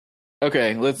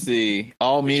 Okay, let's see.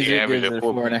 All Music gives it a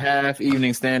 4.5.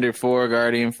 Evening Standard 4.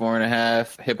 Guardian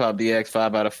 4.5. Hip Hop DX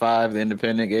 5 out of 5. The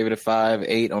Independent gave it a 5.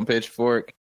 8 on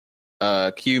Pitchfork.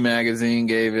 Q Magazine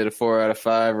gave it a 4 out of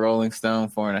 5. Rolling Stone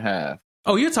 4.5.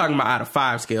 Oh, you're talking about out of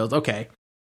 5 scales. Okay.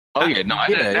 Oh yeah, no, out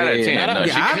of 10.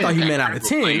 I thought you meant out of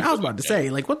 10. I was about to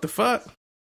say, like, what the fuck?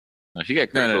 No, she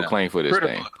got critical acclaim for this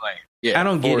thing. Yeah, I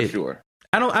don't get it. Sure.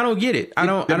 I don't get it. I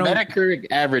don't. Metacritic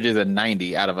average is a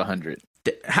 90 out of 100.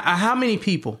 How many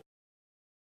people?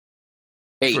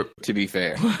 8, to be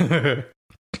fair.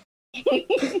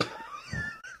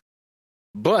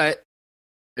 But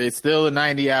it's still a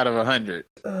 90 out of 100.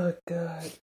 Oh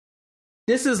God.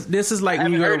 This is like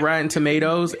when you go to Rotten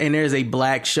Tomatoes and there's a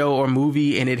black show or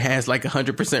movie and it has like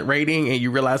 100% rating and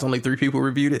you realize only 3 people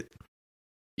reviewed it.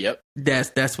 Yep.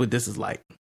 That's what this is like.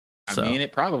 I mean,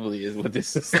 it probably is what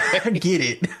this is like. I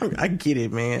get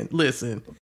it, man. Listen.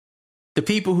 The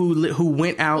people who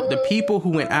went out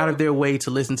of their way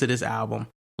to listen to this album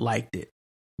liked it.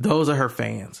 Those are her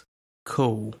fans.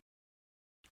 Cool.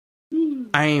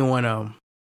 I ain't one of them.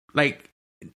 Like,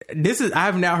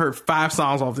 I've now heard 5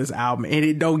 songs off this album and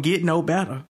it don't get no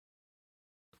better.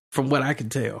 From what I can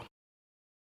tell.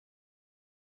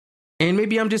 And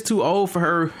maybe I'm just too old for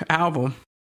her album.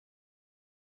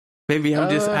 Maybe I'm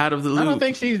just out of the loop. I don't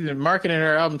think she's marketing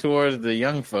her album towards the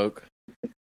young folk.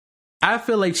 I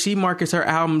feel like she markets her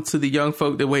album to the young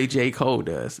folk the way J. Cole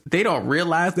does. They don't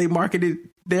realize they're marketing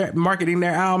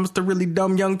their albums to really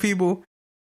dumb young people.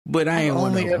 But I ain't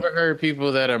only ever heard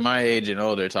people that are my age and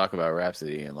older talk about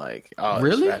Rhapsody and like, oh,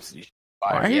 really? Rhapsody.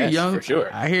 I hear young, for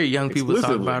sure. I hear young people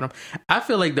talk about them. I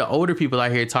feel like the older people I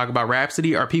hear talk about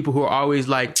Rhapsody are people who are always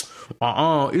like,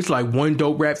 It's like one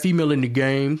dope rap female in the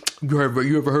game. You ever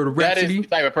heard of Rhapsody? That is the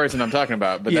type of person I'm talking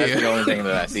about, but that's the only thing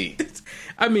that I see.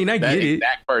 I mean, I get it.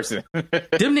 That person.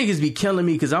 Them niggas be killing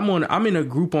me because I'm in a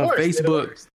group on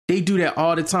Facebook. They do that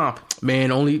all the time. Man,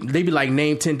 they be like,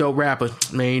 name 10 dope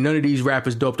rappers. Man, none of these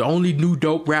rappers dope. The only new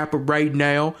dope rapper right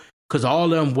now, because all of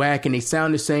them whack and they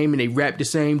sound the same and they rap the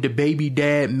same. The Baby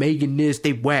Dad, Megan this,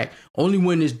 they whack. Only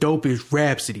one that's dope is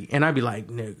Rhapsody. And I be like,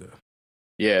 nigga.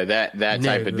 Yeah, that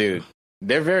type of dude.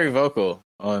 They're very vocal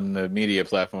on the media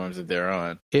platforms that they're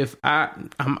on. If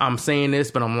I'm saying this,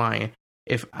 but I'm lying.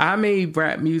 If I made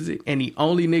rap music and the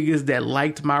only niggas that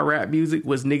liked my rap music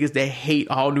was niggas that hate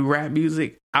all new rap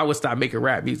music, I would stop making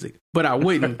rap music. But I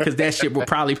wouldn't, because that shit would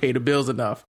probably pay the bills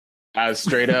enough. I was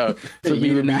straight up. For me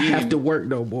to not have to work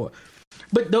no more.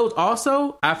 But those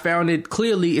also, I found it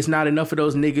clearly it's not enough of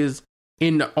those niggas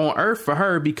on earth for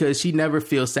her, because she never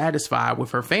feels satisfied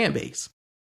with her fan base.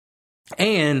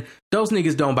 And those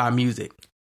niggas don't buy music.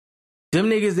 Them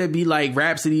niggas that be like,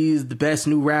 Rhapsody is the best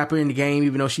new rapper in the game,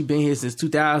 even though she been here since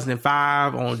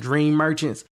 2005 on Dream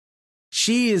Merchants.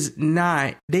 She is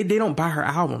not. They don't buy her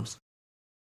albums.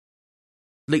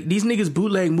 Like, these niggas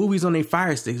bootleg movies on their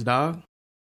Fire Sticks, dog.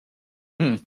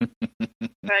 Like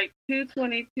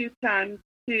 222 times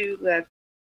 2, that's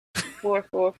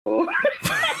 444.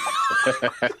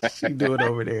 She do it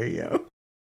over there, yo.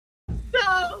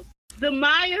 So the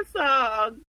Maya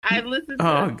song, I listened to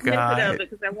a snippet of it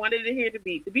because I wanted to hear the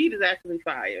beat. The beat is actually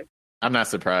fire. I'm not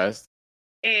surprised.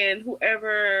 And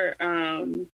whoever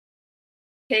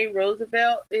K.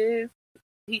 Roosevelt is,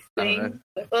 he sings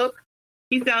the hook.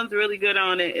 He sounds really good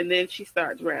on it, and then she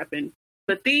starts rapping.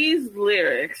 But these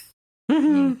lyrics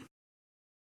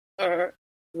are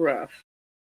rough.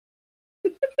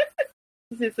 He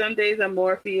said, some days I'm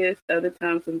Morpheus, other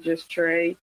times I'm just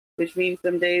Trey, which means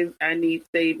some days I need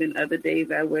saving, other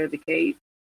days I wear the cape.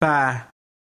 Bye.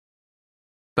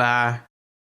 Bye.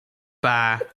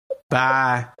 Bye.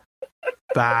 Bye.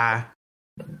 Bye.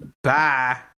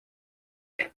 Bye.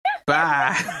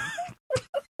 Bye.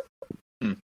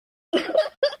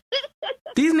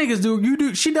 These niggas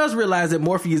do. She does realize that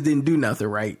Morpheus didn't do nothing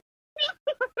right.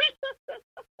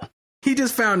 He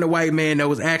just found the white man that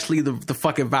was actually the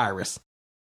fucking virus.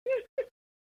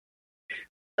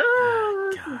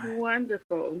 Oh, this is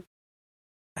wonderful.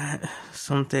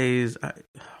 Some days,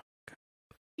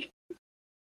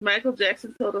 Michael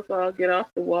Jackson told us all, get off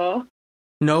the wall.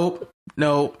 Nope.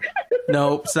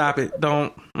 Stop it.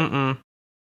 Don't.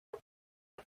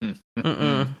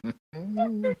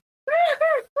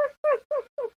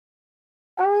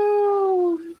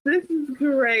 Oh, this is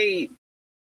great.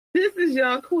 This is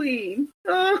your queen.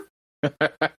 Oh.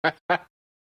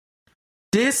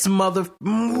 This mother.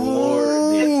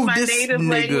 It's my this native nigga.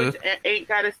 language. Ain't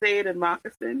gotta say it in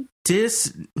moccasin.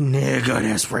 This nigga,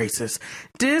 that's racist.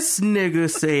 This nigga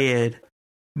said,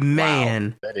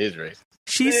 man. Wow, that is racist.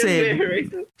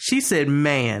 She said,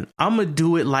 man, I'm gonna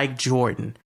do it like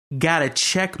Jordan. Gotta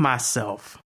check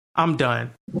myself. I'm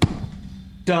done.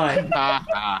 Done.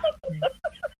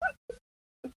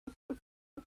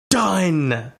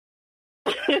 Done.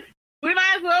 We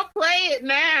might as well play it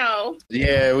now.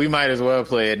 Yeah, we might as well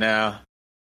play it now.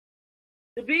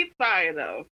 The beat's fire,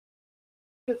 though.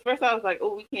 Because first I was like,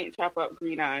 oh, we can't chop up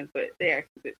Green Eyes, but they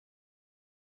actually did.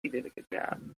 He did a good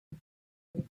job.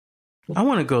 I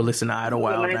want to go listen to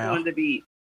Idlewild now. On the beat.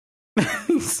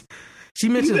 She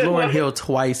mentions Lauryn Hill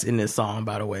twice in this song,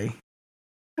 by the way.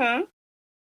 Huh?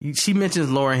 She mentions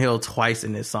Lauryn Hill twice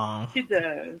in this song. She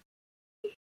does.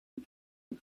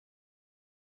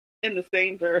 In the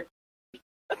same verse.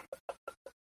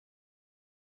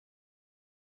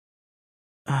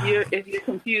 If you're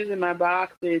confusing my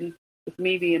boxing, it's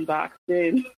me being boxed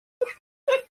in.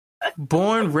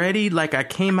 Born ready like I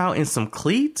came out in some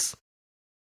cleats?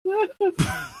 What?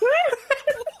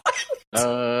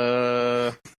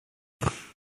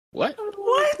 What?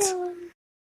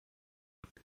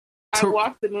 I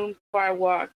walked the moon before I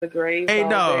walked the grave. Hey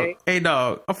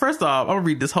dog. First off, I'm gonna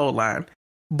read this whole line.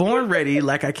 Born ready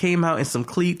like I came out in some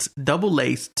cleats, double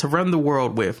lace, to run the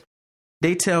world with.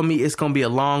 They tell me it's gonna be a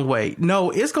long way. No,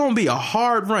 it's gonna be a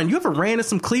hard run. You ever ran in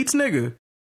some cleats, nigga?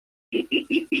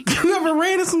 You ever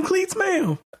ran in some cleats,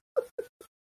 ma'am?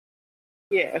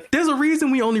 Yeah. There's a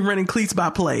reason we only run in cleats by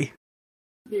play.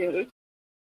 Yeah.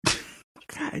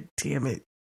 God damn it.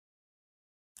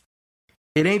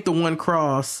 It ain't the one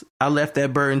cross. I left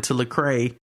that burden to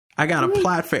Lecrae. I got a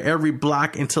plot for every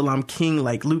block until I'm king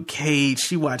like Luke Cage.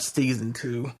 She watched season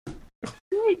 2.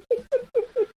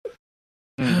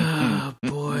 Oh,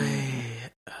 boy.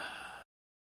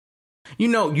 You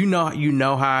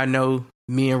know how I know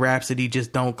me and Rhapsody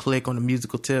just don't click on the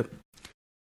musical tip?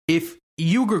 if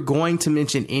you were going to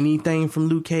mention anything from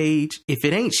Luke Cage, if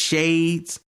it ain't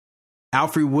Shades,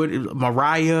 Alfred Wood,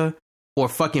 Mariah, or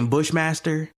fucking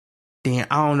Bushmaster, then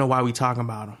I don't know why we talking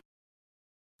about him.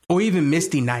 Or even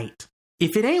Misty Knight.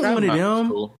 If it ain't one of them,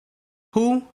 cool.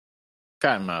 Who?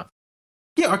 Cottonmouth.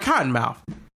 Yeah, or Cottonmouth.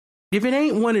 If it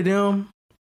ain't one of them,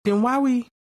 then why we?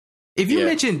 If you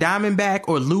mention Diamondback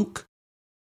or Luke,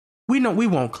 we know we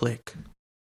won't click.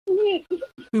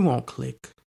 We won't click.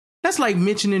 That's like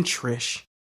mentioning Trish.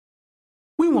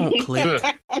 We won't click. Won't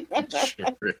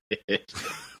click.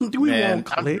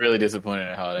 I'm really disappointed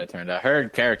in how that turned out. Her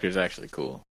character is actually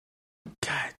cool.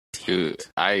 God damn. Dude,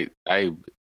 I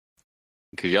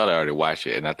because y'all already watched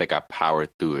it, and I think I powered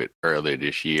through it earlier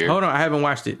this year. Hold on, I haven't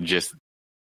watched it. Just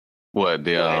what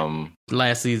the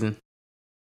last season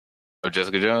of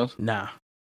Jessica Jones? Nah.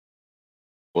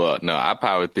 Well, no, I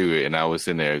powered through it, and I was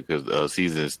in there because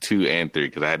seasons 2 and 3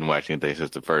 because I hadn't watched anything since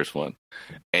the first one,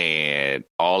 and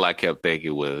all I kept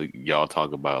thinking was y'all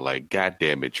talk about like, God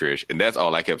damn it, Trish, and that's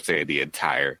all I kept saying the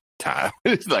entire time.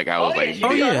 It's like I was I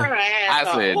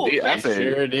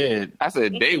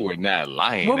said they were not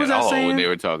lying what was at I all saying? When they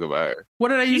were talking about her. What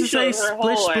did I used to say?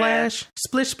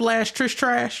 Splish splash, Trish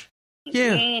trash.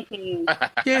 Yeah,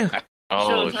 yeah.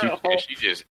 Oh, she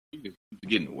just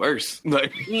getting worse.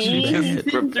 Like she just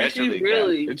perpetually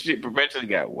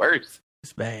got worse.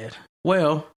 It's bad.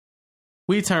 Well,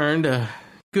 we turned a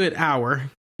good hour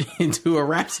into a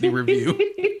Rhapsody review.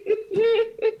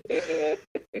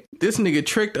 This nigga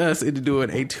tricked us into doing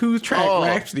a 2-track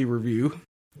Rhapsody review.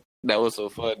 That was so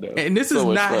fun, though. And this is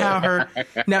not how her...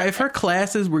 Now, if her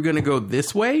classes were going to go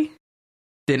this way,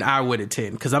 then I would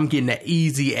attend, because I'm getting an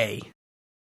easy A.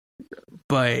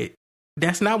 But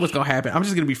that's not what's going to happen. I'm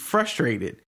just going to be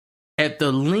frustrated at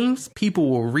the lengths people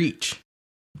will reach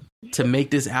to make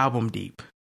this album deep.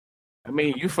 I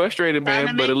mean, you frustrated,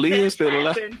 man, but Aaliyah's still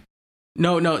alive.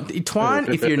 No, Twan,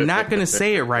 if you're not going to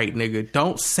say it right, nigga,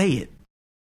 don't say it.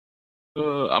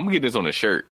 I'm gonna get this on a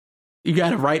shirt. You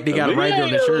gotta write. They gotta write it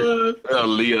on the shirt.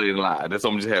 Aaliyah ain't live. That's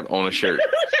what I'm just have on a shirt.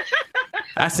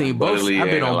 I seen both. I've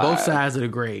been on both sides of the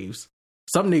graves.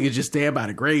 Some niggas just stand by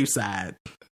the graveside.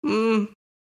 I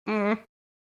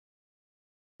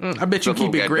bet you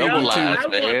keep it grave lives,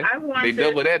 man. They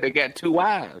double that. They got 2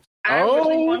 wives. I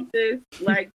really want this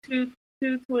like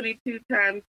 222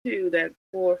 times 2. That's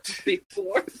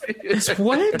 454. It's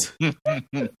what?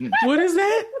 What is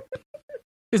that?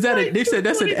 Is that they said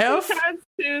that's an F? Times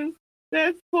 2,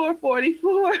 that's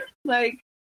 444. Like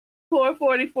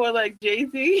 444, like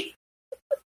Jay-Z.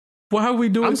 Why are we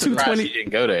doing 220? She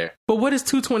didn't go there. But what does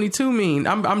 222 mean?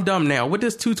 I'm dumb now. What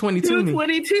does 222 mean?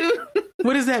 222.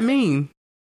 What does that mean?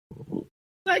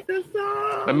 Like the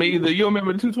song. I mean, you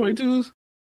remember the 222s?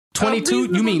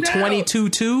 22? You mean 22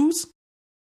 twos?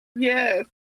 Yes.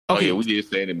 Okay, we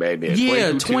just saying it back then.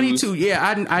 Yeah, 22.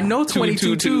 Yeah, I know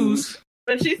 22 twos.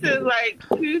 But she says like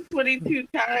 222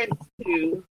 times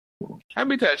 2. How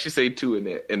many times she say 2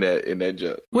 in that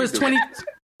joke? What's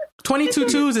 22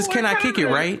 twos is Can I Kick It,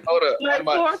 right? Hold up. I'm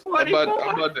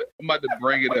about to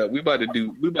bring it up. We about to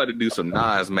do some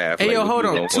Nas math. Hey, yo, hold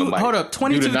on. Hold up.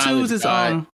 22 twos is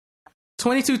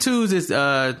 22 twos is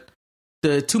the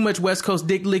Too Much West Coast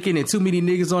dick licking and too many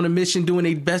niggas on a mission doing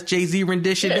their best Jay-Z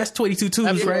rendition. Yeah. That's 22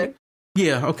 twos, right?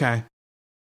 Yeah, okay.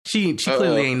 She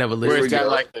clearly ain't never listened. Where it's got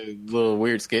like the little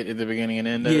weird skit at the beginning and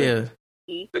end of it.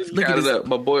 Look at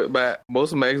this.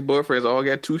 Most of my ex-boyfriends all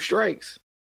got 2 strikes.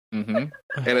 Mm-hmm.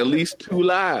 And at least 2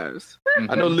 lives. Mm-hmm.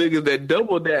 I know niggas that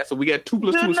double that, so we got 2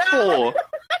 plus 2 is 4.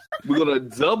 We're gonna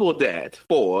double that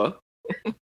 4.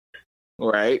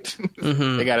 Right?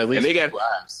 Mm-hmm. They got at least 2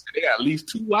 wives. They got at least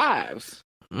 2 wives.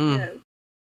 Yes.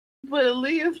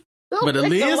 But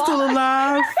Aaliyah's still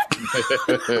alive.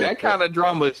 That kind of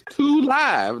drama is 2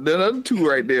 live. The other 2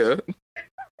 right there.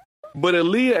 But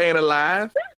Aaliyah ain't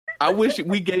alive. I wish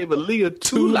we gave Aaliyah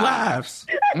 2 lives.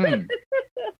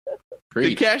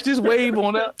 To catch this wave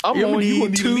on that, I'm on you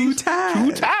 2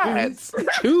 times. 2 times.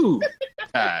 2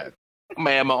 times. I'm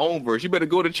gonna have my own verse. You better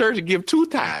go to church and give 2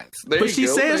 times. But she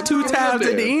says 2 times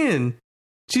at the end.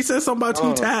 She says something about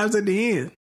 2 times at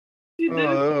the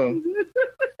end.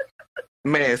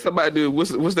 Man, somebody do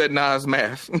what's that Nas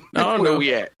math? I don't Where know.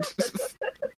 we at?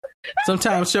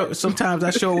 Sometimes I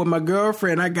show with my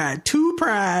girlfriend. I got 2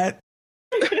 pride.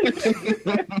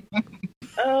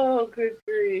 Oh, good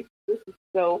grief! This is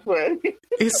so funny.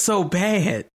 It's so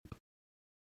bad.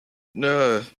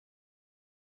 No.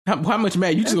 How much,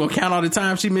 Matt? You just gonna count all the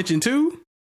time she mentioned 2?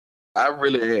 I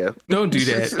really am. Don't do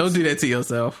that. Don't do that to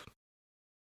yourself.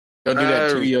 Don't do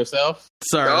that to yourself.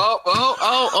 Sorry.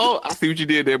 Oh! I see what you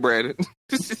did there, Brandon.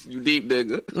 You deep,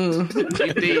 nigga.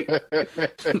 You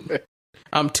deep.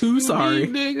 I'm too sorry.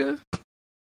 Nigga.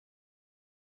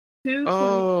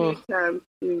 222 times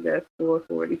 2, that's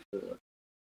 444.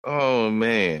 Oh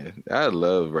man, I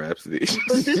love Rhapsody.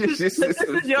 This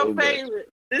is your favorite.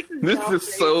 This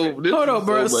is so. Hold on,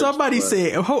 bro. Somebody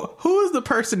said, who is the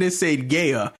person that said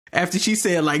 "Gaia" after she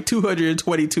said like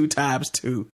 222 times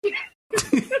 2?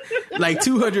 Like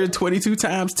 222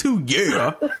 times 2,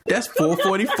 yeah, that's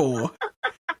 444.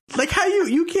 Like how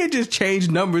you can't just change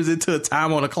numbers into a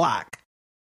time on a clock.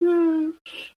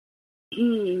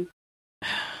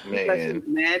 Man,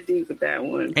 mad deep with that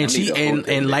one. And she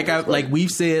and like we've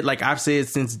said, like I've said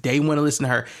since day one to listen to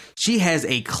her, she has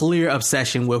a clear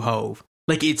obsession with Hove.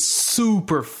 Like it's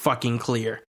super fucking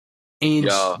clear, and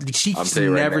she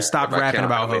never stopped rapping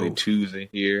about Hove. Many twos in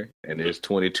here, and there's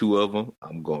 22 of them.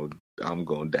 I'm going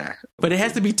to die. But it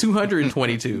has to be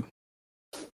 222.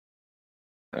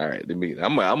 All right,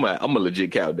 I'm a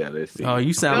legit countdown. Let's see. Oh,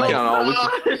 you sound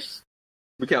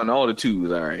we're counting all the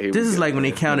twos. All right. This is like when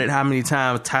they counted how many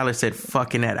times Tyler said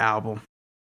 "fuck" in that album.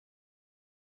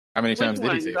 How many times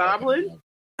did he say Goblin?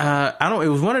 I don't. It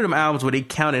was one of them albums where they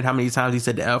counted how many times he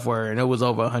said the F word, and it was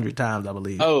over 100 times, I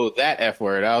believe. Oh, that F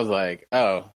word! I was like,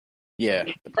 oh, yeah,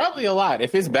 probably a lot.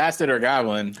 If it's bastard or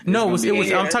goblin, no, it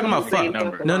was. I'm talking about fuck.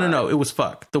 No. It was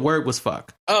fuck. The word was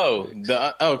fuck. Oh,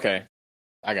 okay,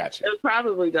 I got you. It was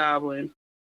probably Goblin.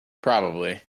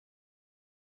 Probably.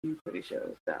 I'm pretty sure it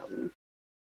was Goblin.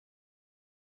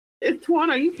 It's Twan.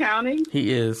 Are you counting?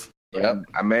 He is. Yep,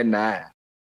 I'm at 9.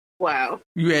 Wow.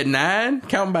 You at 9?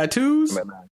 Counting by twos? I'm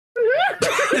at 9.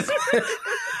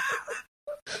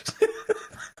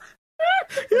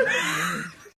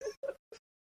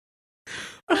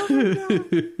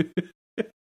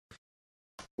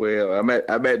 Well,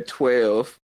 I'm at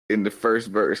 12 in the first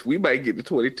verse. We might get to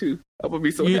 22. I'm gonna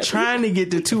be so. You're happy. Trying to get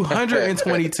to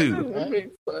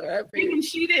 222. Even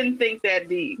she didn't think that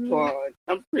deep, Twan.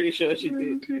 I'm pretty sure she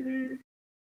did.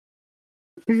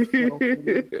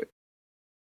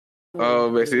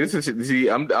 Oh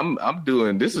man, I'm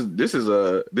doing this is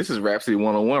Rhapsody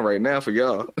 101 right now for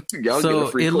y'all. Y'all so getting a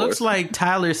free it course. looks like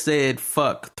Tyler said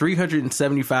 "fuck"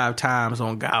 375 times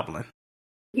on Goblin.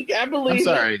 I believe. I'm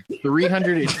sorry,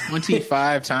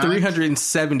 325 times.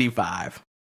 375.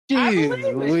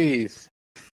 Jeez Louise.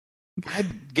 I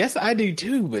guess I do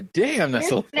too, but damn, that's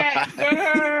a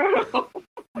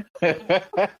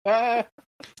lot.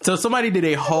 So somebody did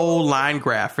a whole line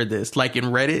graph for this, like in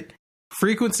Reddit.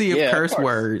 Frequency of curse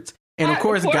words. And of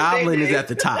course Goblin is at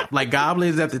the top. Like Goblin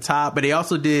is at the top, but they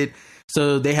also did,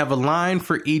 so they have a line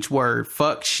for each word.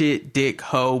 Fuck, shit, dick,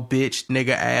 hoe, bitch,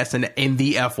 nigga, ass, and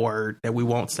the F word that we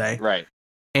won't say. Right.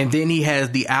 And then he has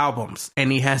the albums, and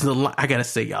he has the. I gotta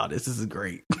say, y'all, this is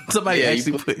great. Somebody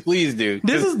actually put. Please do.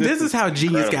 This is how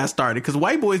Genius got started, because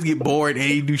white boys get bored and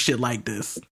they do shit like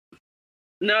this.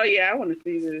 No, yeah, I want to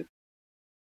see this.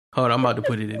 Hold on, I'm about to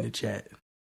put it in the chat.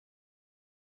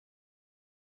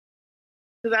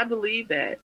 Because I believe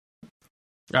that.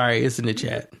 All right, it's in the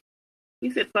chat. He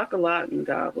said "fuck" a lot in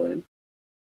Goblin.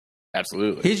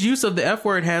 Absolutely. His use of the F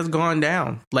word has gone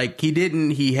down. Like he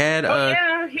had.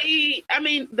 I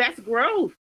mean, that's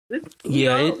growth.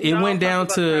 It went down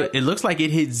to. It looks like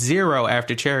it hit 0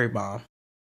 after Cherry Bomb.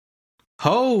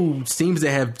 Ho seems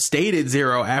to have stayed at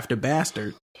 0 after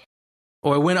Bastard.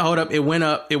 Or it went. Hold up! It went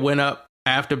up. It went up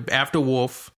after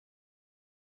Wolf.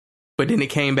 But then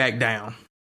it came back down.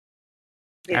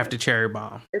 After Cherry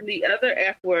Bomb. And the other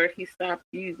F word, he stopped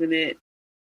using it.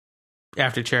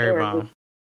 After Cherry Bomb.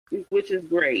 Which is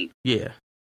great. Yeah.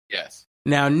 Yes.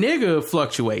 Now, nigga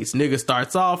fluctuates. Nigga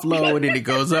starts off low and then it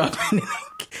goes up. and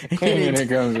then it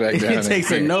comes back down. It takes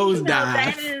a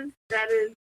nosedive.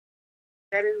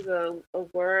 That is a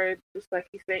word, just like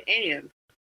you say, and.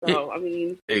 So, I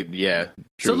mean. Yeah.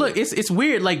 So, look, it's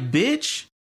weird. Like, bitch,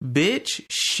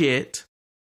 shit,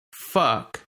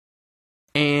 fuck,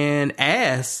 and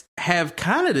ass have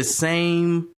kind of the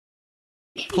same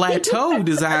plateau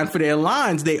design for their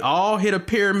lines. They all hit a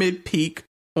pyramid peak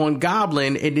on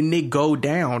Goblin, and then they go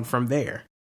down from there.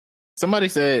 Somebody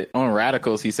said on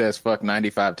Radicals, he says fuck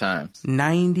 95 times.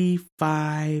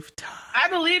 95 times. I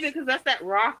believe it because that's that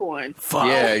rock one. Fuck.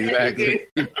 Yeah, exactly.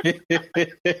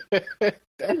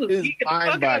 That is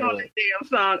mind-boggling. On this damn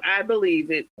song. I believe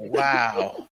it.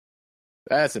 Wow.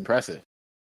 That's impressive.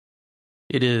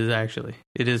 It is, actually.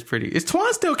 It is pretty. Is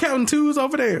Twan still counting twos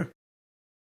over there?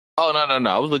 Oh, no.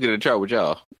 I was looking at the chart with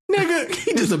y'all. Nigga,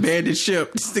 he just abandoned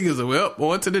ship. This nigga's well,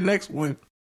 on to the next one.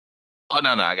 Oh,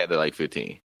 no. I got to like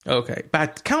 15. Okay.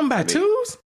 Counting by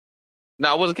twos?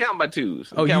 No, I wasn't counting by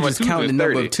twos. Oh, you just counting the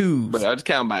number of twos. But I was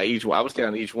counting by each one. I was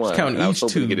counting each one. Counting I was each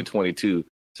hoping two. to get to 22.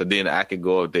 So then I could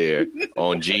go up there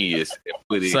on Genius and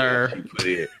put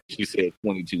it. She said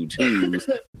 22 twos,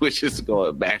 which is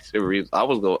going back to.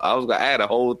 I had a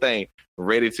whole thing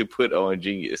ready to put on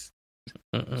Genius.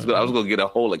 So I was going to get a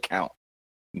whole account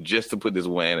just to put this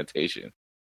one annotation.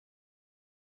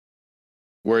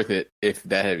 Worth it if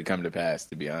that had come to pass,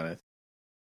 to be honest.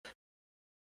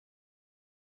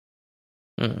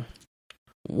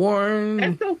 Warren.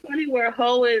 That's so funny where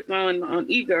Ho is on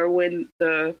Igor when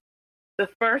the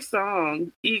first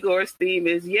song, Igor's theme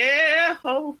is "Yeah,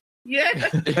 Ho, yeah."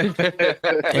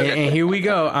 and here we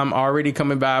go. I'm already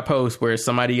coming by a post where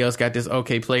somebody else got this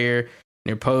OK player and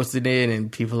they're posting it,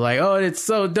 and people are like, "Oh, it's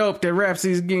so dope that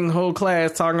Rhapsody's getting whole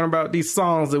class talking about these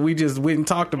songs that we just went and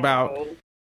talked about."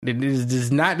 It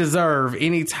does not deserve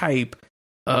any type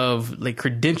of like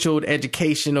credentialed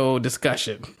educational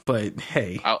discussion. But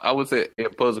hey, I would say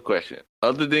pose a question.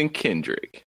 Other than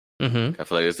Kendrick, I feel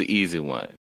like it's the easy one.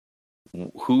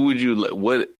 Who would you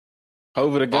what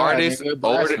over the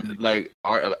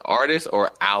artist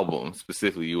or album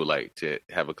specifically you would like to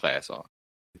have a class on?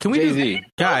 Can we Jay-Z?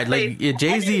 God, like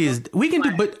Jay-Z is we can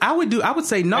do, but I would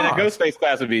say Nas. And a Ghostface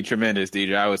class would be tremendous,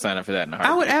 DJ. I would sign up for that in a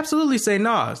heartbeat. I would absolutely say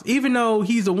Nas, even though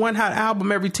he's a one hot album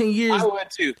every 10 years. I would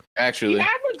too, actually. Yeah,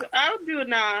 I would do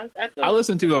Nas. I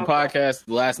listened to a podcast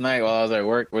last night while I was at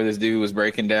work where this dude was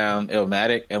breaking down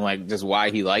Illmatic and like just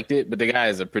why he liked it. But the guy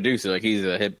is a producer, like he's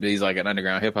like an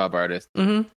underground hip hop artist.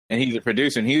 Mm-hmm. And he's a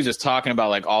producer, and he was just talking about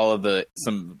like all of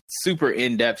some super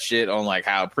in-depth shit on like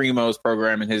how Primo's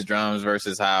programming his drums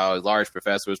versus how Large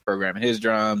Professor was programming his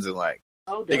drums, and like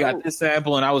they got this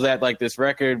sample. And I was at like this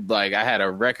record, like I had a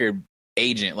record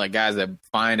agent, like guys that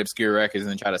find obscure records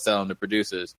and try to sell them to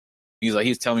producers. He's like,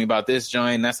 he's telling me about this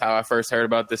joint. And that's how I first heard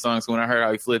about this song. So when I heard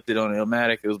how he flipped it on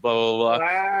Illmatic, it was blah, blah, blah.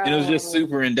 Wow. And it was just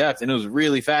super in depth and it was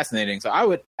really fascinating. So I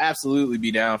would absolutely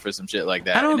be down for some shit like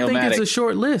that. I don't think it's a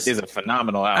short list. It's a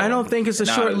phenomenal album. I don't think it's a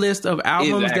short list of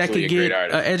albums that could get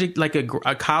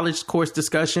a college course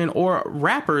discussion, or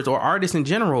rappers or artists in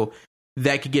general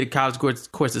that could get a college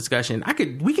course discussion.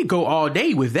 We could go all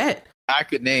day with that. I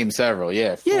could name several.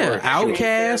 Yeah.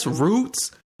 Outkast, Roots,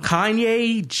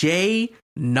 Kanye, Jay,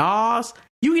 Nas.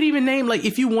 You could even name, like,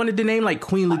 if you wanted to name like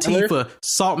Queen Latifah,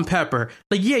 Salt and Pepper.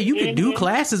 Like, yeah, you could do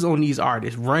classes on these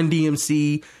artists. Run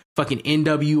DMC, fucking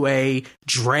NWA,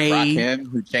 Dre. Rakim,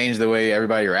 who changed the way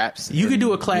everybody raps. You could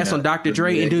do a class on Dr.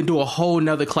 Dre and then do a whole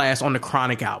nother class on the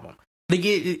Chronic album. Like,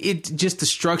 it just the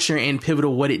structure and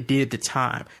pivotal what it did at the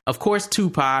time. Of course,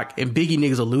 Tupac and Biggie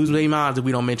niggas will lose their minds if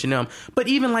we don't mention them. But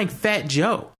even like Fat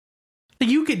Joe.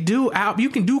 You can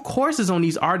do courses on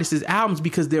these artists' albums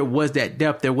because there was that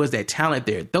depth, there was that talent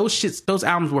there. Those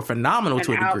albums were phenomenal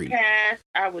to a degree. Outkast,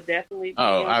 I would definitely.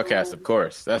 Outkast, of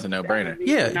course, that's a no-brainer.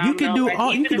 Yeah, you can do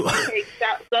all. You can do.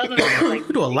 You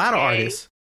can do a lot of artists.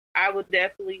 I would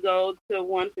definitely go to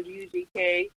one for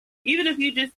UGK, even if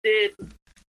you just did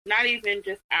not even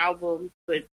just albums,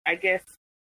 but I guess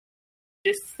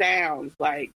just sounds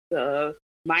like the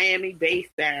Miami bass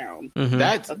sound. Mm-hmm.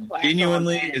 That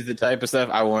genuinely is the type of stuff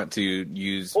I want to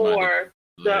use. Or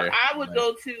I would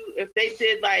go to, if they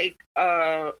did like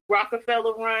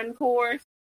Rockefeller Run course,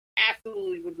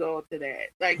 absolutely would go to that.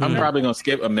 Like, I'm probably gonna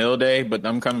skip a mill day, but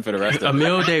I'm coming for the rest of it. A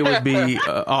mill day would be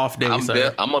off day. I'm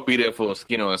gonna be there for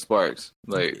Skinner and Sparks.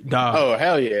 Like, dog. Oh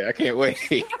hell yeah, I can't wait.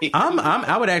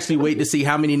 I would actually wait to see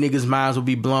how many niggas' minds would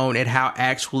be blown at how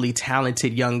actually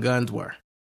talented Young Guns were.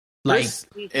 Like,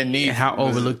 and how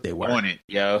overlooked they were. On it,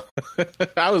 yo.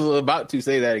 I was about to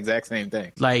say that exact same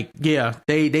thing. Like, yeah,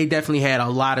 they definitely had a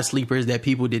lot of sleepers that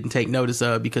people didn't take notice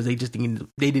of because they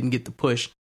didn't get the push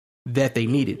that they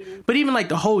needed. But even like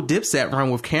the whole Dipset run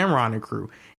with Cameron and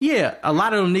crew, yeah, a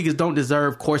lot of them niggas don't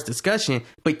deserve course discussion.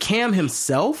 But Cam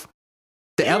himself,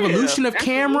 the evolution of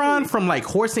Cameron from like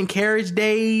horse and carriage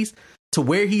days to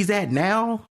where he's at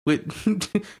now with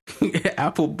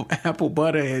apple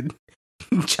butter and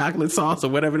chocolate sauce or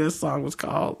whatever this song was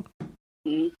called.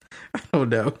 I don't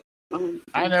know.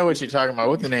 I know what you're talking about.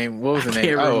 What was the name?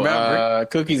 Remember.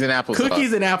 Cookies and applesauce.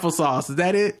 Cookies and applesauce. Is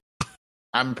that it?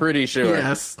 I'm pretty sure.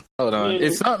 Yes. Hold on.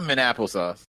 It's something in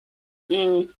applesauce.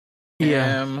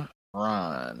 Yeah.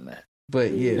 Ron.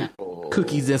 But yeah,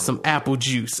 cookies and some apple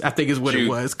juice. I think is what it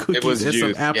was. Cookies and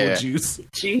some apple juice.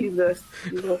 Jesus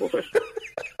Lord.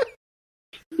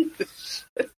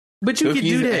 But you Cookies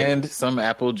can do that. And some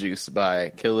apple juice by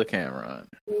Killer Cameron.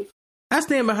 I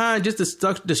stand behind just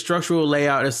the structural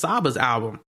layout of Saba's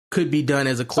album could be done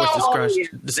as a course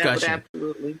discussion.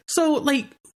 Absolutely. So like,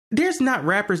 there's not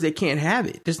rappers that can't have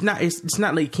it. It's not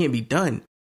like it can't be done.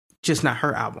 Just not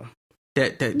her album.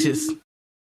 That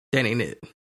ain't it.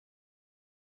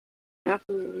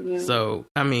 Absolutely. Yeah. So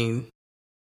I mean,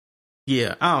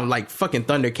 Yeah, I don't like fucking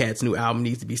Thundercats' new album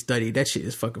needs to be studied. That shit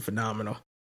is fucking phenomenal.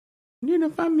 You know,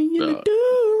 find me in the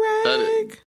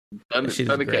do-rag.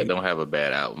 Thundercat don't have a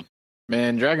bad album.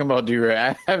 Man, Dragon Ball Durag.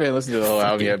 I haven't listened to the whole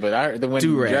album yet, but when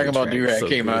Dragon Ball Durag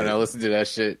came out and I listened to that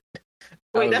shit.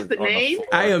 Wait, that's the name?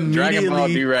 Dragon Ball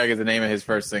Durag is the name of his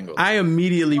first single. I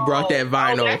immediately brought that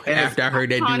vinyl after I heard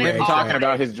that Durag. Talking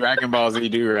about his Dragon Ball Z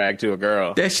Durag to a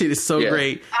girl. That shit is so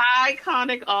great.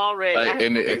 Iconic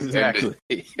already. Exactly.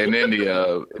 And then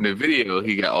in the video,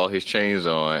 he got all his chains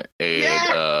on,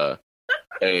 and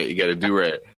he got a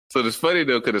Durag. So it's funny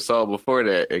though, because the song before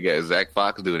that, it got Zach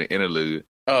Fox doing an interlude.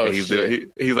 Oh, he's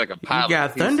like a pilot. You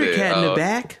got Thundercat in the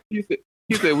back.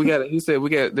 He said we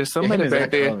got. There's somebody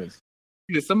back there.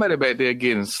 There's somebody back there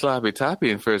getting sloppy toppy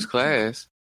in first class.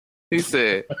 He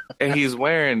said, and he's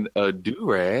wearing a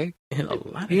do-rag.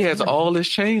 He has all his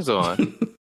chains on.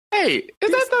 Hey,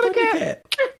 is that Thundercat?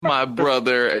 My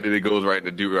brother. And then it goes right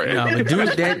to do-rag. No,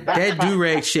 but that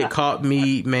do-rag shit caught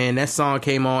me, man. That song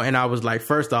came on, and I was like,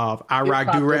 first off, I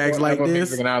rock do-rags like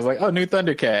this. And I was like, oh, new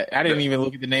Thundercat. I didn't even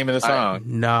look at the name of the song.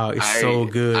 No, it's so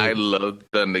good. I love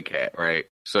Thundercat, right?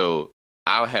 So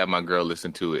I'll have my girl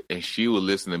listen to it, and she will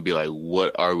listen and be like,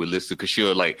 "What are we listening?" Because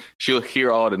she'll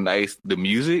hear all the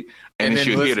music, and then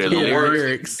she'll hear the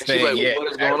lyrics. And she's like,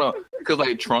 "What is going on?" Because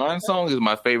like Tron's song is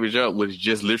my favorite jump, which is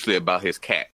just literally about his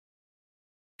cat.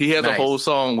 He has a whole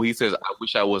song where he says, "I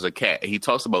wish I was a cat." And he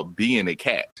talks about being a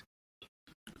cat,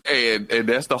 and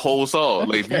that's the whole song.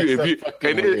 Like,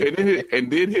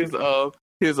 and then his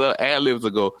ad libs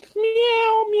will go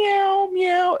meow meow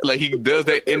meow, like he does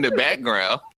that in the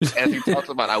background as he talks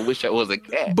about I wish I was a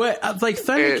cat. But like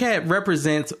Thundercat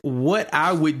represents what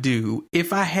I would do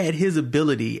if I had his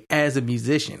ability as a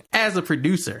musician, as a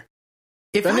producer.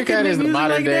 If Thundercat is the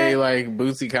modern day like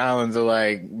Bootsy Collins or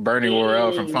like Bernie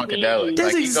Worrell from Funkadelic.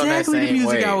 That's like, exactly the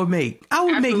music I would make. I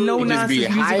would make no nonsense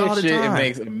music all the time. It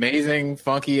makes amazing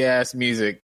funky ass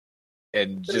music.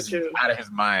 And just out of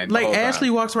his mind. Like Ashley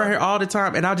walks around here all the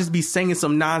time, and I'll just be singing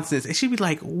some nonsense, and she'd be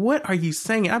like, "What are you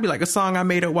singing?" I'd be like, "A song I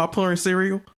made up while pouring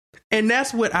cereal." And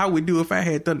that's what I would do if I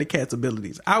had Thundercat's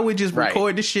abilities. I would just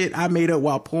record the shit I made up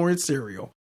while pouring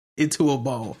cereal into a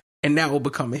bowl, and that will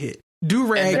become a hit.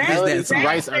 Do-rag is that song.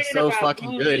 Rights are so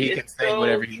fucking good, he can say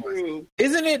whatever he wants.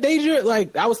 Isn't it dangerous?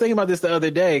 Like, I was thinking about this the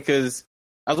other day, because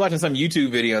I was watching some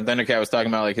YouTube video, and Thundercat was talking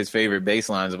about like his favorite bass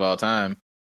lines of all time.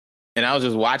 And I was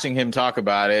just watching him talk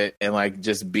about it and like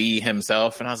just be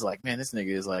himself. And I was like, man, this nigga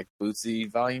is like Bootsy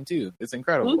Volume 2. It's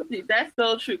incredible. Bootsy, that's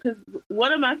so true. Because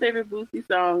one of my favorite Bootsy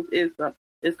songs is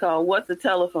called "What's a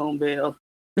Telephone Bill,"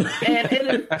 and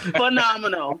it is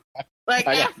phenomenal. Like,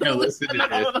 I gotta listen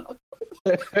to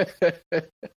this.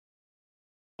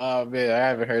 Oh man, I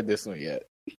haven't heard this one yet.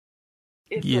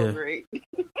 It's so great.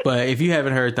 But if you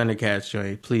haven't heard Thundercats,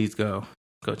 Joy, please go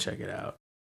check it out.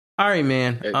 All right,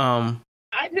 man.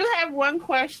 I do have one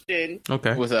question.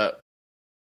 Okay. What's up?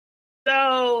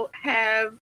 So,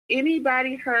 have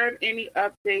anybody heard any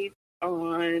updates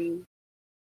on,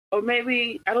 or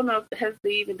maybe, I don't know, has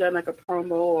they even done like a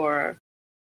promo or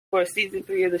for season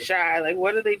 3 of The Chi? Like,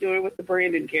 what are they doing with the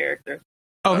Brandon character?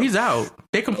 Oh, he's out.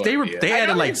 They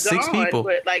added like 6 people.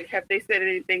 But like, have they said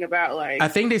anything about like? I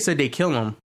think they said they kill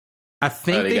him. I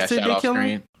think they said they kill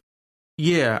him.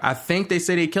 Yeah, I think they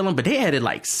said they kill him, but they added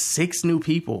like 6 new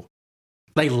people.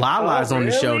 Like Lala's on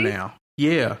the show now.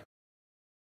 Yeah.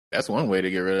 That's one way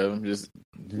to get rid of him. Just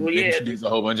introduce a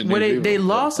whole bunch of new people. They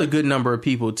lost a good number of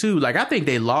people too. Like I think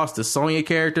they lost the Sonya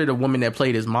character, the woman that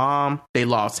played his mom. They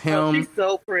lost him. Oh, she's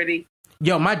so pretty.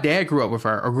 Yo, my dad grew up with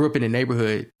her, or grew up in the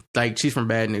neighborhood. Like she's from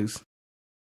Bad News.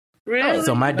 Really?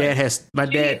 So my dad.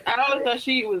 I always thought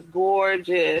she was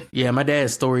gorgeous. Yeah, my dad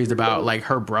has stories about like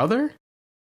her brother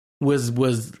was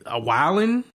a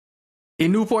wildin'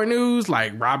 in Newport News,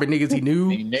 like robbing niggas he knew.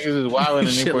 Niggas was wilding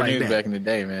in Newport News back in the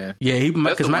day, man. Yeah,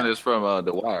 that's the one that's from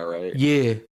The Wire, right?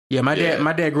 Yeah. My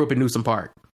dad grew up in Newsom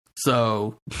Park,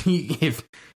 so if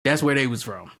that's where they was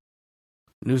from.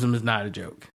 Newsom is not a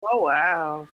joke. Oh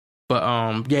wow.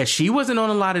 But she wasn't on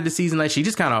a lot of the season. Like she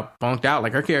just kind of bunked out.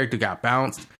 Like her character got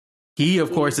bounced. He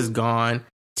of course is gone.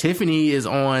 Tiffany is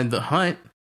on The Hunt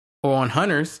or on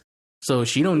Hunters, so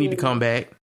she don't need to come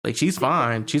back. Like she's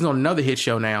fine. She's on another hit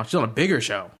show now. She's on a bigger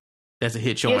show. That's a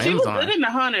hit show on Amazon. She was good in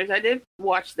The Hunters. I did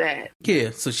watch that.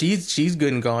 Yeah, so she's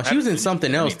good and gone. She was in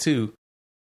something else too.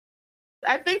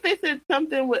 I think they said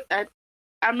something with. I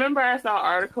remember I saw an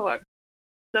article.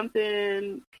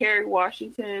 Something Kerry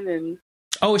Washington and.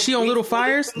 Oh, is she on Little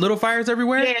Fires? Little Fires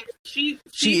Everywhere? Yeah, she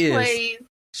is. Plays,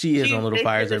 she is on Little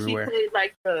Fires Everywhere. She played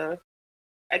like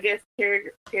I guess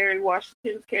Kerry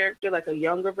Washington's character, like a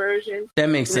younger version. That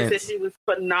makes sense. They said she was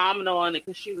phenomenal on it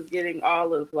because she was getting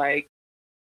all of like,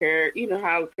 you know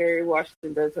how Kerry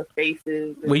Washington does her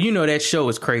faces. Well, you know that show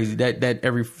is crazy. That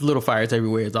every Little Fires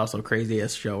Everywhere is also a crazy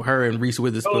ass show. Her and Reese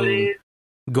Witherspoon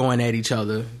going at each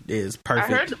other is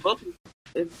perfect. I heard the book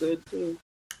is good too.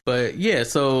 But yeah,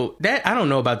 so that I don't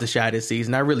know about the Chi this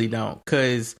season. I really don't,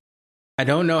 because I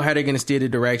don't know how they're going to steer the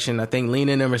direction. I think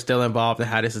Lena and them are still involved in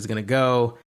how this is going to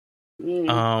go.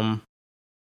 I'm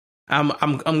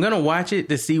going to watch it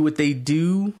to see what they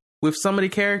do with some of the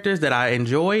characters that I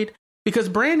enjoyed, because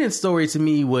Brandon's story to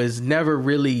me was never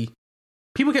really.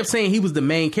 People kept saying he was the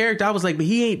main character. I was like, but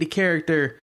he ain't the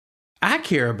character I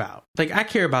care about. Like, I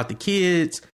care about the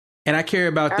kids, and I care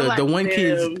about the one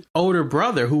kid's older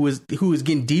brother who was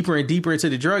getting deeper and deeper into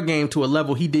the drug game to a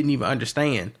level he didn't even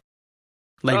understand.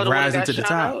 Like, rising to the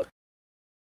top. Out?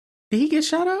 Did he get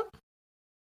shot up?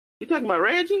 You talking about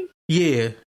Reggie? Yeah.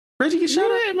 Reggie get shot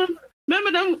up?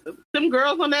 Remember them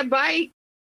girls on that bike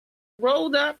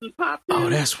rolled up and popped in?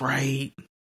 Oh, that's right.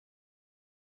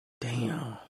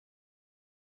 Damn.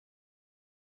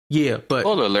 Yeah, but...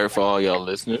 Spoiler alert for all y'all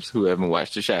listeners who haven't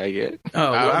watched the Chi yet.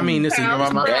 Oh, well, I mean, this is... Keep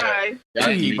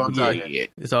on talking.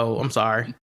 So, I'm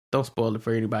sorry. Don't spoil it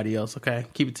for anybody else, okay?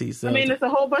 Keep it to yourself. I mean, there's a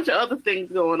whole bunch of other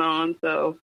things going on,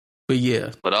 so... But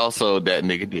yeah. But also, that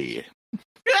nigga dead.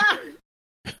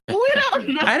 We don't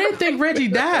know. I didn't think Reggie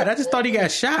died. I just thought he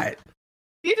got shot.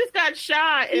 He just got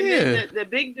shot, and then the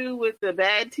big dude with the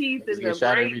bad teeth and the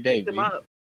brain picked him up.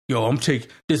 Yo, this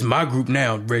is my group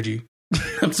now, Reggie.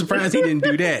 I'm surprised he didn't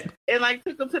do that. And like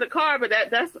took him to the car, but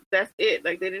that's it.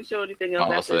 Like they didn't show anything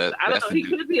else. I don't know. He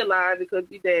could be alive. He could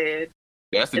be dead.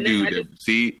 That's the dude.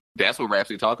 See, that's what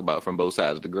Rhapsody talk about from both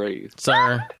sides of the grave.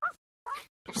 Sir,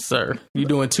 you're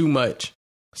doing too much.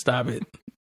 Stop it.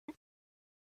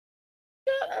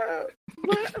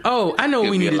 Oh, I know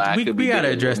we need to. We gotta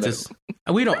address this.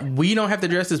 We don't have to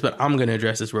address this, but I'm gonna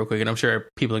address this real quick, and I'm sure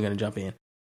people are gonna jump in.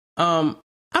 I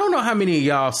don't know how many of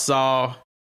y'all saw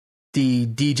the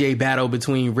DJ battle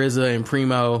between RZA and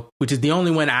Primo, which is the only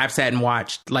one I've sat and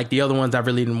watched. Like the other ones, I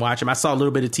really didn't watch them. I saw a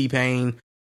little bit of T-Pain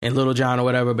and Lil Jon or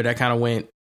whatever, but that kind of went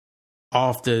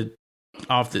off the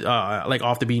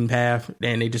beaten path,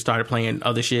 and they just started playing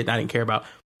other shit I didn't care about.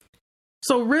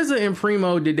 So RZA and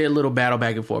Primo did their little battle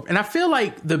back and forth, and I feel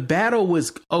like the battle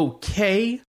was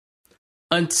okay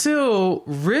until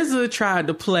RZA tried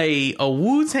to play a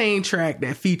Wu-Tang track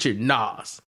that featured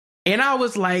Nas, and I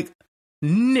was like,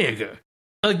 nigga,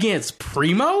 against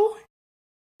Primo?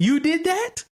 You did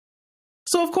that?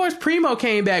 So, of course, Primo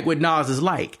came back with Nas's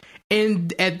like.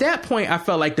 And at that point, I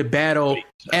felt like the battle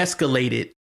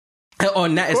escalated. Or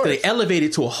not escalated,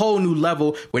 elevated to a whole new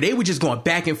level where they were just going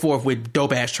back and forth with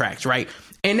dope-ass tracks, right?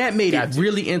 And that made it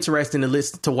really interesting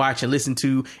to watch and listen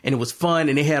to. And it was fun.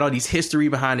 And they had all these history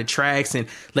behind the tracks and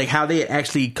like how they had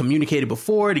actually communicated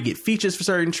before to get features for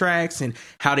certain tracks and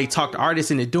how they talked to artists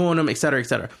into doing them, et cetera, et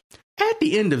cetera. At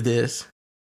the end of this,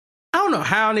 I don't know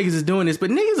how niggas is doing this, but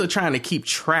niggas are trying to keep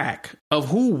track of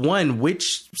who won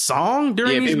which song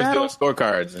during these battles.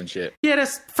 Scorecards and shit. Yeah,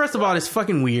 that's first of all, it's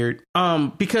fucking weird.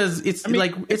 Because it's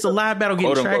it's a live battle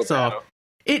getting tracks off.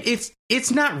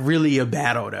 It's not really a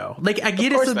battle though. Like I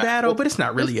get it's a battle, but it's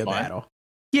not really a battle.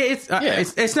 Yeah,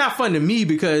 it's not fun to me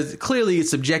because clearly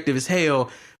it's subjective as hell.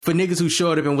 For niggas who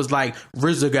showed up and was like,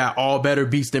 RZA got all better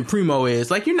beats than Primo is.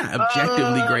 Like, you're not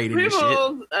objectively grading this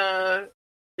shit.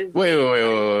 Wait.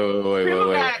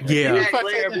 Yeah.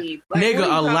 Nigga,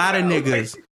 a lot of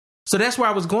niggas. So that's where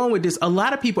I was going with this. A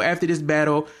lot of people after this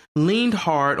battle leaned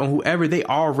hard on whoever they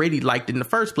already liked in the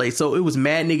first place. So it was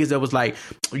mad niggas that was like,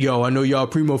 yo, I know y'all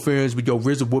Primo fans, but yo,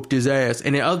 RZA whooped his ass.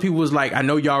 And then other people was like, I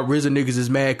know y'all RZA niggas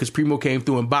is mad because Primo came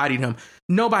through and bodied him.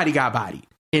 Nobody got bodied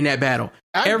in that battle.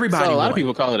 Everybody won. A lot of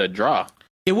people call it a draw.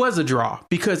 It was a draw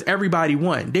because everybody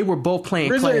won. They were both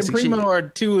playing classic shit. RZA and Primo are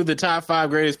two of the top 5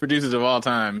 greatest producers of all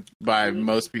time by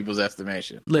most people's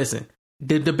estimation. Listen,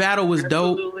 the battle was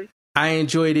dope. I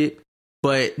enjoyed it,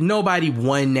 but nobody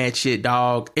won that shit,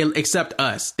 dog, except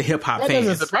us, the hip hop fans. That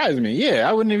doesn't surprise me. Yeah,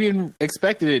 I wouldn't have even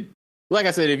expected it. Like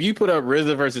I said, if you put up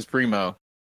RZA versus Primo,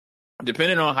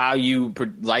 depending on how you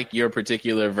like your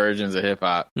particular versions of hip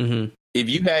hop, if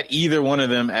you had either one of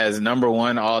them as number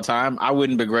one all time, I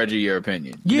wouldn't begrudge you your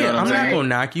opinion. You I'm not gonna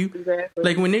knock you. Exactly.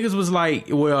 Like when niggas was like,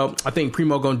 well, I think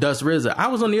Primo gonna dust RZA. I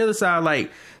was on the other side like,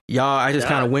 y'all, I just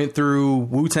kind of went through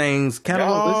Wu-Tang's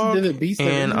catalog. Listen to the beast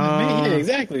and yeah,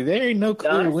 exactly. There ain't no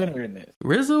clear winner in this.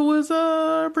 RZA was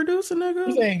a producer,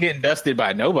 nigga. He ain't getting dusted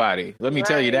by nobody. Let me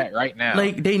tell you that right now.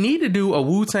 Like they need to do a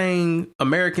Wu-Tang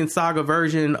American Saga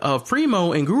version of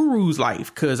Primo and Guru's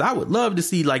life, because I would love to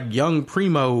see like young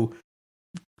Primo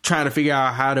trying to figure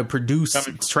out how to produce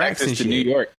tracks and shit. New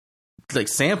York. Like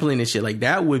sampling and shit. Like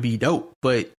that would be dope.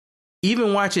 But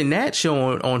even watching that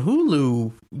show on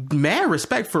Hulu, mad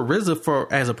respect for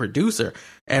RZA as a producer,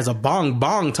 as a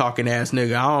bong talking ass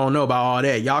nigga. I don't know about all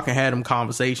that. Y'all can have them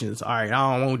conversations. All right,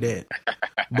 I don't want that.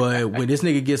 But when this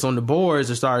nigga gets on the boards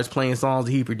and starts playing songs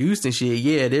that he produced and shit,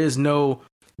 yeah, there's no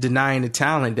denying the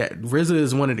talent that RZA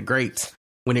is one of the greats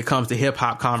when it comes to hip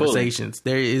hop conversations.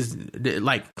 There is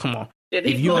like, come on.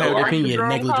 If you have an opinion,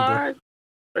 negligible.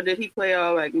 Or did he play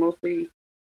all like mostly?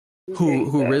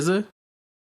 Who RZA?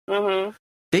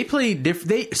 They played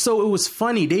different. So it was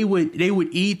funny. They would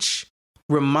each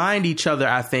remind each other,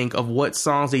 I think, of what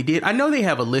songs they did. I know they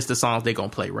have a list of songs they're gonna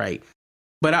play, right?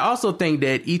 But I also think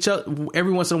that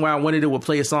every once in a while, one of them would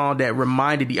play a song that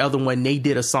reminded the other one they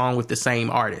did a song with the same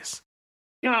artist.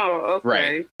 Oh, okay.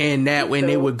 Right. And that when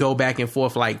they would go back and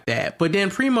forth like that. But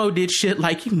then Primo did shit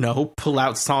like, pull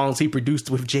out songs he produced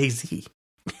with Jay-Z.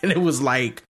 And it was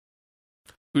like,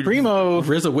 Primo,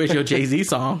 RZA, where's your Jay-Z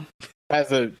song?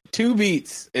 Has 2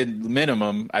 beats in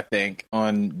minimum, I think,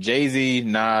 on Jay-Z,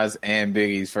 Nas, and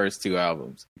Biggie's first 2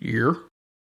 albums. Yeah.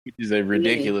 Which is a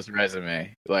ridiculous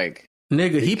resume. Like,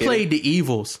 nigga, he played the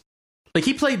Evils. Like,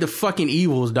 he played the fucking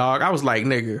Evils, dog. I was like,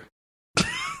 nigga.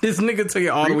 This nigga took it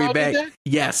all the way back.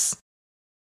 Yes.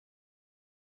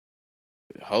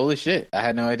 Holy shit. I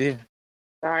had no idea.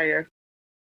 Fire.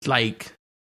 Like,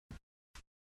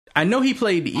 I know he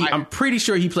played I'm pretty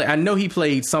sure I know he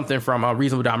played something from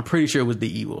Reasonable Doubt. I'm pretty sure it was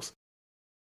the Evils.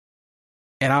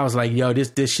 And I was like, yo,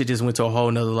 this shit just went to a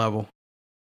whole nother level.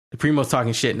 The Primo's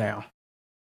talking shit now.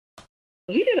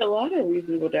 He did a lot of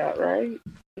Reasonable Doubt,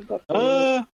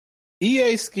 right?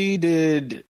 EA Ski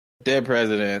did Dead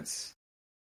Presidents.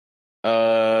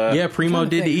 Yeah, Primo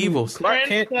did the Evils. Clark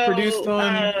Kent produced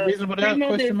on Reasonable Doubt?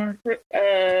 Question mark.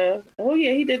 Oh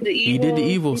yeah, he did the Evils. He did the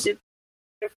Evils. He did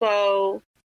the Foe.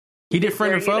 He did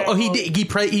Friend or Foe. Oh, he did. He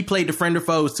played the Friend or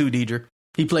Foes too, Deidre.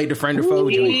 He played the Friend or Foe.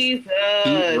 Jesus.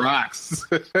 He rocks.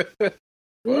 Good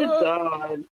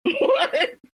God.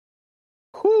 What?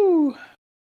 Whew.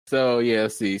 So yeah,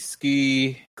 let's see.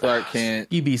 Ski, Clark Kent,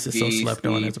 Ski Beats is so slept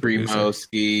on as a Primo, producer.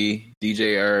 Ski,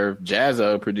 DJ Irv,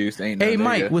 Jazzo produced. Ain't no Hey, nigga.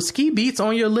 Mike, was Ski Beats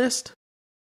on your list?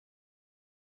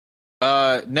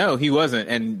 No, he wasn't,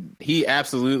 and he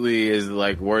absolutely is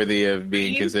like worthy of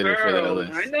being considered for that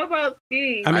list. I know about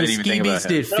Ski. I mean, Ski Beats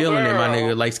did feeling it, my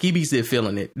nigga. Like Ski Beats did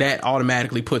feeling it. That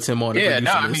automatically puts him on the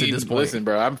producer list at this point. Listen,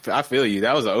 bro, I feel you.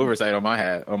 That was an oversight on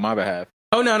my behalf.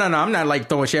 Oh no! I'm not like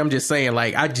throwing shit. I'm just saying,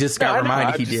 like, I just got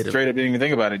reminded he did it. Straight up didn't even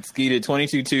think about it. Ski did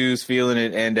 22 twos, Feeling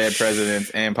It, and Dead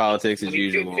Presidents, and Politics as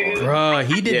Usual. Bruh,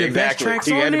 he did the best tracks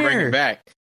on there. He had to bring it back.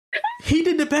 He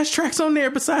did the best tracks on there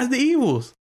besides the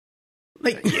Evils.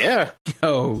 Like, yeah.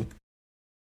 Yo.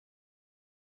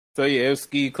 So yeah, it was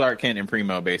Ski, Clark Kent, and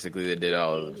Primo basically that did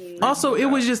all of it. Also, it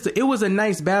was a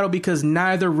nice battle because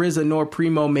neither RZA nor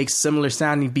Primo makes similar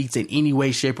sounding beats in any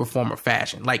way, shape, or form or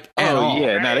fashion. Like, at all.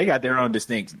 Yeah, no, they got their own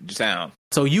distinct sound.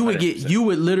 So you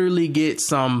would literally get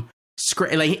some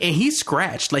and he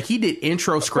scratched, like he did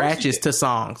intro scratches to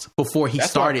songs before he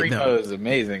started them. Primo is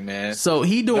amazing, man. So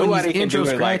he doing these intro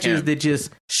scratches that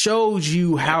just shows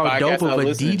you how dope of a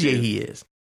DJ he is.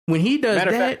 When he does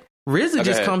that, RZA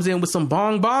just comes in with some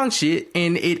bong shit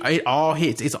and it all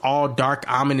hits. It's all dark,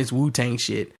 ominous Wu-Tang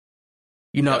shit.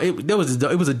 You know, it was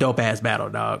a dope ass battle,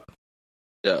 dog.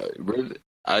 Yeah,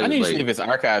 I need to see if it's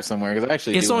archived somewhere because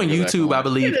actually it's on YouTube, I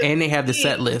believe, and they have the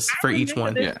set list for each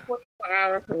one. Yeah.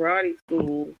 Our karate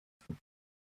school.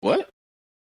 What?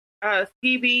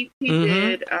 Ski Beats. He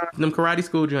did them karate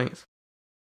school joints.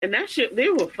 And that shit, they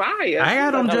were fire. I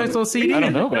got them joints on CD. I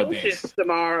don't know about this.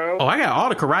 Tomorrow. Oh, I got all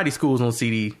the karate schools on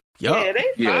CD. Yup. Yeah,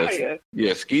 they fire.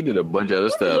 Yeah, Ski did a bunch of other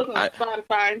stuff. Look on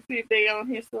Spotify and see if they on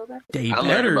here. So I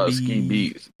learned about Ski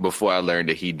Beats before I learned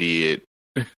that he did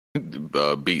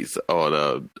beats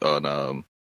on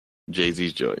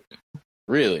Jay-Z's joint.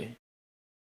 Really?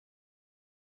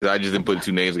 I just didn't put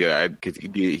two names together because he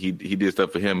did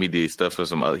stuff for him. He did stuff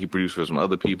for he produced for some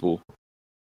other people,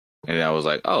 and I was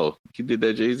like, oh, he did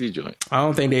that Jay-Z joint. I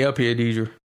don't think they up here, Deidre.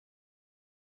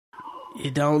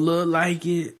 It don't look like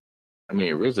it. I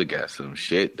mean, RZA got some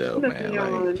shit though, man.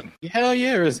 Like, hell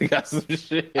yeah, RZA got some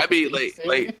shit. I mean,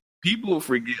 like people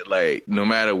forget, like, no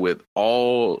matter with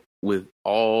all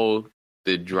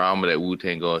the drama that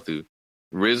Wu-Tang going through,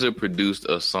 RZA produced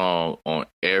a song on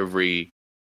every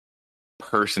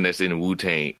person that's in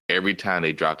Wu-Tang. Every time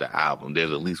they dropped an album,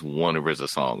 there's at least one RZA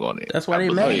song on it. That's why they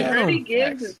made it. Freddie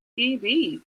Gibbs and Ski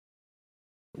Beats.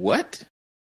 What?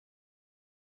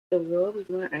 The world is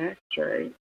my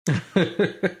ashtray.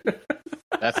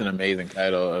 That's an amazing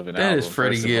title of an That album. is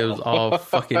Freddie Gibbs all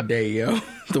fucking day, yo.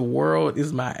 The world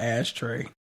is my ashtray.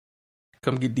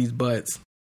 Come get these butts.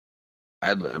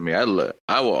 I love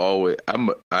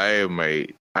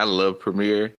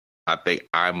Premier. I think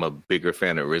I'm a bigger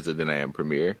fan of RZA than I am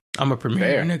Premier. I'm a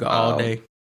Premier nigga all day.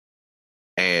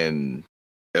 And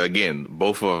again,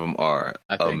 both of them are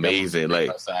amazing. Like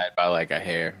outside by like a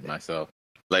hair myself.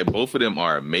 Like both of them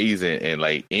are amazing, and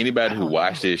like anybody who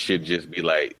watched this should just be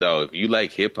like, "Oh, if you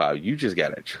like hip hop, you just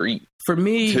got a treat." For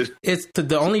me, it's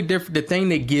the only the thing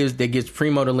that gives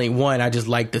Primo the link. One, I just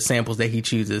like the samples that he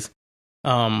chooses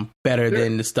better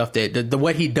than the stuff that the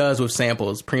what he does with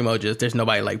samples. Primo there's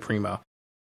nobody like Primo,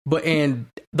 and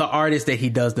the artist that he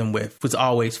does them with was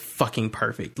always fucking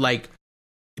perfect. Like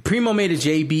if Primo made a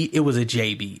J beat, it was a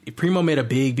J beat. If Primo made a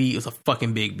big beat, it was a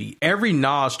fucking big beat. Every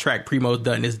Nas track Primo's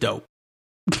done is dope.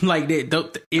 Like if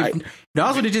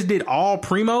Nas would have just did all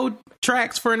Primo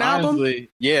tracks for an album.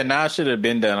 Yeah, Nas should have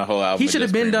been done a whole album. He should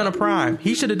have been done a Prime.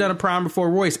 He should have done a Prime before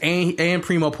Royce, and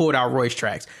Primo pulled out Royce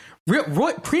tracks.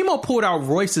 Primo pulled out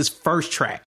Royce's first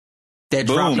track that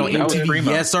dropped on MTV.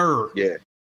 Yes, sir. Yeah,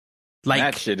 like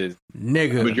that shit is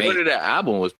nigga. Majority of that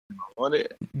album was on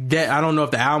it. That I don't know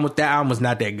if that album was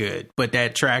not that good, but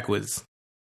that track was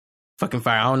fucking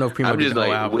fire. I don't know if Primo did the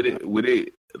whole album. Would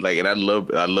it like, and I love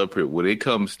when it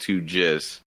comes to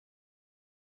just,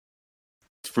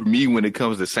 for me, when it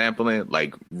comes to sampling,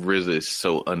 like RZA is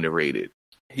so underrated.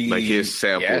 Like his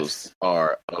samples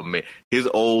are amazing. His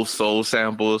old soul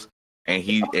samples, and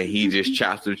he just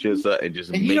chops them shits up and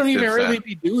just. And you don't even really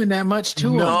be doing that much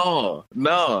to him.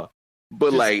 No.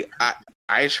 But like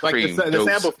Ice Cream, like the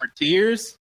sample for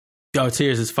Tears. Yo,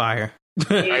 Tears is fire.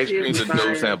 Ice Cream's a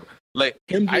dope sample. Like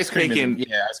him just taking,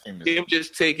 him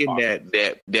just taking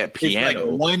that piano.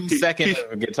 Like 1 second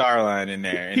of a guitar line in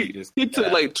there, and he took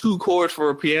like 2 chords for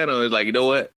a piano. It's like, you know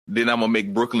what? Then I'm gonna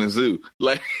make Brooklyn Zoo.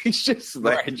 Like it's just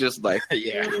like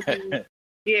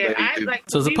Yeah.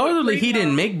 So supposedly he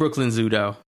didn't make Brooklyn Zoo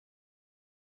though.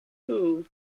 Who?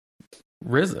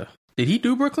 RZA. Did he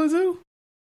do Brooklyn Zoo?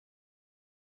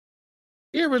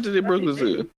 Yeah, RZA did Brooklyn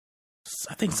Zoo.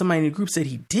 I think somebody in the group said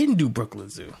he didn't do Brooklyn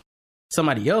Zoo.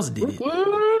 Somebody else did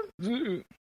it.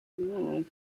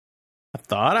 I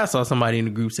thought I saw somebody in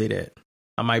the group say that.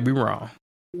 I might be wrong.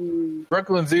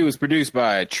 Brooklyn Zoo was produced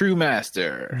by True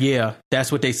Master. Yeah,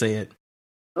 that's what they said.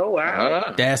 Oh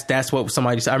wow. That's what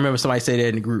somebody said. I remember somebody said that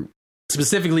in the group.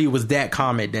 Specifically, it was that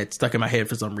comment that stuck in my head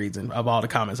for some reason of all the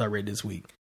comments I read this week.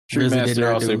 True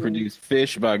Master also produced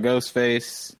Fish by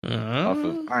Ghostface off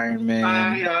of Iron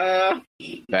Man.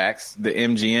 Facts. The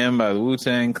MGM by the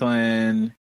Wu-Tang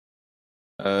Clan.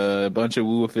 A bunch of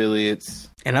Wu affiliates.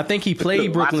 And I think he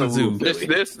played Brooklyn Zoo.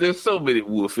 There's so many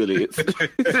Wu affiliates.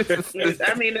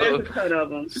 I mean, there's a ton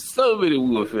of them. So many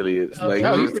Wu affiliates. He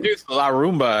produced La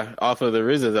Rumba off of the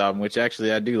RZA album, which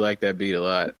actually I do like that beat a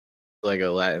lot. Like a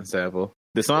Latin sample.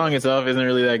 The song itself isn't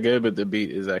really that good, but the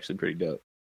beat is actually pretty dope.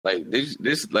 Like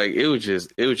this like it was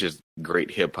just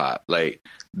great hip hop. Like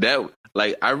that.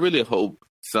 Like I really hope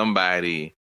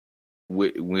somebody,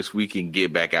 once we can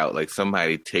get back out, like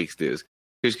somebody takes this.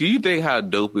 Because can you think how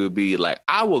dope it would be? Like,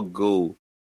 I would go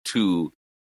to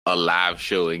a live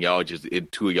show and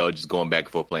two of y'all just going back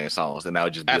and forth playing songs, and I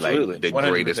would just be like the 100%.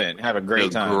 greatest, have a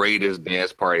great time, greatest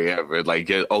dance party ever. Like,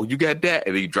 you got that,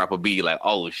 and then you drop a beat, like,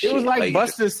 oh shit! It was like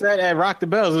Busta's set at Rock the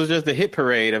Bells. It was just a hit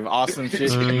parade of awesome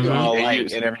shit you all like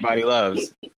and everybody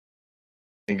loves.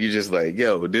 And you're just like,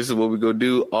 yo, this is what we gonna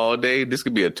do all day. This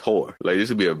could be a tour. Like, this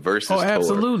would be a versus tour.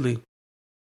 Absolutely.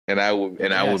 And I would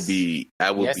be in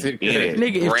it.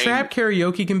 Nigga, if trap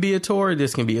karaoke can be a tour,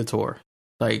 this can be a tour.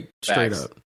 Like straight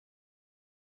up.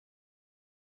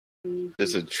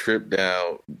 It's a trip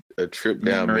down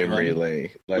memory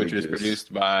lane. Like, which was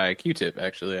produced by Q-Tip,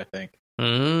 actually, I think.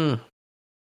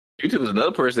 Q-Tip was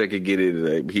another person that could get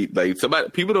it. Somebody,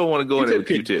 people don't want to go in there with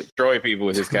Q-Tip. Destroy people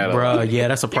with his catalog. Bruh, yeah,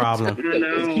 that's a problem.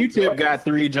 Q-Tip got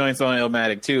 3 joints on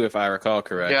Illmatic too, if I recall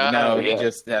correctly. He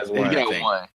just has one. He got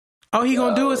one. All he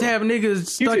gonna do is have niggas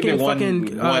stuck in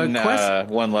fucking Quest.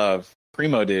 One Love.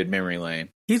 Primo did Memory Lane.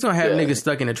 He's gonna have niggas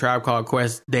stuck in a Tribe Called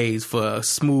Quest days for a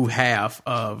smooth half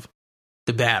of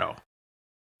the battle.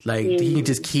 Like he can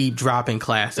just keep dropping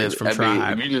classics from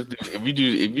Tribe. If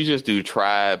you just do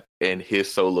Tribe and his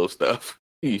solo stuff,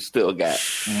 you still got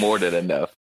more than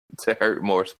enough to hurt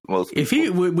most people. If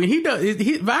when he does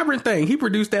Vibrant Thing, he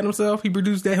produced that himself. He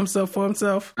produced that himself for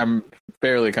himself. I'm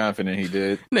fairly confident he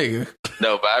did. Nigga.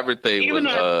 No, Vibrant Thing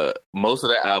was most of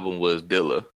that album was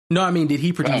Dilla. No, I mean, did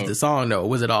he produce the song though? Or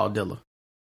was it all Dilla?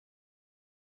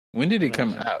 When did it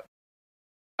come out?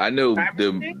 I know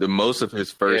the most of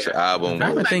his first album.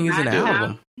 Vibrant Thing is an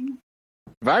album.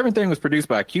 Vibrant Thing was produced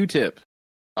by Q-Tip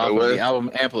off of was? the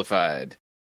album Amplified.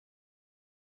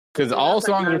 Because all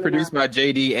songs are produced by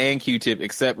JD and Q-Tip,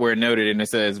 except where noted, and it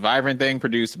says Vibrant Thing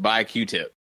produced by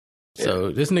Q-Tip. So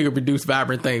this nigga produced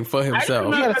Vibrant Thing for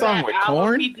himself. He got a song with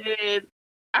Korn? He did.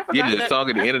 I forgot He did a song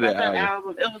at the end of that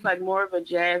album. It was like more of a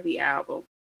jazzy album.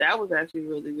 That was actually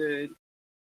really good.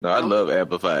 No, I love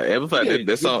Amplified. Amplified.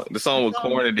 The song with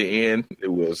Korn at the end. It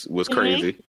was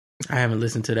crazy. I haven't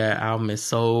listened to that album in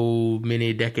so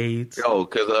many decades. Yo,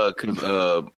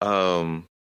 what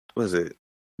was it?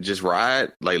 Just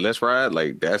Ride, like Let's Ride,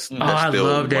 like that's still I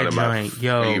love that one of my joint.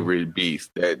 Yo, favorite beats.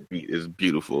 That beat is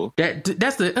beautiful.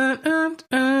 That's the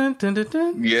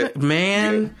Yeah,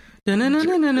 man. God,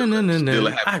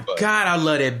 I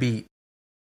love that beat.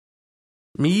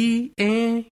 Me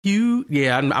and you.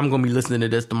 Yeah, I'm gonna be listening to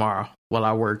this tomorrow while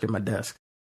I work at my desk.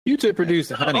 Q-Tip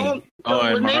produced Honey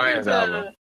on Mariah's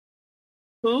album.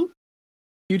 Who?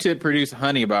 Q-Tip produced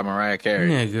Honey by Mariah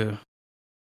Carey. Nigga.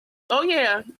 Oh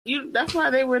yeah, that's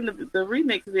why they were in the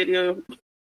remix video.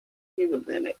 He was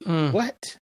in it.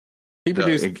 What? He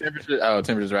produced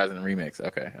Temperatures Rising remix.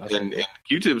 Okay. And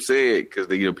Q-Tip said because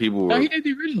people were. No, he did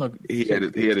the original. He had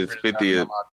his 50th.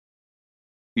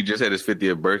 He just had his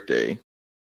 50th birthday,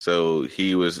 so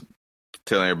he was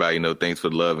telling everybody, thanks for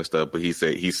the love and stuff. But he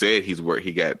said he's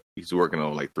working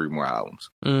on like 3 more albums.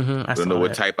 I don't know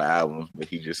what type of albums, but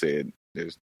he just said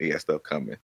he got stuff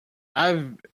coming.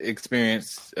 I've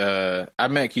experienced. I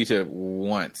met Q-Tip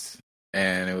once,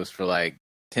 and it was for like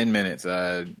 10 minutes.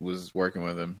 I was working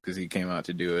with him because he came out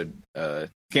to do On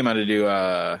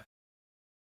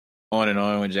and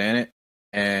On with Janet,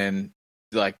 and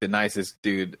like the nicest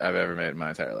dude I've ever met in my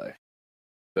entire life.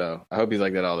 So I hope he's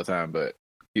like that all the time. But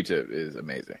Q-Tip is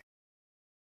amazing.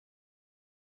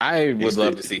 I would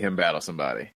love to see him battle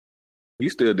somebody. He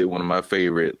still did one of my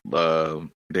favorite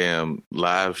damn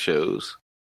live shows.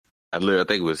 I think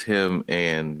it was him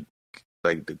and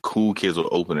like the Cool Kids were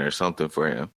opening or something for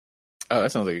him. Oh,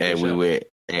 that sounds like a good show. We went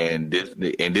and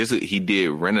this he did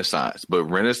Renaissance, but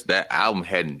that album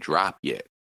hadn't dropped yet.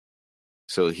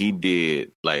 So he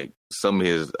did like some of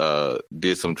his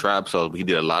did some trap songs. But he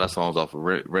did a lot of songs off of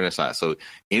Renaissance. So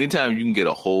anytime you can get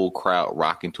a whole crowd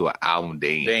rocking to an album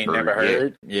they ain't never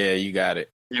heard, yeah, you got it.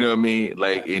 You know what I mean?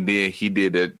 Like, and then he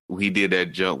did that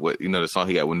jump with the song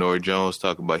he got with Nora Jones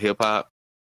talking about hip hop.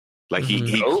 Like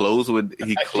he closed with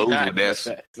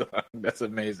that. That's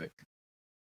amazing.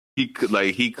 He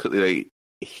closed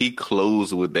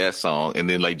with that song, and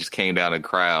then like just came down the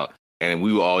crowd, and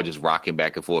we were all just rocking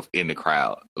back and forth in the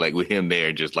crowd, like with him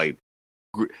there, just like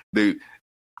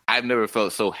I've never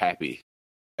felt so happy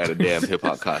at a damn hip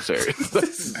hop concert.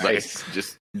 Like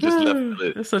just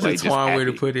left. That's such a Twan way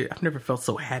to put it. I've never felt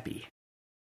so happy.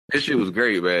 This shit was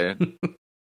great, man.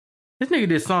 This nigga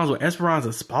did songs with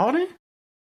Esperanza Spalding.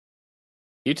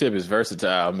 Q-Tip is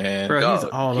versatile, man. Bro, he's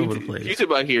all over the place.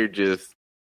 Q-Tip out here just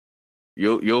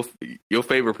your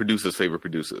favorite producer's favorite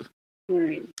producer.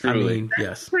 Right. I mean,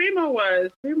 yes.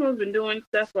 Primo's been doing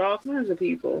stuff for all kinds of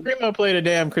people. Primo played a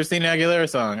damn Christina Aguilera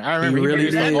song. I remember he really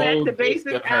did. That's the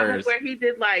basic album where he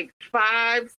did like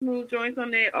 5 smooth joints on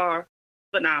there are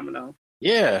phenomenal.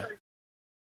 Yeah.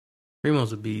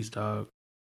 Primo's a beast, dog.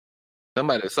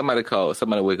 Somebody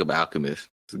wake up Alchemist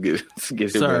to get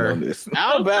him on this.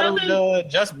 Al battled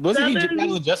wasn't he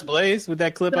battling Just Blaze with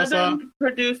that clip I saw?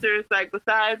 Producers, like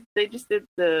besides they just did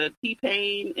the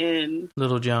T-Pain and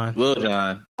Lil Jon.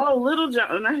 Oh, Lil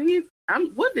Jon.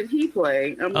 What did he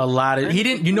play? A lot of he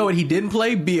didn't. You know what he didn't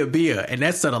play? Bia, and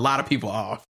that set a lot of people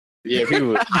off. Yeah,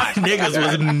 people niggas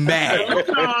was mad.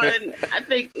 I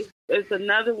think it's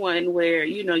another one where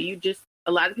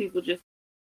a lot of people just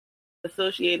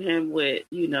associate him with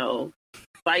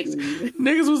fighting.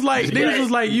 Niggas was like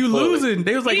you losing.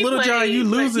 They was like Lil Jon, you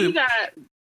losing. He got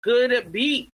good at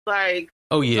beats, like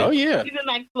even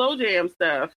like slow jam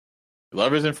stuff.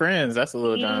 Lovers and Friends, that's a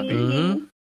Lil Jon beat. Mm-hmm.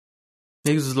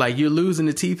 Niggas was like, you're losing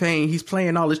to T-Pain. He's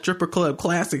playing all his stripper club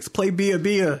classics. Play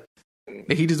Bia.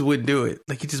 And he just wouldn't do it.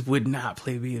 Like he just would not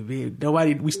play Bia.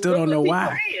 We still don't know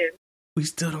why. We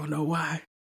still don't know why.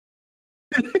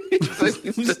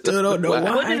 We still don't know why.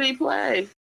 What did he play?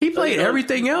 He played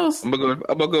everything else. I'm gonna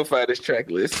go find this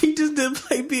track list. He just didn't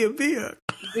play Bia. Bia.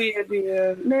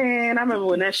 Man, I remember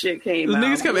when that shit came out.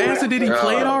 Niggas kept asking, did he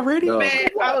play it already? No. Man,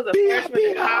 I was a freshman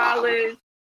in college.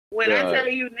 When I tell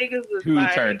you niggas was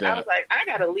like, I was like, I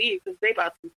gotta leave because they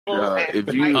about to full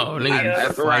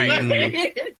that's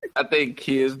right. I think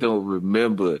kids don't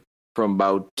remember from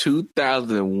about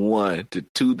 2001 to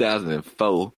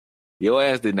 2004, your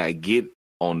ass did not get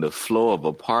on the floor of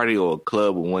a party or a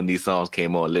club when one of these songs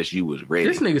came on unless you was ready.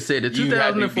 This nigga said that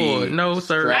 2004. No,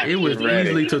 sir. It was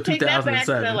easily till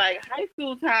 2007. To like high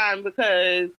school time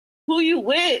because who you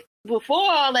with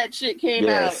before all that shit came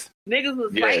out? Niggas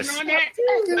was fighting on that too.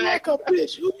 Acting like a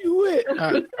bitch. Who you with? All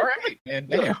right, man.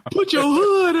 Damn. Put your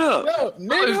hood up.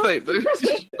 No,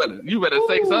 you better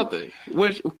say something.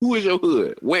 Who is your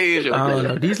hood? Where is your hood? I don't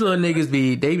know. These little niggas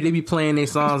they be playing their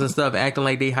songs and stuff, acting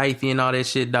like they hyphy and all that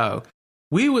shit, dog.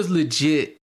 We was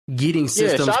legit getting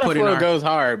systems put in our... goes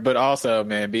hard, but also,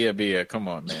 man, be a come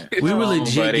on, man. We were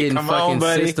legit getting fucking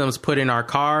systems put in our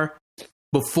car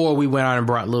before we went out and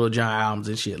brought Lil Jon albums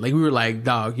and shit. Like, we were like,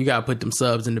 dog, you gotta put them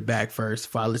subs in the back first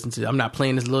before I listen to it. I'm not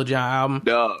playing this Lil Jon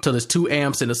album till there's 2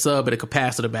 amps and a sub and a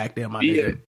capacitor back there, my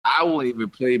nigga. I won't even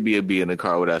play B.A.B. in the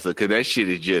car without because that shit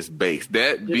is just bass.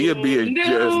 That B.A.B. is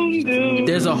just...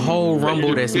 There's a whole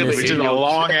rumble that's missing. It's just a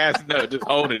long ass note, just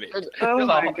holding it. Oh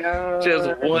my God.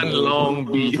 Just one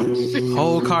long beat.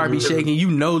 Whole car be shaking. You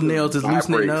know nails is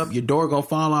loosening up. Your door gonna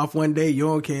fall off one day. You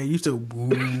don't care. You still...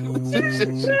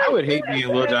 I would hate being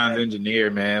Lil Jon's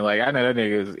engineer, man. Like, I know that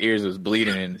nigga's ears was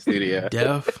bleeding in the studio.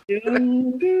 Deaf.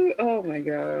 Oh my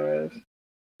gosh.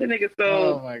 The nigga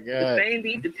stole the same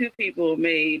beat the 2 people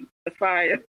made a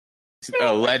fire.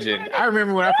 A legend. I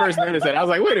remember when I first noticed that. I was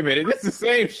like, wait a minute, this is the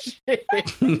same shit.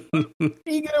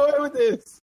 He get away with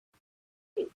this.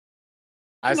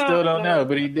 I still don't know,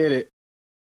 but he did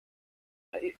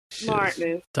it.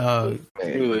 Smartness. Dog.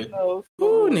 Really. Ooh,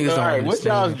 niggas all right, what's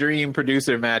y'all's dream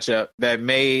producer matchup that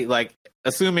may, like,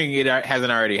 assuming it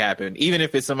hasn't already happened, even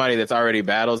if it's somebody that's already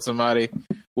battled somebody,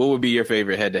 what would be your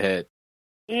favorite head-to-head?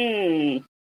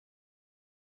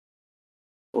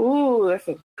 Ooh, that's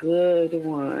a good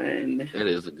one. That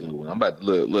is a good one. I'm about to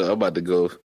look. I'm about to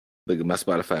go look at my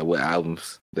Spotify what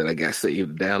albums that I got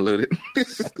saved and downloaded.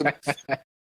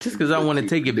 Just because I want to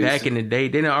take it back in the day.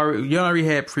 You already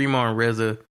had Primo and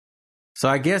RZA, so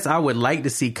I guess I would like to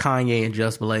see Kanye and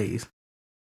Just Blaze.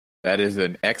 That is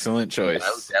an excellent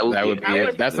choice. That would be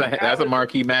it. That's a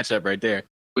marquee matchup right there.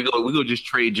 We go just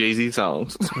trade Jay-Z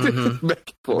songs.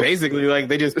 Mm-hmm. Basically, like,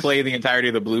 they just play the entirety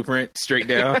of the Blueprint straight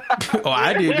down.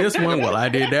 I did this one. Well, I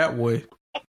did that one.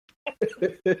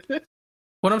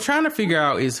 What I'm trying to figure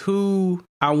out is who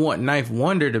I want Knife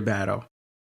Wonder to battle.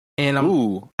 And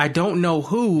I don't know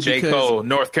who. J. Cole,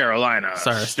 North Carolina.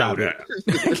 Sir, stop it.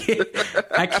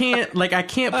 I can't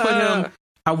put him.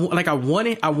 I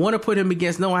want to put him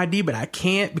against No ID, but I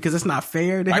can't because it's not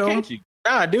fair to him. Why can't you?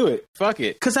 Nah, do it. Fuck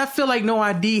it. Because I feel like No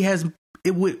ID I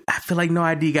feel like No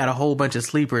ID got a whole bunch of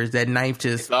sleepers that Knife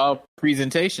just... It's all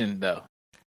presentation, though.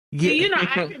 Yeah. You know, I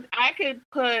could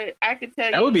tell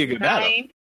you... That would be a good battle.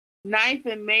 Knife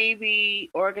and maybe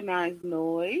Organized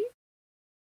Noise.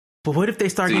 But what if they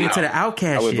start getting to the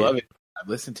Outkast? I would love it. I'd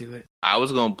listen to it. I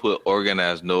was going to put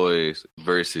Organized Noise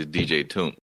versus DJ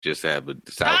Toomp. Just have a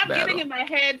South battle. Stop getting in my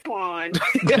head, Twan.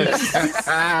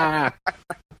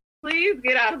 Please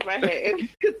get out of my head.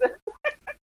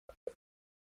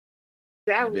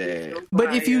 That would be so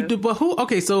but if you do, but who?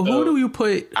 Okay, so who do you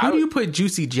put? Who do you put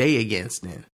Juicy J against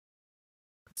then?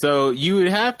 So you would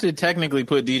have to technically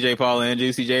put DJ Paul and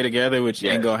Juicy J together, which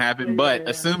ain't gonna happen. But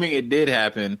assuming it did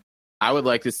happen, I would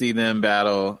like to see them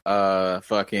battle.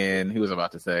 Fucking who was I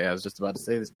about to say? I was just about to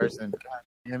say this person.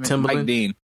 Timbaland? Mike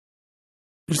Dean.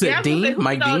 You said Dean?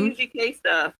 Mike Dean? UGK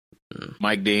stuff.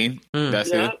 Mike Dean. That's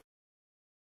it.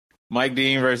 Mike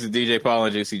Dean versus DJ Paul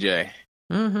and Juicy J.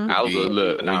 Mm-hmm. I was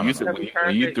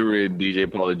when you threw in DJ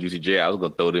Paul and Juicy J, I was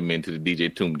gonna throw them into the DJ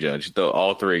Toomp judge. Throw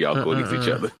all 3 of y'all go against each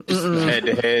other, head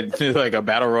to head, like a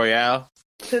battle royale.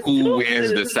 Who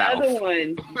wins the South?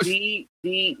 One. D.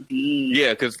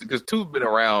 Yeah, because Toomp been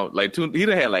around. Like Toomp, he'd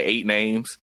have had like 8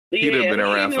 names. He'd have been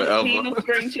around forever.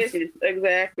 Spring chickens,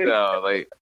 exactly. No, like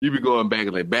you be going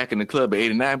back in the club at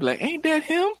 89, be like, ain't that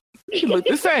him? She look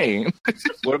the same.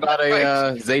 What about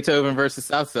a Zaytoven versus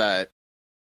Southside?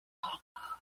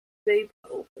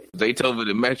 Zaytoven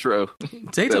and Metro.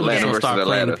 Zaytoven's gonna start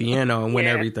playing the piano and win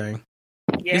everything.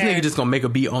 Yeah. This nigga just gonna make a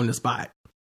beat on the spot.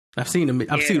 I've seen him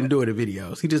do it in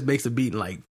videos. He just makes a beat in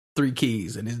like 3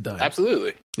 keys and it's done.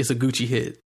 Absolutely, it's a Gucci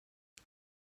hit.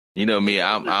 You know me,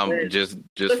 I'm just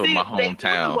from my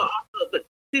hometown.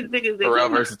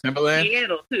 Pharrell versus Timbaland.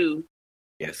 Piano too.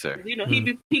 Yes, sir. You know,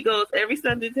 he goes every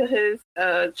Sunday to his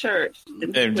church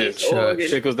and just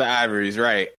tickles the ivories,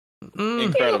 right?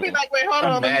 Incredible. He'll be like, wait, hold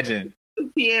on. Imagine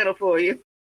piano for you.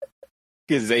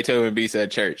 Because Zaytoven beats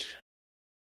at church.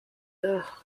 Ugh.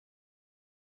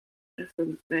 That's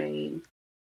insane.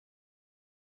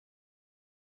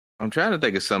 I'm trying to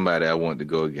think of somebody I want to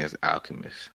go against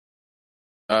Alchemist.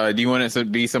 Do you want it to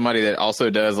be somebody that also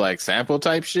does like sample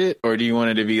type shit, or do you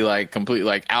want it to be like complete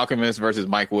like Alchemist versus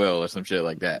Mike Will or some shit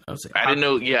like that? I didn't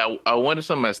know. Yeah, I wanted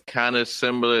something that's kind of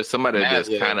similar. Somebody that's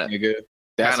kind of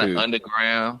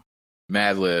underground.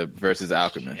 Madlib versus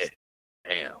Alchemist.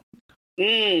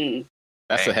 Damn.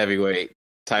 That's a heavyweight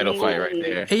title fight right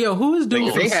there. Hey, yo, who is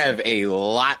doing? They have a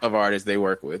lot of artists they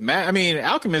work with.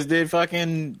 Alchemist did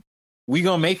fucking "We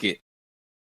Gonna Make It."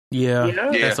 Yeah,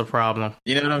 that's a problem.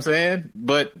 You know what I'm saying?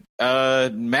 But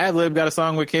Madlib got a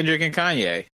song with Kendrick and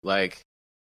Kanye. Like,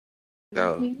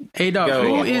 hey, dog,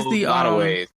 who is the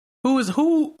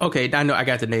who? Okay, I know. I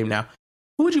got the name now.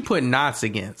 Who would you put Knots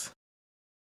against?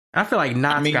 I feel like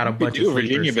Knots got a bunch of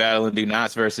Virginia battle and do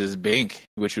Knots versus Bink,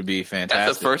 which would be fantastic.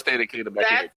 That's the first thing that came to my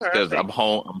head because I'm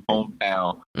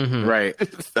hometown. Mm-hmm. Right.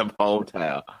 I'm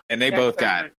hometown. And they both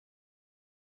got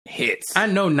hits. I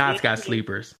know Knots got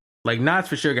sleepers. Like, Knots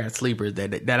for sure got sleepers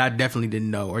that I definitely didn't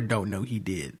know or don't know he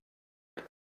did.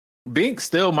 Bink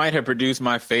still might have produced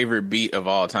my favorite beat of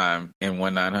all time in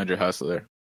 1-900 Hustler.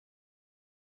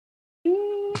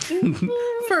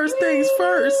 First things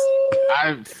first.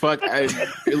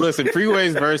 Listen,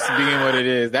 Freeway's verse being what it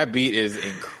is, that beat is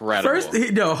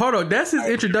incredible. Hold on. That's his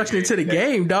introduction into the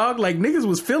game, dog. Like, niggas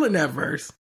was feeling that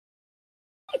verse.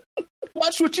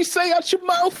 Watch what you say out your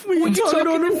mouth when you talking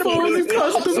on the phone and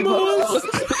customers.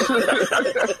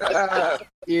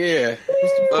 Yeah.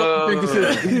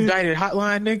 Indicted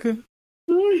hotline, nigga.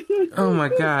 Oh my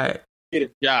God. Get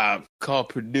a job. Call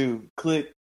Purdue.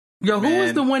 Click. Yo, who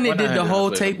was the one that did the whole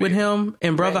tape with him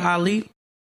and Brother Ali?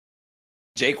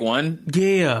 Jake One?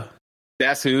 Yeah.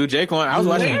 That's who. Jake One. I was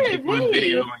watching a Jake One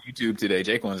video on YouTube today.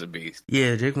 Jake One's a beast.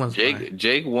 Yeah, Jake One's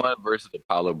Jake One versus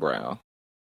Apollo Brown.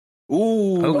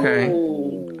 Ooh. Okay.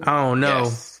 I don't know.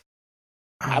 Yes.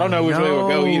 I don't know which way it would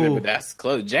go either, but that's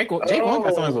close. Jake One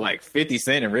got songs with like 50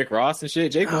 Cent and Rick Ross and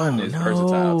shit. Jake One is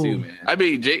versatile too, man. I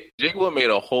mean, Jake One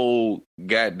made a whole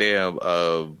goddamn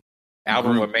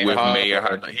album with Mayer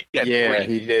Hard. He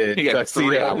did. He got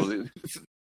 3 albums.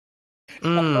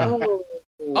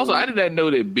 Also, I did not know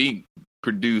that Bink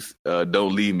produced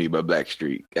 "Don't Leave Me" by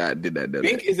Blackstreet. I did not know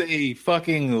Bink is a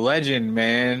fucking legend,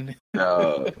 man.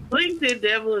 Blink did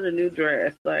 "Devil in a New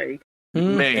Dress." Like,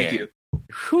 man,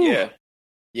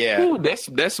 yeah. Ooh,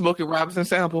 that's Smokey Robinson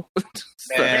sample.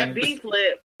 That beat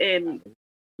flip and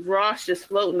Ross just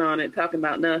floating on it, talking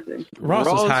about nothing. Ross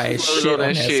was high as shit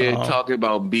on that song. Talking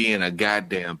about being a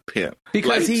goddamn pimp.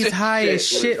 Because he's high as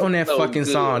shit on that fucking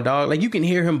song, dog. Like, you can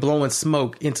hear him blowing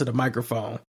smoke into the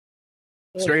microphone.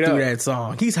 Straight through up. that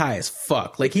song. He's high as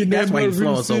fuck. Like, that's why he's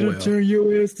flowing so well. Turn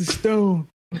your ass to stone.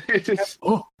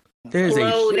 There's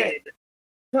Bloated.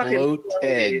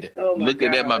 Bloated. Oh my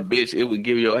Looking at my bitch, it would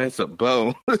give your ass a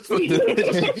bone.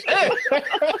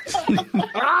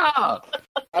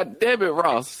 Damn it,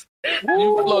 Ross.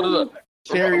 You floated up.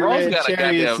 Cherry Ross red, got a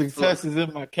cherry goddamn success is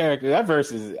in my character. That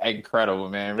verse is incredible,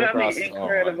 man. Rick Ross is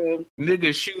incredible.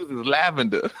 Nigga's shoes is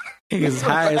lavender. He's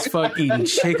high as fuck eating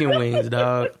chicken wings,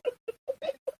 dog.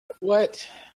 What?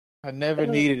 I never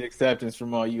needed acceptance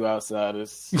from all you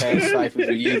outsiders. Had ciphers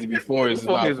a years before his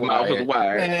mouth was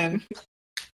wired. Man,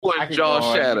 what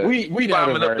jaw shatter? We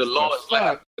climbing up the Lord's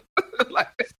lap.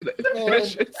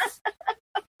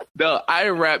 No, I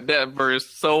rap that verse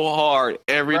so hard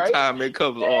every time it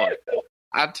comes on.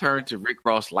 I turn to Rick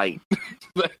Ross Light.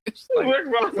 Rick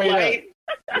Ross Light.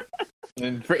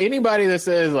 And for anybody that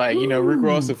says like, Rick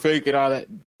Ross a fake and all that,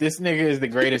 this nigga is the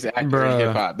greatest actor in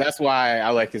hip hop. That's why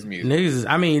I like his music. Niggas,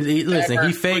 I mean, listen,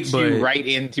 he fake, but right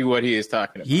into what he is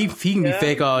talking about. He can be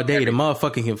fake all day. The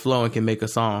motherfucker can flow and can make a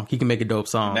song. He can make a dope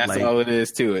song. That's all it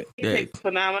is to it. He picks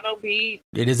phenomenal beats.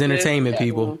 It is entertainment,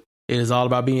 people. It is all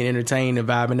about being entertained and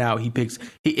vibing out.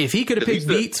 If he could have picked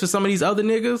beats for some of these other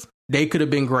niggas, they could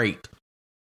have been great.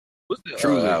 What's the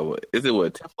true? Is it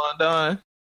what Teflon Don?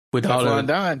 With Teflon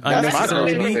Don. That's my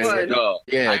favorite.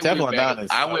 Yeah, Teflon Don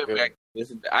is. I went back.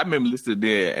 I remember listening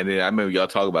there, and then I remember y'all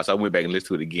talking about it, so I went back and listened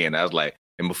to it again. I was like,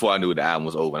 and before I knew the album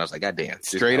was over, and I was like, God damn.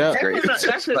 Straight up.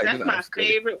 That's my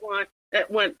favorite one.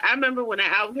 I remember when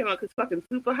that album came out, because fucking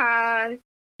Super High.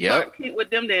 Yep. With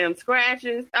them damn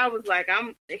scratches. I was like,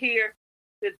 I'm here.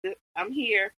 I'm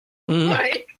here. Mm-hmm.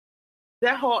 Like,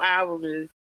 that whole album is,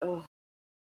 All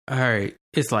right.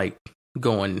 It's like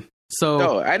going. So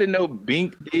no, I didn't know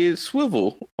Bink did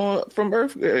Swivel from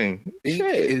Earth Gang. Bink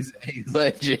is a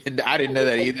legend. I didn't know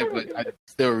that either, but I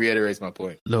still reiterates my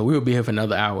point. Look, we'll be here for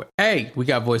another hour. Hey, we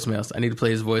got voicemails. I need to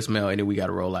play his voicemail, and then we got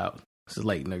to roll out. This is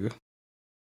late, nigga.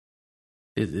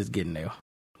 It's getting there.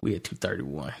 We at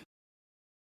 2:31.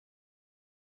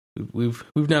 We've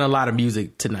done a lot of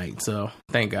music tonight, so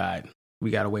thank God we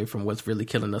got away from what's really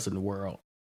killing us in the world.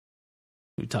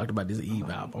 We talked about this Eve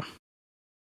album.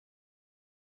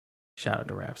 Shout out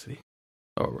to Rhapsody.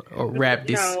 Or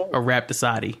Rhapsody.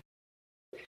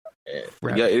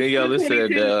 Y'all listen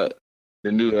to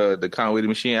the new the Conway the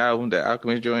Machine album, the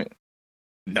Alchemist joint?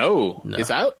 No. It's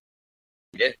out?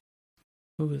 Yeah.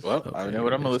 Well, I know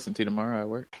what I'm gonna listen to tomorrow at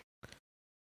work.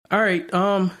 All right.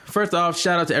 First off,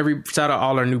 shout out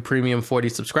all our new Premium 40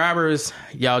 subscribers.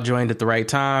 Y'all joined at the right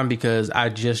time because I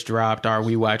just dropped our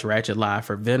We Watch Ratchet Live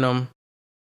for Venom.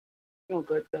 Oh,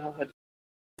 good God.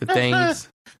 The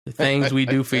things we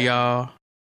do for y'all.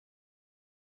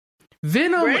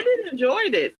 Venom. Brandon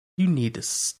enjoyed it. You need to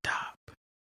stop.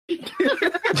 That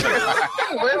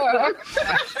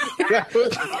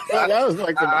was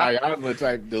like the Ayatollah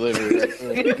type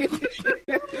delivery.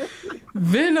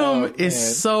 Venom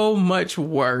is so much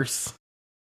worse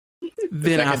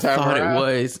than I thought it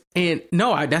was. And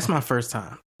no, that's my first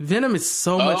time. Venom is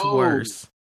so much worse.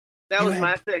 That was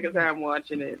my second time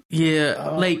watching it. Yeah,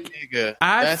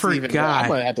 I forgot. I'm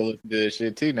gonna have to listen to this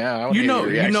shit too now. You know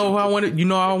who I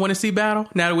want to see battle.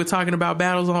 Now that we're talking about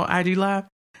battles on IG Live,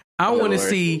 I want to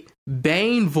see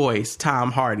Bane voice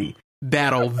Tom Hardy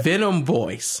battle Venom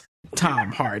voice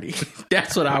Tom Hardy.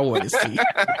 That's what I want to see.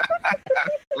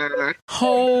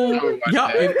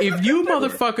 Y'all, if you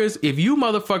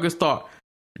motherfuckers thought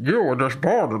 "You're just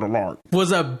bored a lot"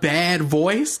 was a bad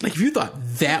voice, like if you thought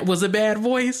that was a bad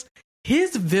voice,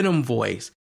 his Venom voice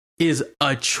is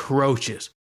atrocious.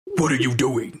 What are you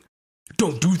doing?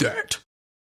 Don't do that.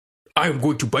 I am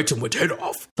going to bite someone's head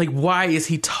off. Like, why is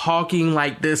he talking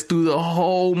like this through the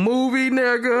whole movie,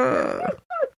 nigga?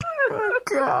 Oh,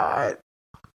 God.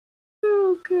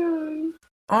 Oh, God.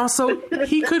 Also,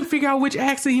 he couldn't figure out which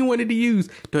accent he wanted to use.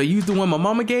 Do I use the one my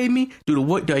mama gave me?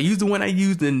 Do I use the one I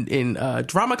used in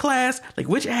drama class? Like,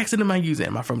 which accent am I using?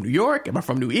 Am I from New York? Am I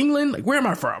from New England? Like, where am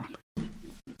I from?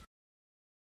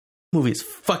 Movie is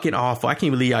fucking awful. I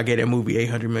can't believe y'all gave that movie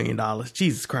 $800 million.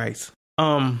 Jesus Christ.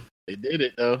 They did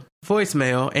it though.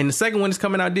 Voicemail, and the second one is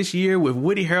coming out this year with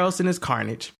Woody Harrelson as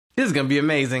Carnage. This is gonna be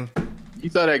amazing. You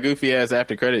saw that goofy ass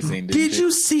after credit scene, didn't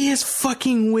you see his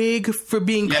fucking wig for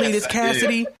being Cletus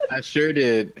Cassidy? I sure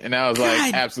did, and I was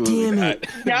like, absolutely not.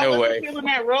 No way. Feeling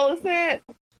that roller set?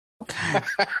 God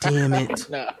damn it!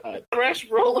 Fresh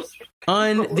roller.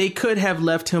 They could have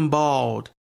left him bald.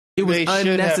 It was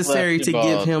unnecessary to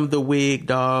give him the wig,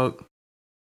 dog.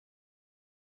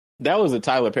 That was a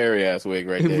Tyler Perry ass wig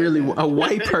right there. Really, a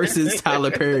white person's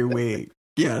Tyler Perry wig.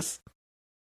 Yes.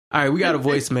 All right, we got a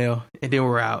voicemail, and then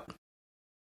we're out.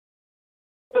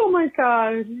 Oh my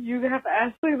God, you have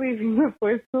Ashley leaving the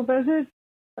voicemail message?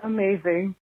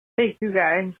 Amazing. Thank you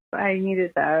guys. I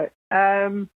needed that.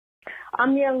 I'm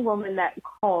the young woman that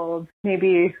called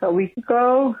maybe a week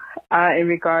ago in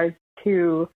regards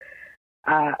to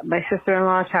my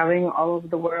sister-in-law traveling all over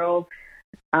the world.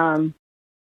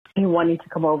 And wanting to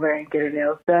come over and get her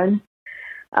nails done.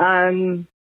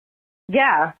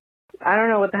 Yeah, I don't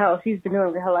know what the hell she's been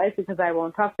doing with her life because I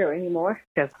won't talk to her anymore.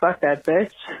 Because fuck that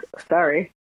bitch. Sorry.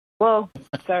 Well,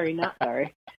 sorry, not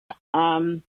sorry.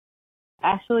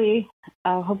 Ashley,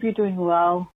 I hope you're doing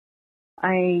well.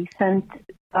 I sent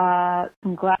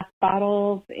some glass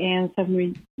bottles and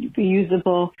some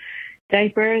reusable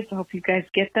diapers. I hope you guys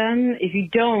get them. If you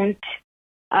don't,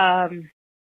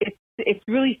 it's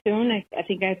really soon. I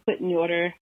think I put in the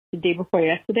order the day before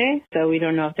yesterday, so we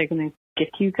don't know if they're going to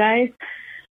get to you guys.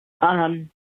 I'm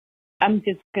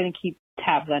just going to keep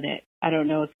tabs on it. I don't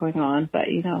know what's going on, but,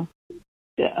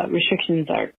 the restrictions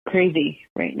are crazy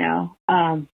right now.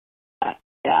 I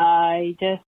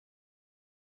just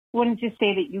wanted to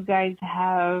say that you guys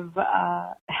have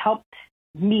helped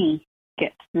me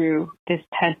get through this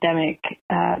pandemic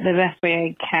the best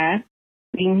way I can.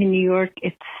 Being in New York,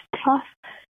 it's tough.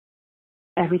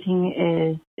 Everything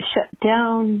is shut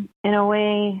down in a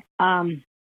way.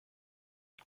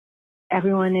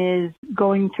 Everyone is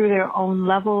going through their own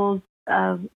levels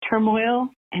of turmoil,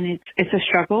 and it's a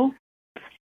struggle.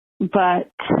 But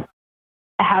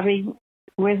having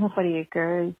Where's My 40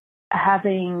 Acres,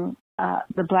 having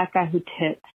The Black Guy Who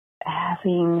Tits,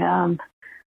 having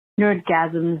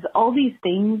Nerdgasms, all these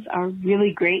things are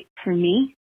really great for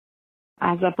me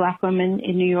as a Black woman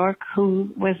in New York who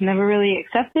was never really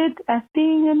accepted as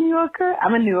being a New Yorker.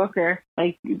 I'm a New Yorker,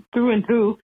 like, through and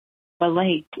through, but,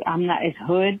 like, I'm not as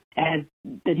hood as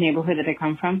the neighborhood that I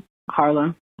come from,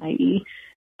 Harlem, i.e.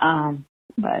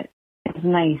 But it's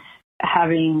nice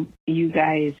having you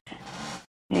guys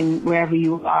and wherever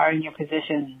you are in your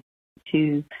position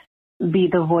to be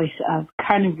the voice of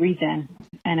kind of reason,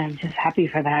 and I'm just happy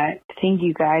for that. Thank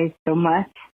you guys so much,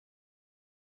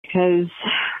 because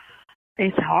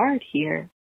it's hard here.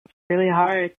 It's really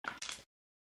hard.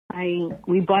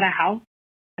 We bought a house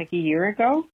like a year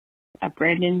ago.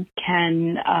 Brandon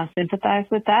can sympathize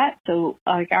with that. So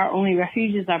like our only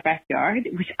refuge is our backyard,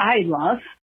 which I love,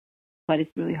 but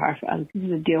it's really hard for other people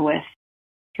to deal with.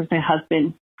 Because my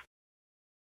husband,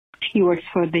 he works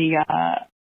for the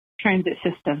transit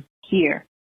system here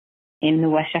in the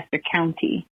Westchester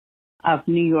County of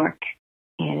New York.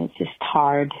 And it's just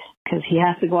hard because he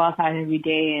has to go outside every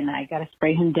day and I got to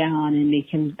spray him down and make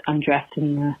him undress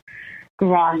in the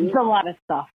garage. It's a lot of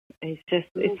stuff.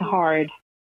 It's hard.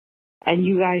 And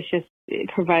you guys just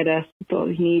provide us with what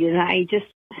we need. And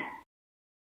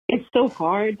it's so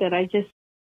hard that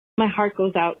my heart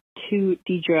goes out to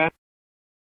Deidre.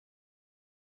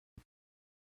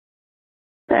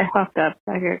 I fucked up.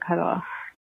 I got cut off.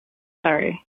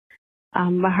 Sorry.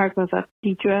 My heart goes out to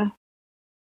Deidre.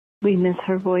 We miss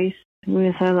her voice. We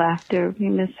miss her laughter. We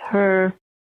miss her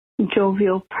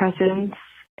jovial presence.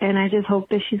 And I just hope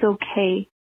that she's okay.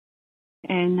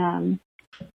 And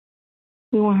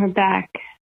we want her back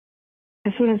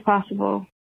as soon as possible.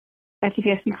 I think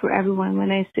I speak for everyone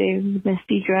when I say we miss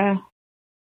Deidre.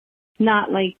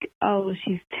 Not like, oh,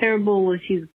 she's terrible and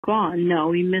she's gone. No,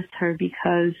 we miss her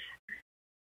because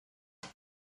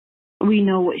we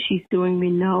know what she's doing. We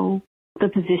know the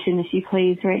position that she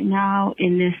plays right now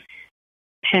in this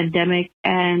pandemic,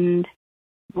 and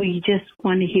we just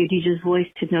want to hear Deidre's voice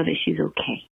to know that she's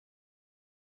okay.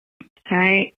 All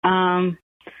right.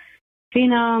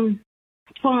 Phenom,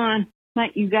 Twan,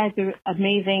 you guys are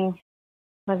amazing.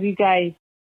 Love you guys.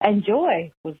 And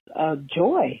Joy was a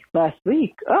joy last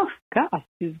week. Oh, gosh,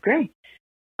 she was great.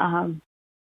 I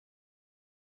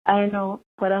don't know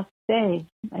what else to say.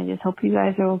 I just hope you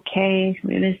guys are okay.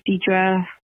 We miss Deidre.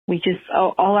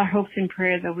 All our hopes and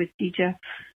prayers are with Deidre.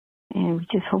 And we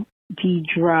just hope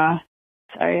Deidre.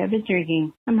 Sorry, I've been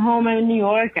drinking. I'm home. I'm in New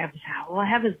York. All I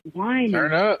have is wine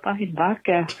and fucking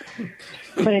vodka.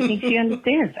 But I think she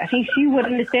understands. I think she would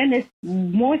understand this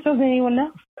more so than anyone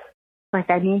else. Like,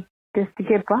 I need this to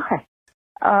get by.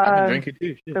 I've been drinking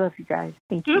too. I love you guys.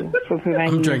 Thank you for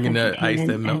providing. I'm drinking that ice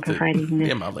that melted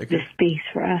in my liquor. The space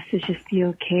for us to just be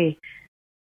okay.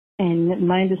 And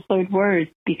mind the slurred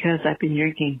words because I've been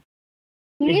drinking.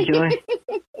 Enjoy.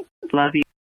 Love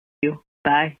you.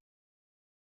 Bye.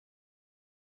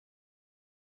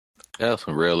 That was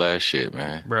some real ass shit,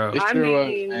 man. Bro. It sure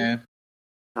was, man.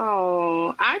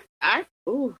 Oh,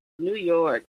 New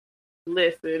York.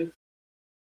 Listen,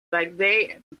 like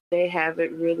they have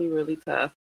it really, really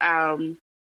tough.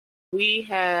 We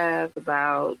have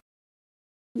about,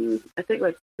 I think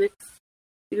like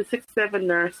 7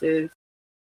 nurses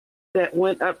that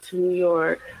went up to New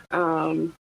York.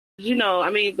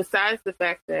 Besides the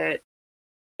fact that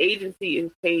agency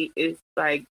is paid is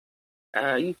like,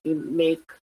 you can make,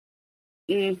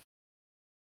 I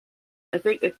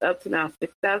think it's up to now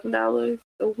 $6,000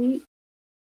 a week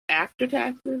after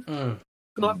taxes.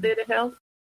 Go up there to health.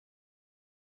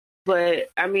 But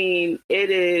I mean, it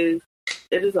is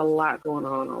a lot going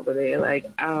on over there. Like,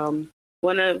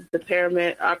 one of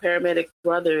our paramedic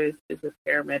brothers is a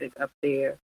paramedic up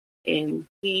there, and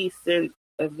he sent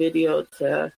a video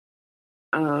to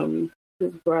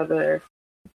his brother,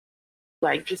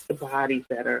 like just the bodies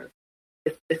that are,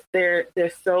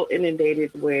 they're so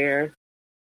inundated where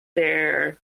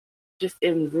they're just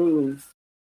in rooms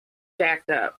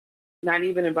stacked up, not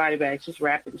even in body bags, just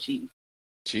wrapped in sheets.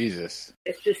 Jesus.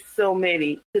 It's just so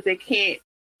many because they can't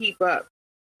keep up.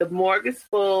 The morgue is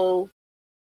full.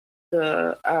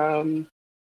 The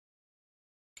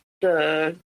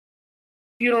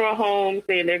funeral home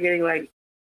saying they're getting like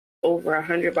over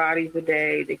 100 bodies a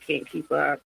day. They can't keep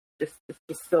up. It's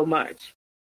just so much.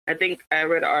 I think I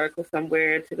read an article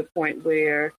somewhere to the point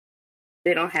where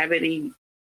they don't have any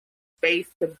space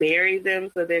to bury them,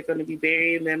 so they're going to be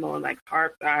burying them on like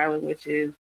Harp Island, which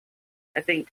is, I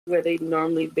think, where they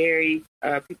normally bury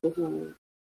people who,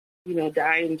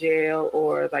 die in jail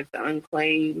or like the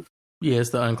unclaimed. Yeah, it's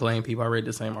the unclaimed people. I read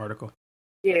the same article.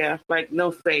 Yeah, like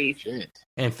no space. Shit.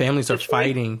 And families are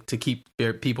fighting to keep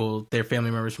their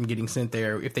family members from getting sent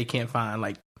there if they can't find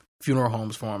like funeral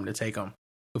homes for them to take them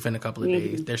within a couple of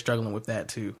days. They're struggling with that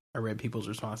too. I read people's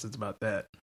responses about that.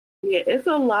 Yeah, it's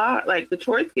a lot. Like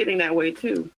Detroit's getting that way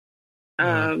too.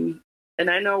 And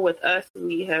I know with us,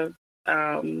 we have,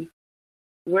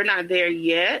 we're not there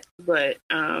yet, but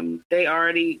they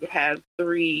already have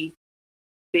 3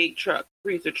 big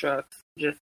freezer trucks,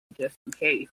 just in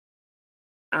case.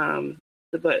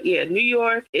 But yeah, New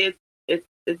York, it's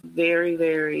very,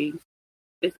 very,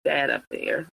 it's bad up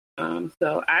there.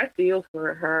 So I feel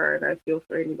for her, and I feel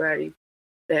for anybody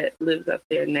that lives up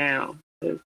there now.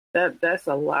 That's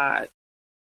a lot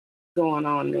going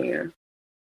on there.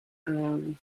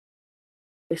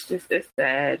 it's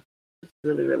sad. It's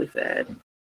really, really sad.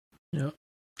 Yeah.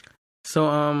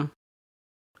 So,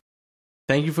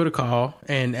 thank you for the call.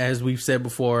 And as we've said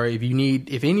before,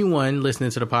 if anyone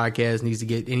listening to the podcast needs to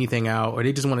get anything out, or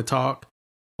they just want to talk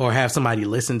or have somebody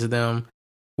listen to them,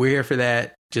 we're here for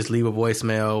that. Just leave a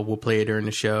voicemail. We'll play it during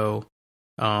the show.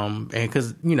 And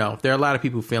because, there are a lot of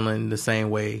people feeling the same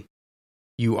way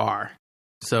you are.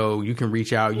 So you can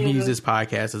reach out. You can use this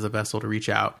podcast as a vessel to reach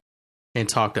out and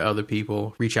talk to other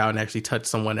people, reach out and actually touch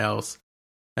someone else.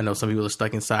 I know some people are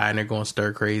stuck inside and they're going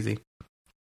stir crazy.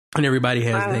 And everybody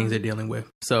has things they're dealing with.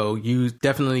 So you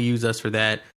definitely use us for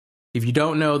that. If you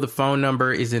don't know, the phone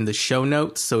number is in the show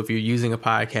notes. So if you're using a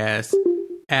podcast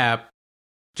app,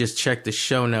 just check the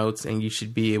show notes and you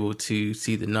should be able to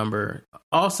see the number.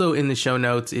 Also in the show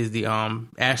notes is the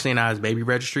Ashley and I's baby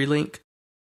registry link.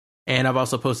 And I've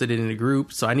also posted it in the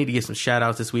group. So I need to get some shout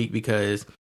outs this week because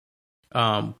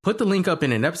put the link up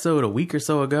in an episode a week or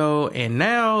so ago. And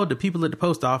now the people at the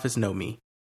post office know me.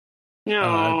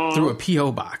 Through a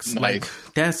P.O. box. Nice. Like,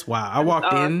 that's why I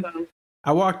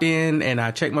walked in and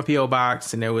I checked my P.O.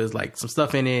 box and there was like some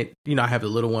stuff in it. I have the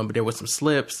little one, but there was some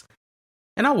slips.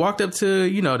 And I walked up to,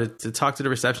 to talk to the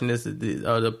receptionist,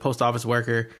 the post office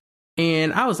worker.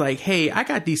 And I was like, hey, I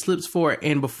got these slips for it.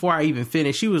 And before I even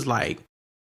finished, she was like,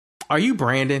 are you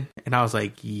Brandon? And I was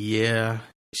like, yeah.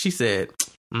 She said,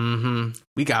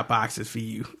 we got boxes for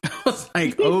you. I was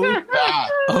like,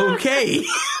 oh, okay.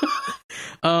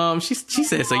 She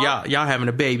said, so y'all having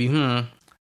a baby.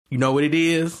 You know what it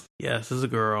is? Yes, it's a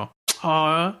girl.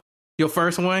 Your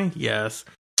first one? Yes.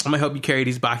 I'm gonna help you carry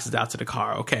these boxes out to the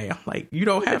car. Okay. I'm like, you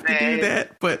don't have to do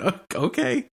that, but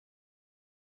okay.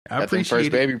 I appreciate first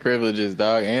it. Baby privileges,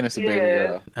 dog, and it's a baby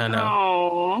girl. I know.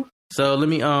 Aww. So let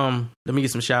me get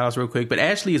some shout outs real quick. But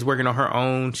Ashley is working on her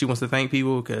own. She wants to thank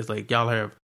people because like y'all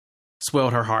have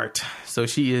swelled her heart. So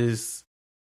she's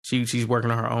working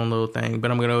on her own little thing.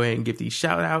 But I'm gonna go ahead and give these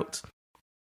shout outs.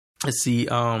 Let's see.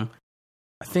 I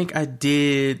think I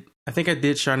did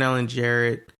Charnel and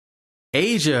Jared.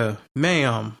 Asia,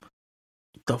 ma'am.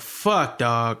 The fuck,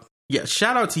 dog. Yeah,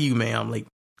 shout out to you, ma'am. Like,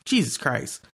 Jesus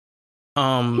Christ.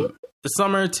 The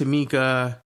Summer,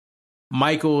 Tamika,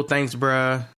 Michael, thanks,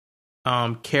 bruh.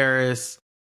 Karis,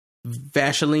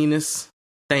 Vasilinas,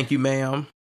 thank you, ma'am.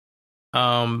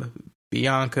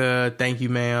 Bianca, thank you,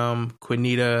 ma'am.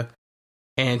 Quinita,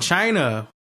 and China,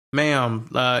 ma'am.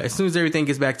 As soon as everything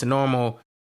gets back to normal,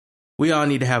 we all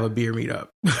need to have a beer meetup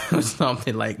or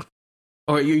something like.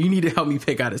 Or you need to help me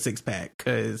pick out a 6-pack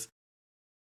because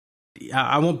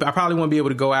I probably won't be able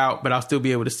to go out, but I'll still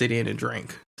be able to sit in and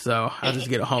drink. So I'll just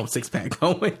get a home 6-pack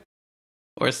going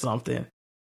or something.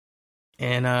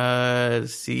 And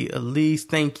let's see, Elise,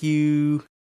 thank you.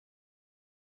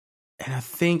 And I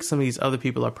think some of these other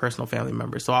people are personal family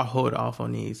members, so I'll hold off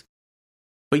on these.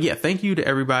 But yeah, thank you to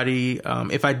everybody.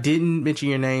 If I didn't mention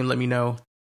your name, let me know.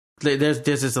 There's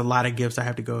just a lot of gifts I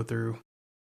have to go through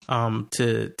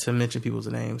to mention people's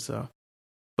names. So,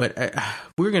 but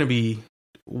we're gonna be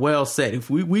well set. If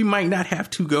we might not have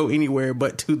to go anywhere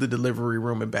but to the delivery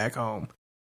room and back home,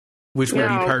 which would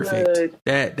be perfect.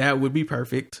 Good. That would be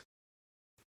perfect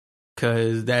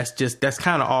because that's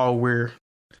kind of all we're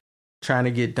trying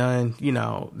to get done.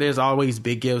 There's always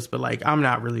big gifts, but like I'm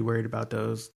not really worried about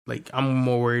those. Like I'm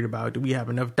more worried about, do we have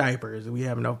enough diapers? Do we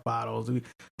have enough bottles?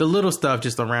 The little stuff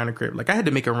just around the crib. Like I had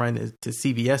to make a run to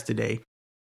CVS today.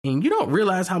 And you don't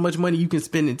realize how much money you can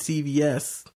spend in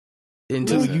CVS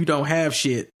until you don't have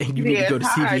shit and you need to go to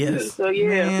CVS. So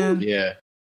Man, yeah.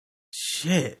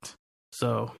 Shit.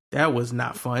 So that was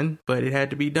not fun, but it had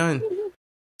to be done.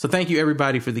 So thank you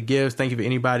everybody for the gifts. Thank you for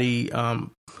anybody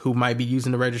who might be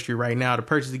using the registry right now to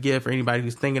purchase a gift, or anybody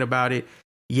who's thinking about it.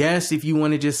 Yes, if you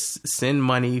want to just send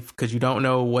money because you don't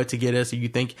know what to get us, or you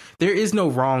think there is no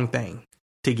wrong thing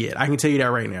to get. I can tell you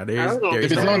that right now.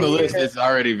 If it's on the list, it's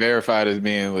already verified as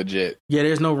being legit. Yeah,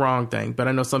 there's no wrong thing. But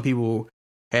I know some people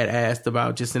had asked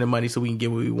about just sending money so we can get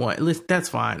what we want. Listen, that's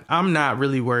fine. I'm not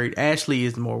really worried. Ashley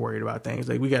is more worried about things.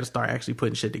 Like we got to start actually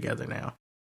putting shit together now.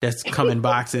 That's come in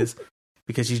boxes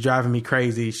because she's driving me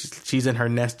crazy. She's in her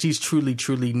nest. She's truly,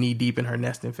 truly knee deep in her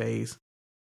nesting phase.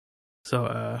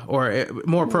 So, or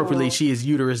more appropriately, she is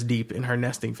uterus deep in her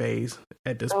nesting phase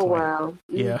at this point. Wow.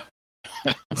 Yeah.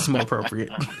 It's more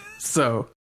appropriate. So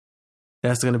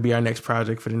that's going to be our next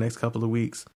project for the next couple of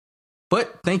weeks.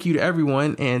 But thank you to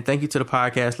everyone, and thank you to the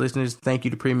podcast listeners. Thank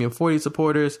you to Premium 40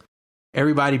 supporters.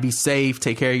 Everybody be safe.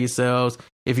 Take care of yourselves.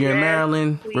 If you're in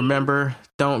Maryland, remember,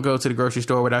 don't go to the grocery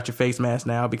store without your face mask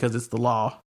now because it's the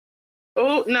law.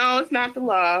 Oh, no, it's not the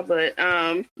law, but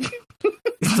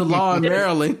it's the law in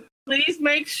Maryland. Please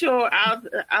make sure.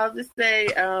 I'll just say,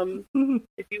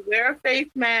 if you wear a face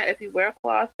mask, if you wear a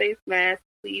cloth face mask,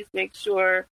 please make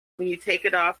sure when you take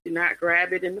it off, do not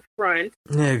grab it in the front.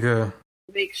 Nigga.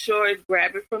 Make sure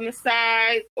grab it from the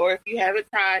sides, or if you have it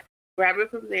tied, grab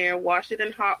it from there. Wash it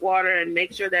in hot water and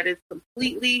make sure that it's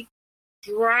completely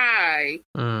dry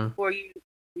before you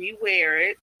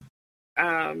rewear it.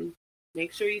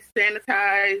 Make sure you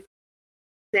sanitize.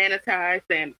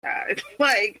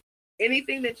 Like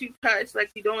anything that you touch,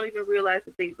 like you don't even realize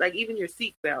the things, like even your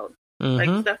seatbelt, like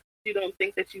stuff you don't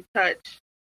think that you touch,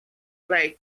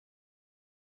 like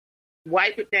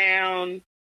wipe it down,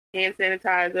 hand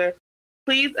sanitizer.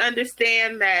 Please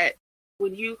understand that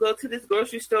when you go to this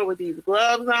grocery store with these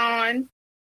gloves on,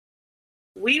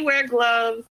 we wear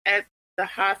gloves at the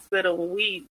hospital and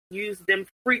we use them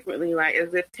frequently, like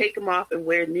as if take them off and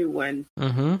wear new ones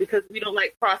because we don't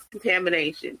like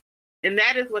cross-contamination. And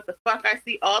that is what the fuck I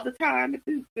see all the time at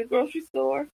the grocery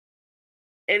store.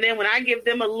 And then when I give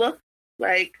them a look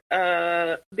like,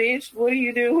 bitch, what are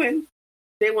you doing?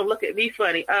 They will look at me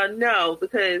funny. No,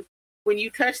 because when you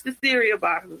touch the cereal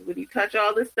boxes, when you touch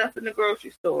all this stuff in the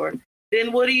grocery store,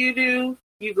 then what do?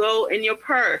 You go in your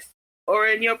purse or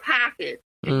in your pocket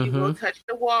and you go touch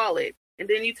the wallet. And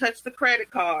then you touch the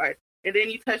credit card. And then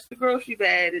you touch the grocery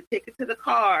bag and take it to the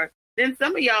car. Then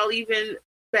some of y'all even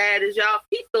bad as y'all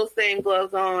keep those same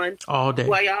gloves on all day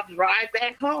while y'all drive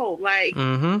back home. Like,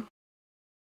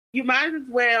 you might as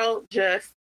well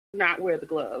just not wear the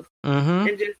gloves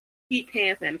and just keep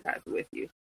hand sanitizer with you.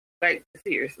 Like,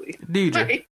 seriously.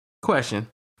 DJ, question.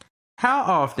 How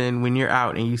often when you're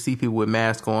out and you see people with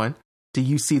masks on, do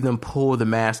you see them pull the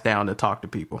mask down to talk to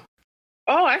people?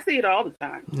 Oh, I see it all the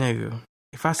time. Nigga,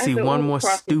 if I see one more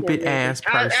stupid ass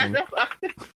person.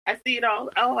 I see it all.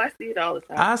 Oh, I see it all the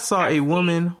time. I saw a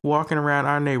woman walking around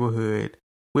our neighborhood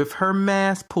with her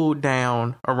mask pulled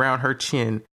down around her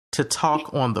chin to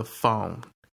talk on the phone.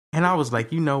 And I was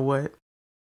like, you know what?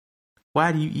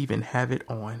 Why do you even have it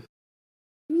on?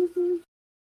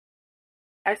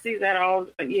 I see that all.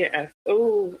 Yeah.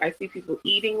 Oh, I see people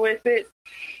eating with it.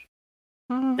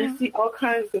 I see all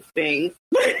kinds of things.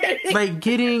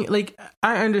 Like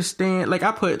I understand. Like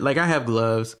I have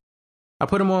gloves. I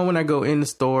put them on when I go in the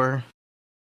store.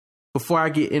 Before I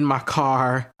get in my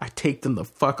car, I take them the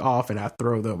fuck off and I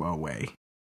throw them away.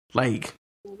 Like,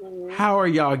 how are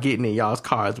y'all getting in y'all's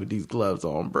cars with these gloves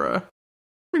on, bruh?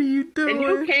 What are you doing? And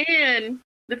you can.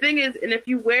 The thing is, and if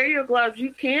you wear your gloves,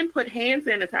 you can put hand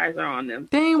sanitizer on them.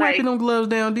 They ain't wiping them gloves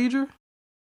down, Deidre.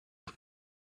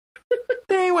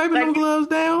 They ain't wiping them gloves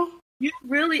down. You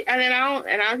really, and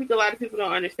I think a lot of people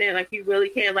don't understand. Like, you really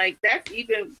can. Like, that's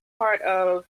even part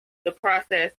of the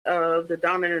process of the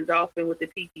Donald and Dolphin with the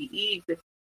PPEs. If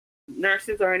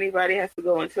nurses or anybody has to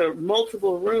go into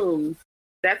multiple rooms,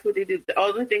 that's what they do. The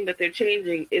only thing that they're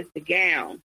changing is the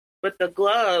gown. But the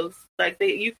gloves, like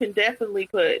you can definitely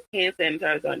put hand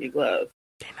sanitizer on your gloves.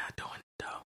 They're not doing it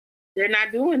though. They're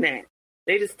not doing that.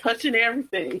 They just touching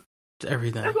everything.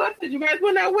 Everything. That's what I said. You might as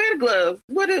well not wear the gloves.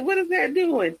 What is that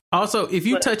doing? Also, if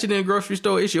you touch it in a grocery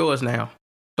store, it's yours now.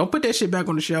 Don't put that shit back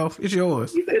on the shelf. It's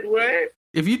yours. You said what?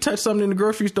 If you touch something in the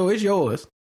grocery store, it's yours.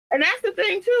 And that's the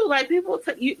thing too. Like people,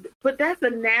 but that's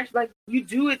a natural. Like you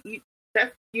do it.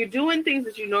 You're doing things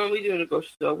that you normally do in a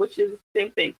grocery store, which is the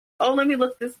same thing. Oh, let me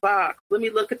look this box. Let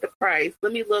me look at the price.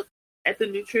 Let me look at the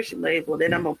nutrition label.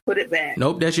 Then I'm gonna put it back.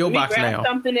 Nope, that's your box now.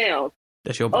 Something else.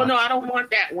 That's your box. Oh no, I don't want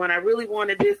that one. I really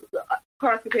wanted this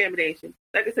cross contamination.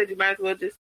 Like I said, you might as well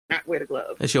just not wear the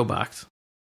gloves. That's your box.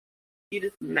 You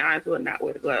just might as well not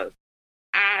wear the gloves.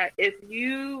 I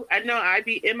know I'd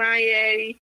be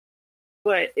MIA,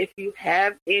 but if you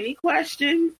have any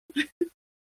questions,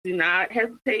 do not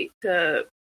hesitate to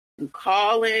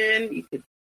call in. You could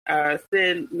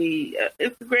send me an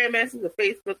Instagram message, a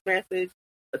Facebook message,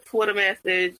 a Twitter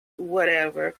message,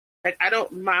 whatever. Like, I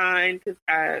don't mind because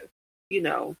I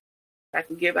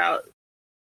can give out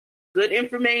good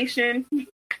information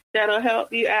that'll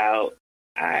help you out.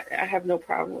 I have no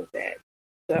problem with that.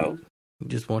 So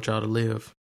just want y'all to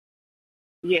live.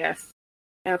 Yes,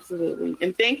 absolutely.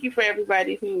 And thank you for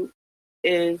everybody who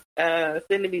is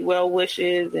sending me well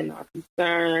wishes and are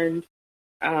concerned.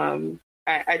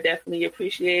 I definitely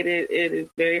appreciate it. It is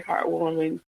very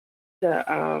heartwarming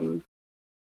to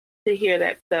hear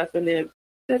that stuff and then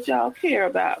that y'all care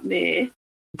about me.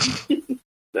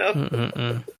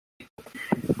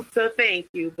 So thank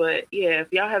you. But yeah,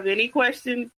 if y'all have any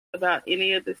questions about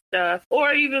any of this stuff,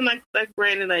 or even like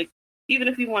Brandon, like even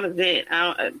if you want to vent,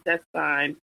 that's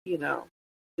fine.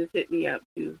 Just hit me up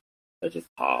too, or just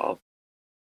call.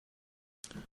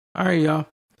 All right, y'all.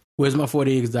 Where's my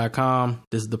 40acres.com?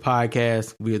 This is the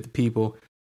podcast. We are the people.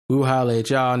 We will holler at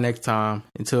y'all next time.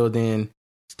 Until then,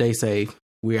 stay safe.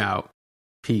 We out.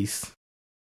 Peace.